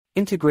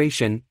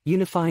 integration,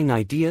 unifying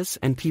ideas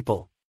and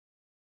people.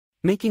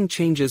 Making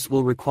changes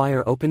will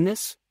require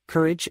openness,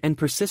 courage, and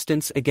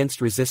persistence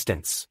against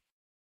resistance.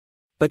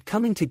 But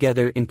coming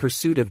together in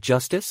pursuit of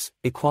justice,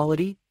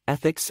 equality,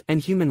 ethics, and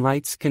human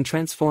rights can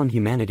transform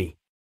humanity.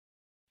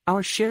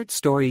 Our shared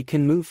story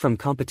can move from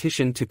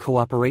competition to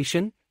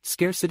cooperation,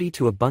 scarcity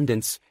to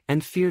abundance,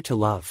 and fear to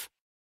love.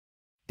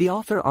 The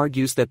author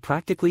argues that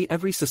practically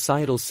every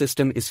societal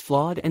system is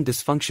flawed and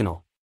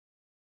dysfunctional.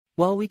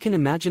 While we can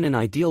imagine an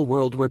ideal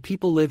world where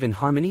people live in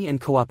harmony and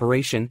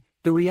cooperation,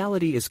 the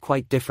reality is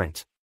quite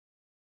different.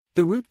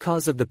 The root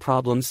cause of the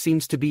problem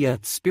seems to be a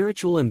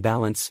spiritual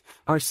imbalance.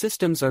 Our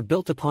systems are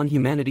built upon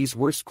humanity's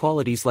worst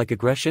qualities like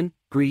aggression,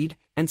 greed,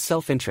 and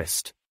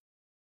self-interest.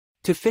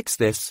 To fix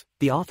this,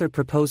 the author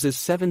proposes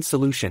 7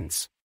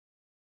 solutions.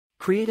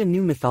 Create a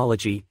new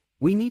mythology.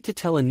 We need to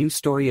tell a new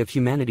story of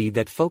humanity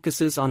that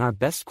focuses on our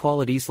best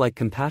qualities like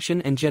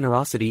compassion and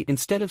generosity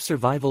instead of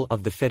survival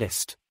of the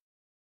fittest.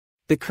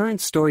 The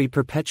current story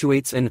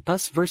perpetuates an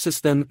us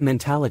versus them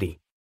mentality.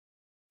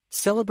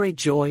 Celebrate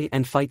joy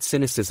and fight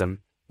cynicism.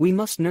 We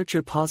must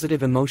nurture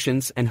positive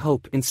emotions and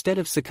hope instead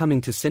of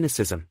succumbing to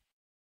cynicism.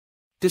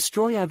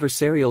 Destroy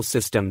adversarial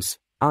systems.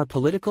 Our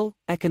political,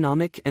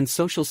 economic, and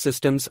social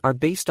systems are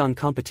based on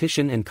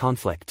competition and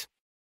conflict.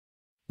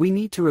 We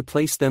need to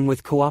replace them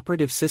with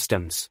cooperative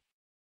systems.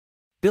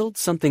 Build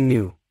something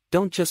new.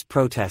 Don't just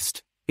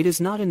protest. It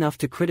is not enough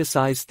to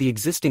criticize the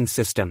existing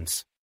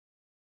systems.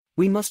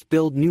 We must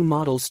build new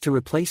models to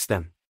replace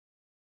them.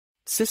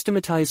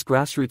 Systematize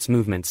grassroots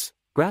movements.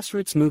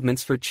 Grassroots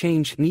movements for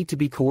change need to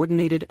be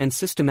coordinated and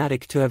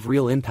systematic to have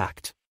real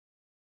impact.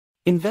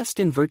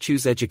 Invest in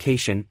virtues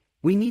education.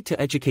 We need to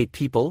educate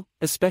people,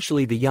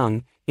 especially the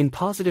young, in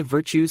positive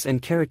virtues and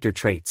character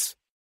traits.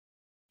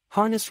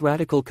 Harness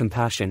radical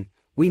compassion.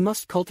 We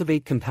must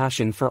cultivate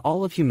compassion for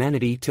all of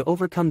humanity to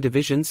overcome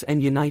divisions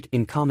and unite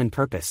in common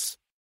purpose.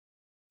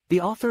 The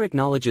author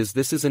acknowledges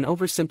this is an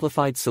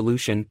oversimplified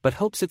solution but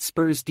hopes it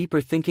spurs deeper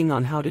thinking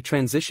on how to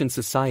transition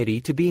society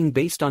to being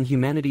based on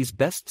humanity's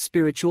best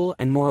spiritual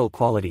and moral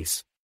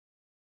qualities.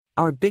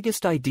 Our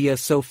biggest idea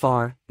so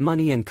far,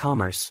 money and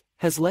commerce,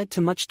 has led to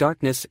much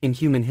darkness in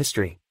human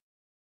history.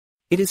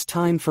 It is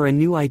time for a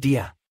new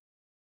idea.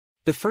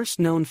 The first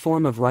known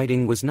form of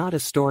writing was not a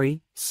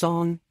story,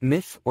 song,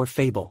 myth, or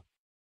fable.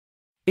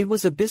 It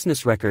was a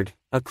business record,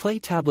 a clay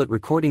tablet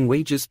recording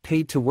wages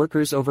paid to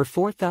workers over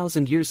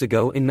 4,000 years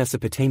ago in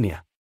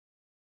Mesopotamia.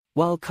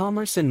 While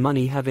commerce and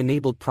money have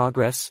enabled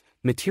progress,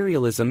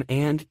 materialism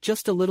and,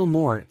 just a little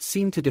more,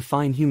 seem to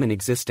define human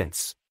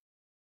existence.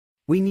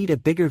 We need a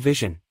bigger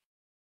vision.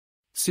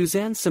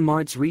 Suzanne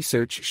Simard's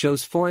research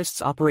shows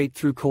forests operate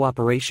through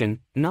cooperation,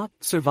 not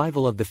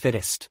survival of the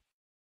fittest.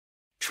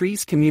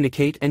 Trees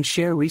communicate and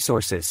share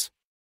resources.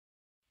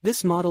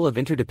 This model of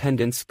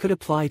interdependence could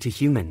apply to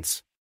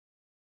humans.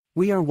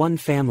 We are one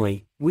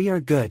family, we are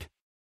good.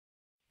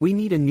 We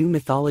need a new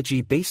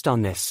mythology based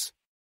on this.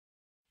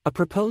 A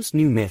proposed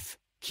new myth: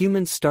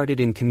 humans started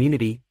in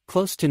community,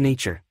 close to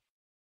nature.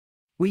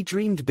 We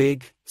dreamed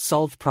big,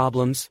 solved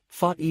problems,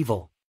 fought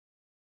evil.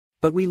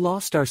 But we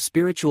lost our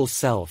spiritual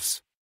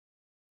selves.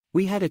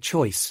 We had a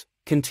choice: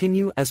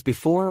 continue as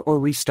before or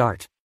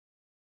restart.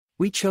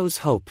 We chose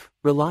hope,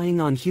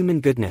 relying on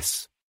human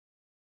goodness.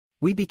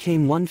 We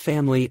became one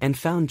family and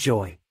found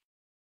joy.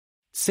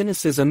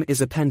 Cynicism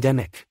is a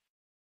pandemic.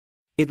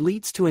 It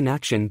leads to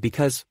inaction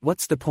because,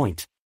 what's the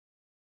point?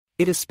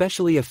 It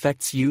especially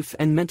affects youth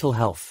and mental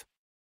health.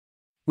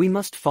 We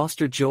must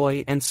foster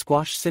joy and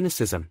squash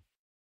cynicism.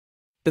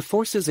 The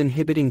forces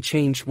inhibiting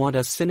change want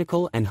us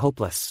cynical and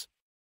hopeless.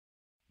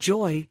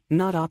 Joy,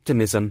 not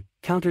optimism,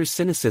 counters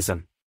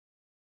cynicism.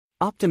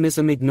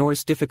 Optimism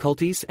ignores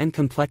difficulties and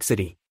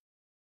complexity.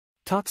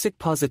 Toxic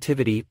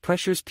positivity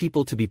pressures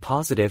people to be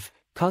positive,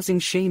 causing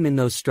shame in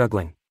those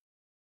struggling.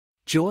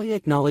 Joy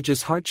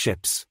acknowledges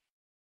hardships.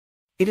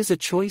 It is a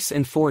choice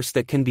and force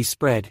that can be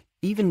spread,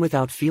 even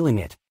without feeling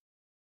it.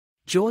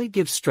 Joy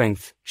gives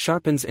strength,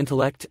 sharpens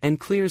intellect and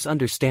clears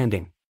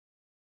understanding.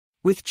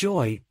 With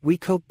joy, we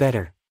cope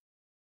better.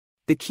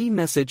 The key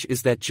message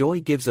is that joy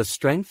gives us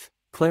strength,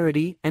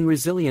 clarity, and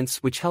resilience,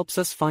 which helps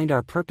us find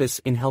our purpose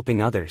in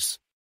helping others.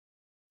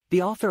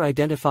 The author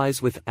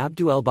identifies with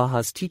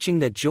Abdul-Baha's teaching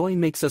that joy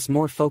makes us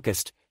more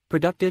focused,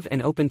 productive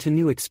and open to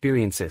new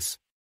experiences.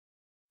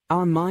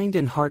 Our mind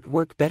and heart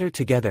work better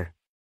together.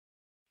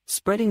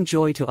 Spreading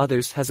joy to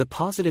others has a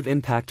positive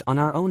impact on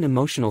our own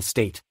emotional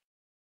state.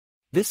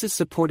 This is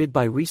supported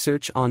by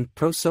research on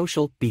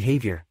pro-social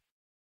behavior.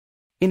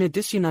 In a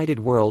disunited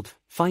world,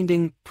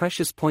 finding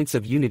precious points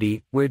of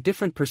unity where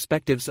different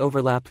perspectives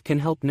overlap can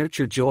help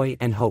nurture joy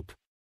and hope.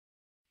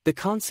 The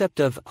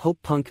concept of hope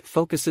punk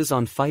focuses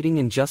on fighting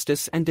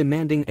injustice and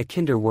demanding a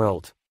kinder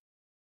world.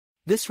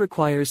 This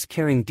requires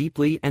caring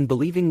deeply and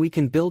believing we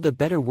can build a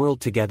better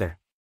world together.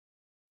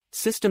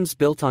 Systems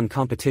built on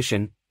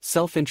competition,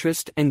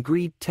 self-interest and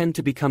greed tend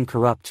to become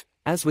corrupt,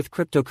 as with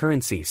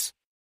cryptocurrencies.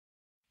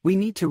 We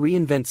need to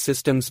reinvent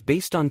systems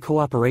based on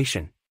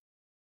cooperation.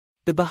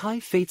 The Baha'i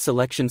Faith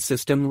selection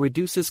system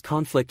reduces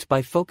conflict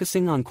by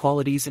focusing on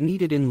qualities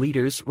needed in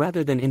leaders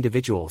rather than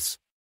individuals.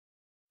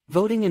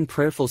 Voting in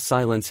prayerful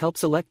silence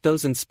helps elect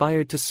those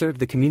inspired to serve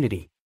the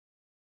community.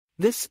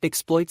 This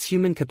exploits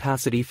human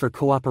capacity for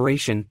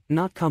cooperation,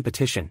 not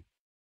competition.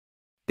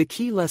 The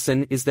key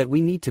lesson is that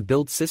we need to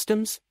build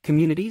systems,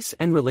 communities,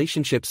 and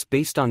relationships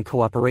based on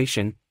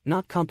cooperation,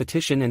 not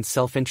competition and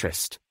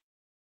self-interest.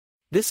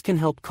 This can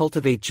help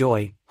cultivate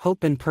joy,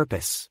 hope, and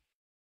purpose.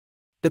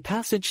 The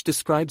passage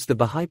describes the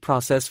Baha'i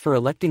process for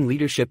electing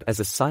leadership as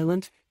a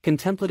silent,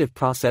 contemplative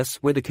process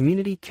where the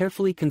community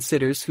carefully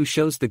considers who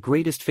shows the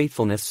greatest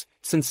faithfulness,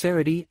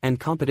 sincerity, and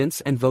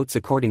competence and votes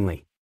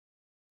accordingly.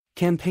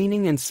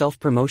 Campaigning and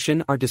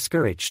self-promotion are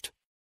discouraged.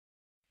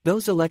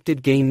 Those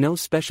elected gain no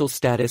special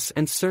status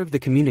and serve the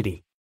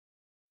community.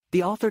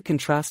 The author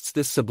contrasts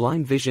this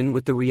sublime vision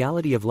with the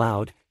reality of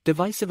loud,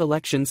 divisive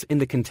elections in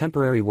the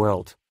contemporary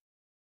world.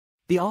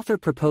 The author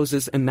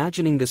proposes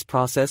imagining this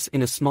process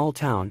in a small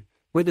town,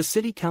 where the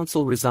city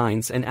council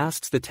resigns and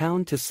asks the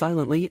town to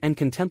silently and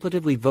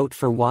contemplatively vote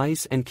for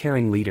wise and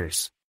caring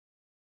leaders.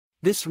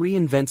 This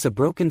reinvents a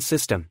broken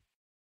system.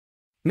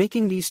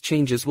 Making these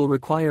changes will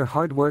require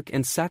hard work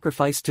and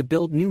sacrifice to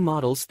build new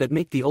models that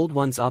make the old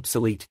ones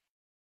obsolete.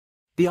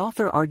 The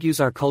author argues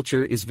our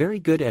culture is very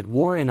good at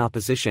war and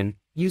opposition,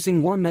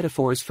 using war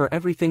metaphors for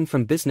everything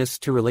from business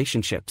to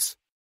relationships.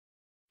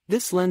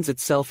 This lends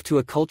itself to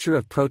a culture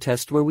of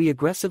protest where we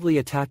aggressively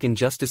attack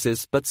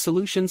injustices but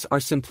solutions are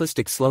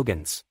simplistic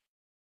slogans.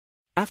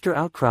 After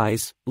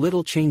outcries,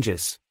 little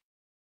changes.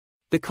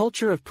 The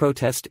culture of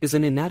protest is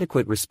an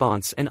inadequate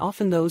response, and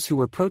often those who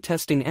were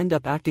protesting end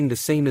up acting the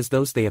same as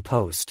those they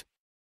opposed.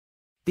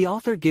 The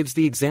author gives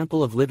the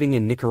example of living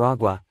in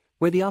Nicaragua,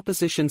 where the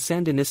opposition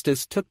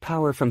Sandinistas took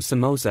power from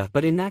Somoza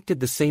but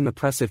enacted the same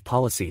oppressive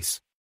policies.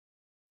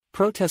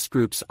 Protest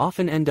groups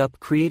often end up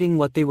creating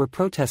what they were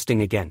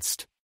protesting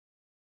against.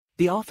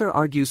 The author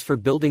argues for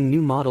building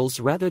new models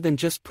rather than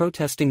just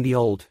protesting the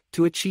old,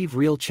 to achieve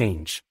real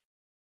change.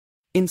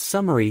 In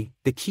summary,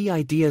 the key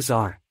ideas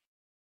are: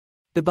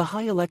 the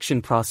Baha'i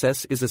election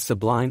process is a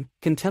sublime,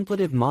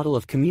 contemplative model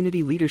of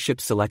community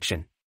leadership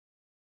selection.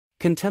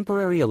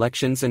 Contemporary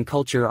elections and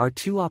culture are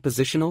too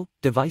oppositional,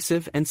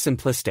 divisive, and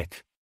simplistic.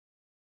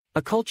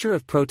 A culture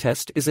of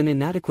protest is an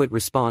inadequate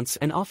response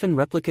and often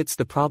replicates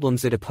the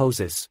problems it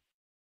opposes.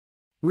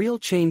 Real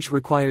change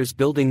requires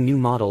building new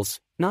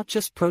models, not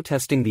just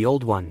protesting the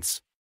old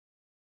ones.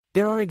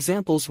 There are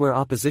examples where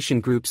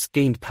opposition groups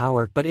gained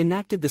power but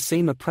enacted the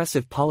same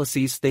oppressive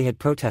policies they had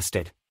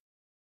protested.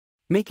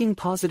 Making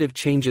positive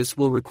changes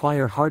will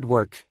require hard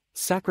work,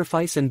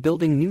 sacrifice, and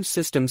building new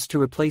systems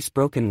to replace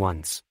broken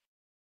ones.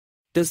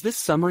 Does this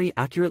summary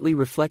accurately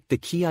reflect the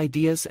key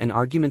ideas and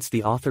arguments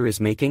the author is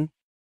making?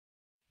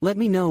 Let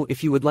me know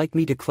if you would like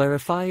me to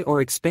clarify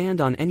or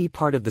expand on any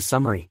part of the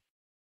summary.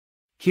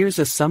 Here's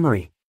a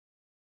summary.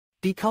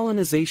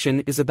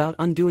 Decolonization is about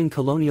undoing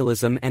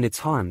colonialism and its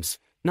harms,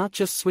 not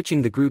just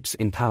switching the groups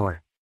in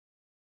power.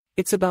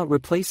 It's about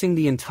replacing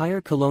the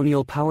entire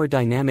colonial power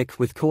dynamic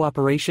with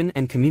cooperation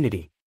and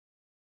community.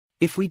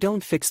 If we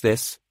don't fix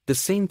this, the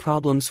same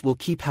problems will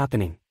keep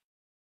happening.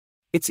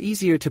 It's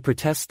easier to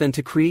protest than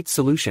to create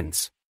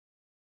solutions.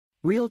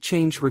 Real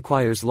change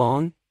requires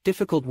long,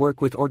 difficult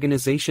work with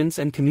organizations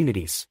and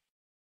communities.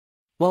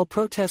 While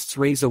protests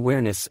raise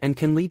awareness and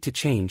can lead to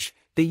change,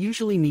 they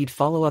usually need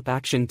follow-up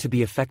action to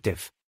be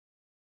effective.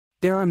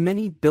 There are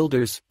many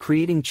builders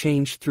creating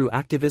change through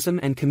activism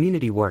and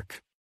community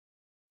work.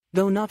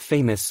 Though not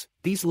famous,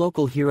 these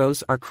local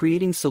heroes are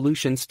creating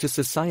solutions to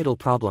societal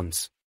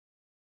problems.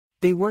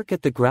 They work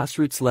at the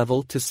grassroots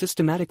level to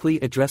systematically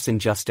address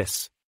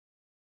injustice.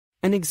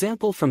 An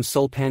example from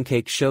Soul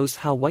Pancake shows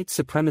how white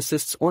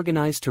supremacists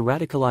organize to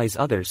radicalize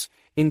others,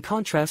 in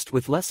contrast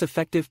with less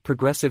effective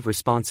progressive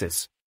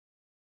responses.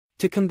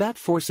 To combat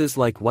forces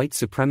like white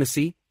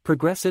supremacy,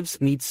 progressives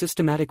need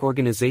systematic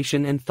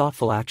organization and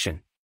thoughtful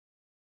action.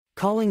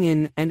 Calling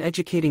in and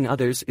educating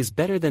others is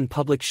better than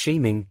public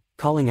shaming,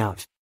 calling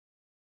out.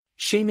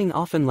 Shaming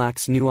often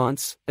lacks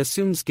nuance,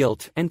 assumes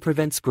guilt, and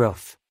prevents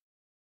growth.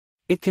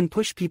 It can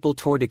push people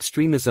toward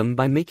extremism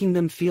by making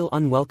them feel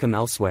unwelcome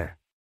elsewhere.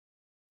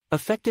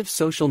 Effective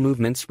social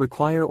movements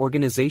require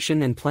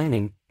organization and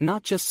planning,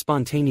 not just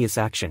spontaneous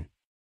action.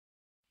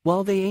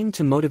 While they aim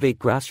to motivate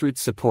grassroots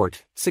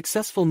support,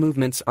 successful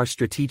movements are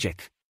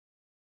strategic.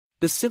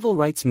 The civil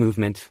rights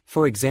movement,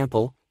 for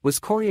example, was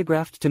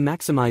choreographed to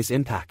maximize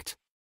impact.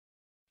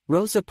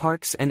 Rosa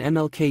Parks and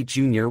MLK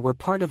Jr. were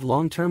part of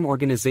long-term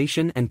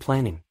organization and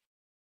planning.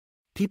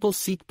 People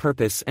seek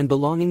purpose and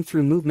belonging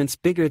through movements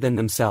bigger than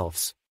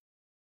themselves.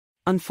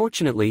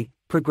 Unfortunately,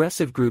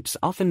 progressive groups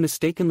often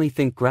mistakenly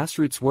think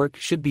grassroots work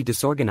should be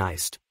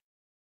disorganized.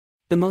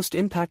 The most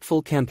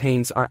impactful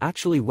campaigns are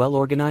actually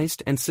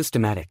well-organized and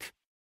systematic.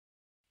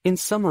 In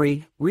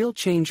summary, real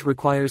change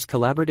requires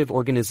collaborative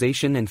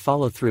organization and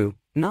follow-through,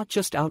 not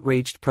just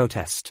outraged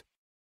protest.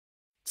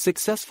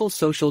 Successful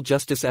social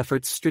justice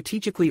efforts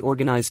strategically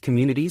organize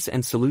communities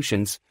and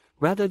solutions,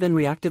 rather than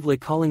reactively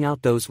calling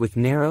out those with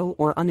narrow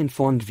or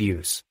uninformed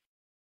views.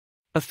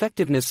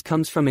 Effectiveness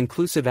comes from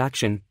inclusive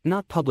action,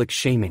 not public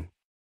shaming.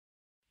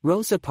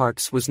 Rosa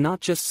Parks was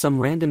not just some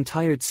random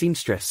tired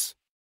seamstress.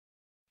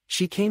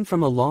 She came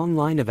from a long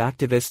line of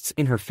activists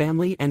in her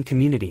family and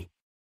community.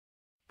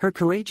 Her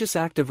courageous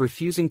act of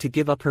refusing to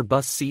give up her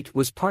bus seat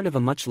was part of a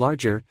much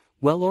larger,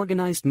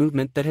 well-organized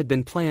movement that had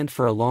been planned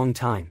for a long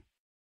time.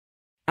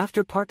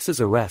 After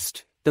Parks's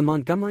arrest, the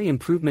Montgomery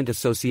Improvement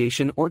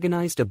Association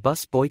organized a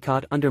bus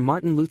boycott under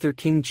Martin Luther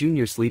King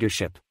Jr.'s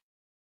leadership.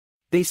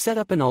 They set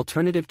up an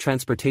alternative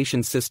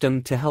transportation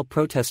system to help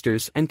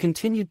protesters and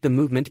continued the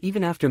movement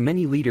even after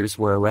many leaders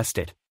were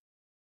arrested.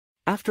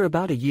 After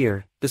about a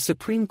year, the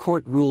Supreme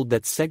Court ruled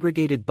that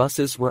segregated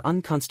buses were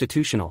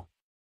unconstitutional.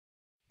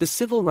 The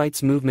civil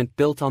rights movement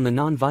built on the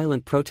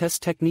nonviolent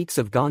protest techniques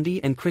of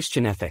Gandhi and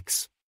Christian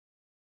ethics.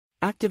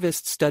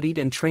 Activists studied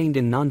and trained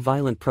in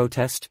nonviolent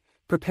protest,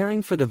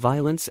 preparing for the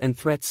violence and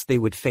threats they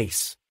would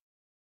face.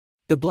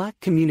 The Black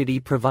community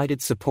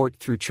provided support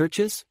through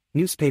churches,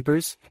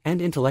 newspapers,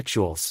 and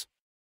intellectuals.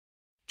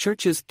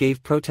 Churches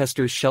gave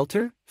protesters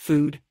shelter,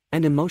 food,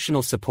 and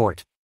emotional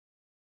support.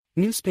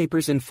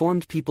 Newspapers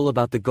informed people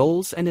about the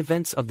goals and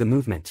events of the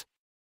movement.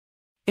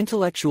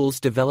 Intellectuals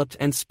developed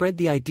and spread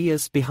the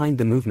ideas behind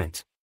the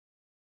movement.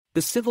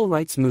 The civil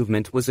rights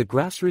movement was a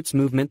grassroots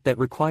movement that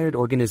required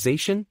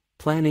organization,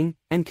 planning,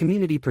 and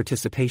community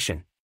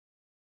participation.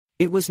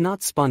 It was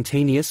not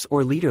spontaneous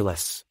or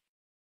leaderless.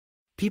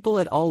 People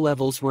at all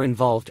levels were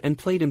involved and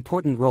played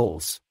important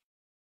roles.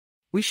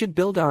 We should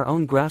build our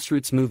own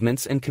grassroots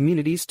movements and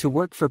communities to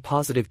work for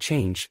positive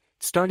change,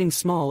 starting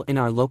small in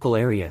our local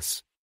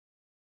areas.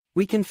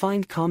 We can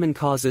find common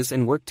causes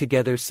and work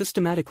together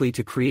systematically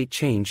to create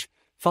change,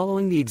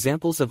 following the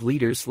examples of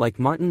leaders like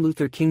Martin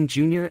Luther King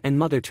Jr. and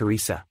Mother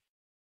Teresa.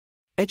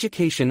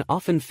 Education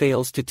often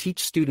fails to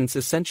teach students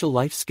essential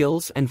life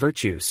skills and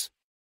virtues.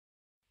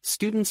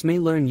 Students may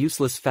learn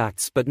useless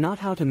facts but not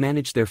how to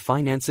manage their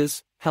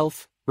finances,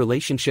 health,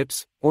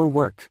 relationships, or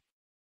work.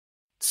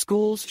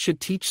 Schools should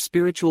teach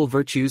spiritual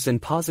virtues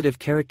and positive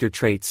character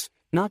traits,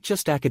 not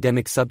just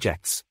academic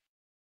subjects.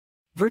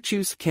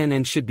 Virtues can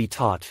and should be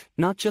taught,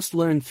 not just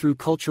learned through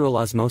cultural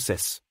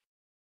osmosis.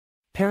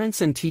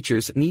 Parents and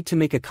teachers need to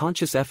make a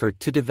conscious effort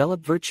to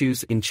develop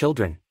virtues in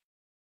children.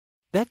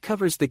 That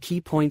covers the key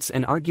points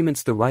and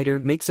arguments the writer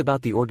makes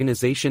about the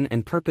organization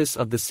and purpose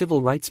of the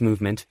civil rights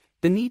movement,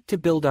 the need to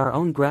build our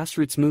own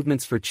grassroots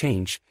movements for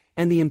change,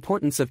 and the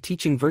importance of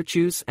teaching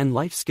virtues and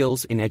life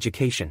skills in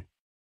education.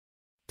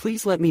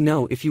 Please let me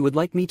know if you would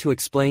like me to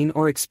explain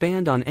or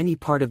expand on any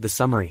part of the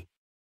summary.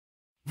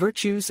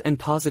 Virtues and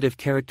positive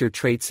character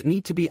traits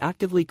need to be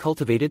actively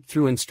cultivated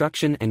through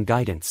instruction and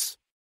guidance.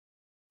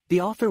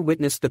 The author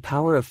witnessed the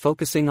power of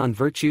focusing on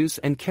virtues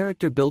and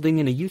character building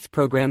in a youth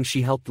program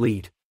she helped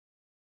lead.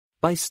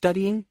 By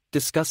studying,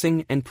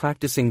 discussing, and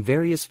practicing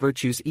various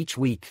virtues each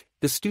week,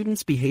 the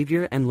students'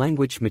 behavior and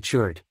language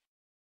matured.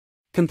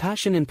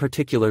 Compassion in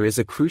particular is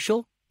a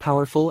crucial,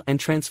 powerful, and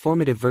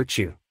transformative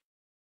virtue.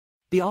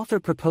 The author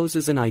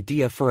proposes an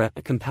idea for a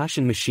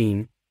compassion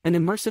machine, an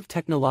immersive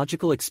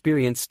technological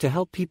experience to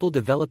help people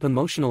develop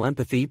emotional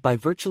empathy by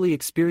virtually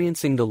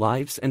experiencing the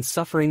lives and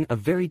suffering of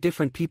very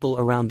different people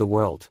around the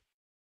world.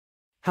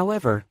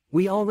 However,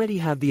 we already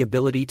have the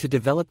ability to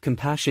develop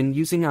compassion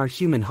using our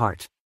human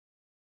heart.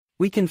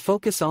 We can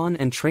focus on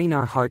and train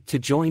our heart to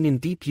join in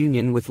deep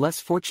union with less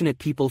fortunate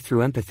people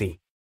through empathy.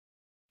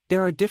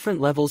 There are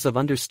different levels of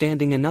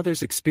understanding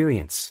another's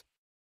experience.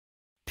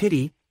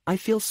 Pity, I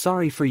feel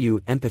sorry for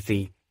you.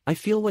 Empathy, I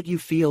feel what you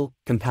feel.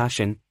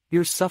 Compassion,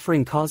 your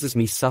suffering causes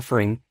me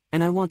suffering,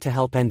 and I want to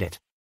help end it.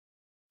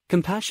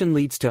 Compassion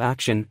leads to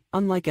action,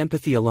 unlike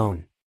empathy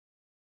alone.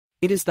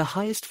 It is the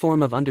highest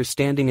form of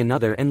understanding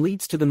another and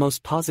leads to the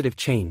most positive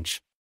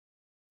change.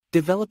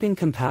 Developing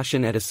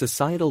compassion at a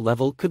societal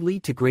level could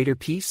lead to greater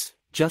peace,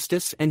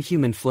 justice, and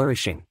human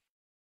flourishing.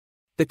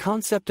 The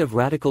concept of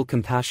radical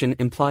compassion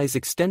implies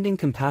extending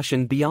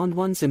compassion beyond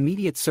one's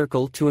immediate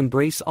circle to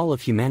embrace all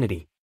of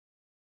humanity.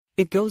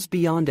 It goes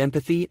beyond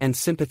empathy and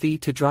sympathy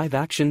to drive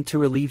action to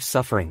relieve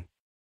suffering.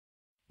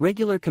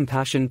 Regular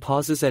compassion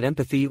pauses at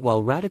empathy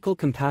while radical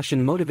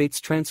compassion motivates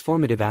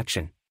transformative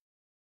action.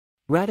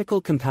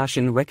 Radical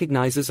compassion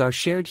recognizes our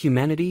shared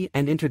humanity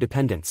and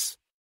interdependence.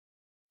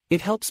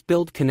 It helps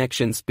build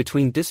connections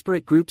between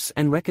disparate groups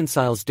and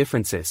reconciles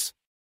differences.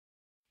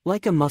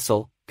 Like a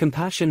muscle,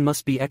 compassion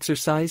must be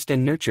exercised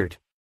and nurtured.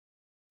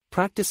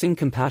 Practicing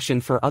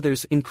compassion for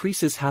others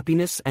increases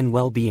happiness and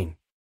well-being.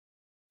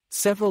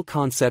 Several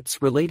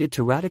concepts related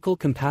to radical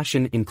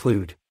compassion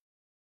include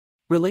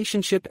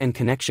relationship and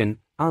connection.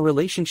 Our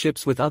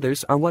relationships with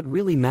others are what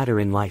really matter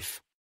in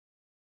life.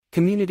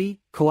 Community,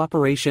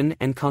 cooperation,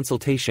 and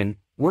consultation,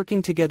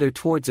 working together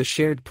towards a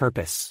shared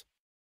purpose.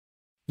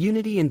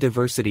 Unity and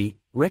diversity,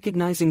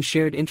 recognizing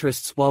shared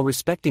interests while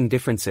respecting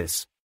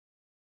differences.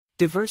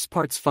 Diverse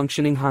parts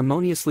functioning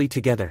harmoniously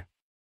together.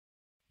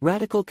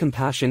 Radical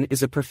compassion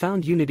is a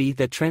profound unity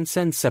that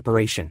transcends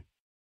separation.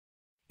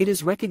 It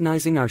is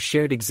recognizing our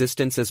shared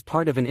existence as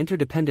part of an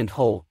interdependent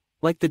whole,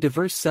 like the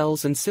diverse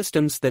cells and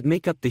systems that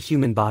make up the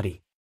human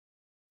body.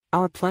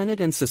 Our planet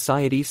and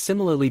society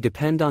similarly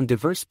depend on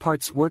diverse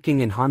parts working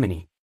in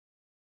harmony.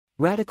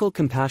 Radical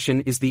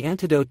compassion is the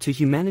antidote to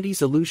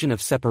humanity's illusion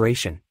of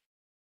separation.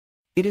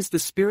 It is the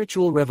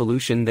spiritual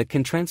revolution that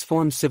can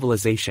transform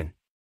civilization.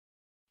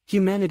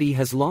 Humanity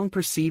has long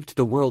perceived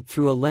the world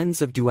through a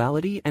lens of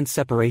duality and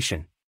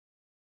separation.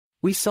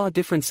 We saw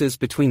differences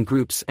between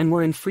groups and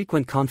were in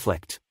frequent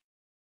conflict.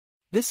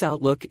 This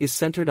outlook is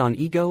centered on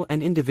ego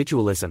and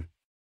individualism.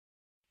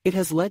 It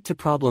has led to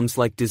problems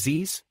like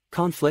disease,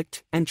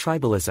 conflict, and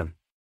tribalism.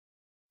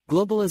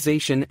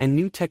 Globalization and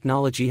new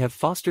technology have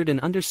fostered an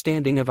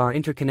understanding of our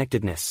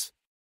interconnectedness.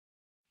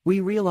 We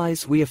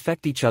realize we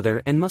affect each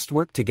other and must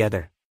work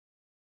together.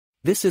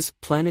 This is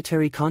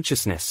planetary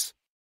consciousness.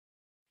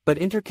 But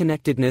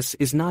interconnectedness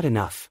is not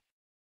enough.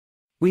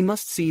 We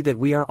must see that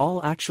we are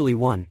all actually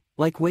one,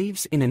 like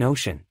waves in an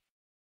ocean.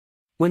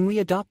 When we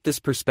adopt this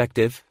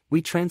perspective,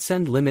 we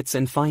transcend limits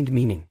and find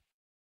meaning.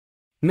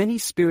 Many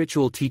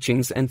spiritual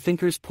teachings and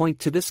thinkers point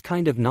to this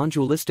kind of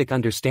non-dualistic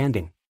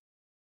understanding.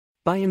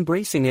 By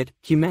embracing it,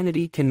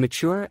 humanity can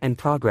mature and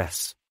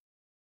progress.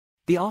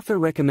 The author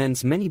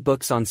recommends many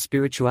books on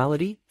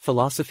spirituality,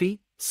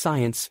 philosophy,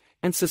 science,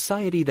 and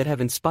society that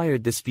have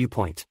inspired this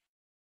viewpoint.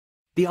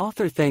 The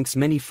author thanks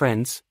many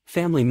friends,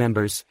 family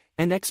members,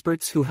 and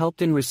experts who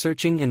helped in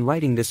researching and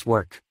writing this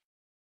work.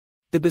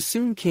 The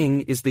Bassoon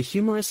King is the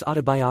humorous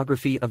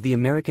autobiography of the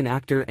American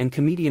actor and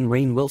comedian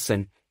Rainn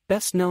Wilson,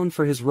 best known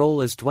for his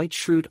role as Dwight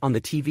Schrute on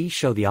the TV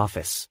show The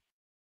Office.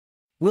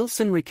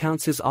 Wilson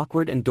recounts his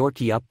awkward and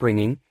dorky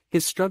upbringing,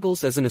 his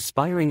struggles as an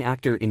aspiring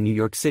actor in New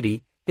York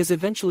City, his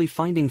eventually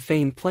finding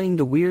fame playing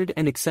the weird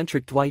and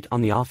eccentric Dwight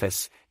on The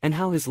Office, and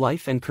how his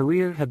life and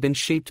career have been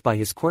shaped by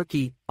his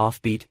quirky,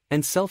 offbeat,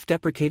 and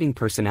self-deprecating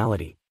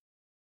personality.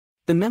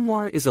 The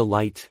memoir is a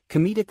light,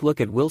 comedic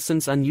look at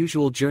Wilson's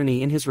unusual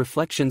journey in his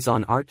reflections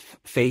on art,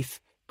 faith,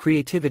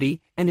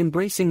 creativity, and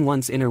embracing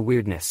one's inner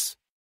weirdness.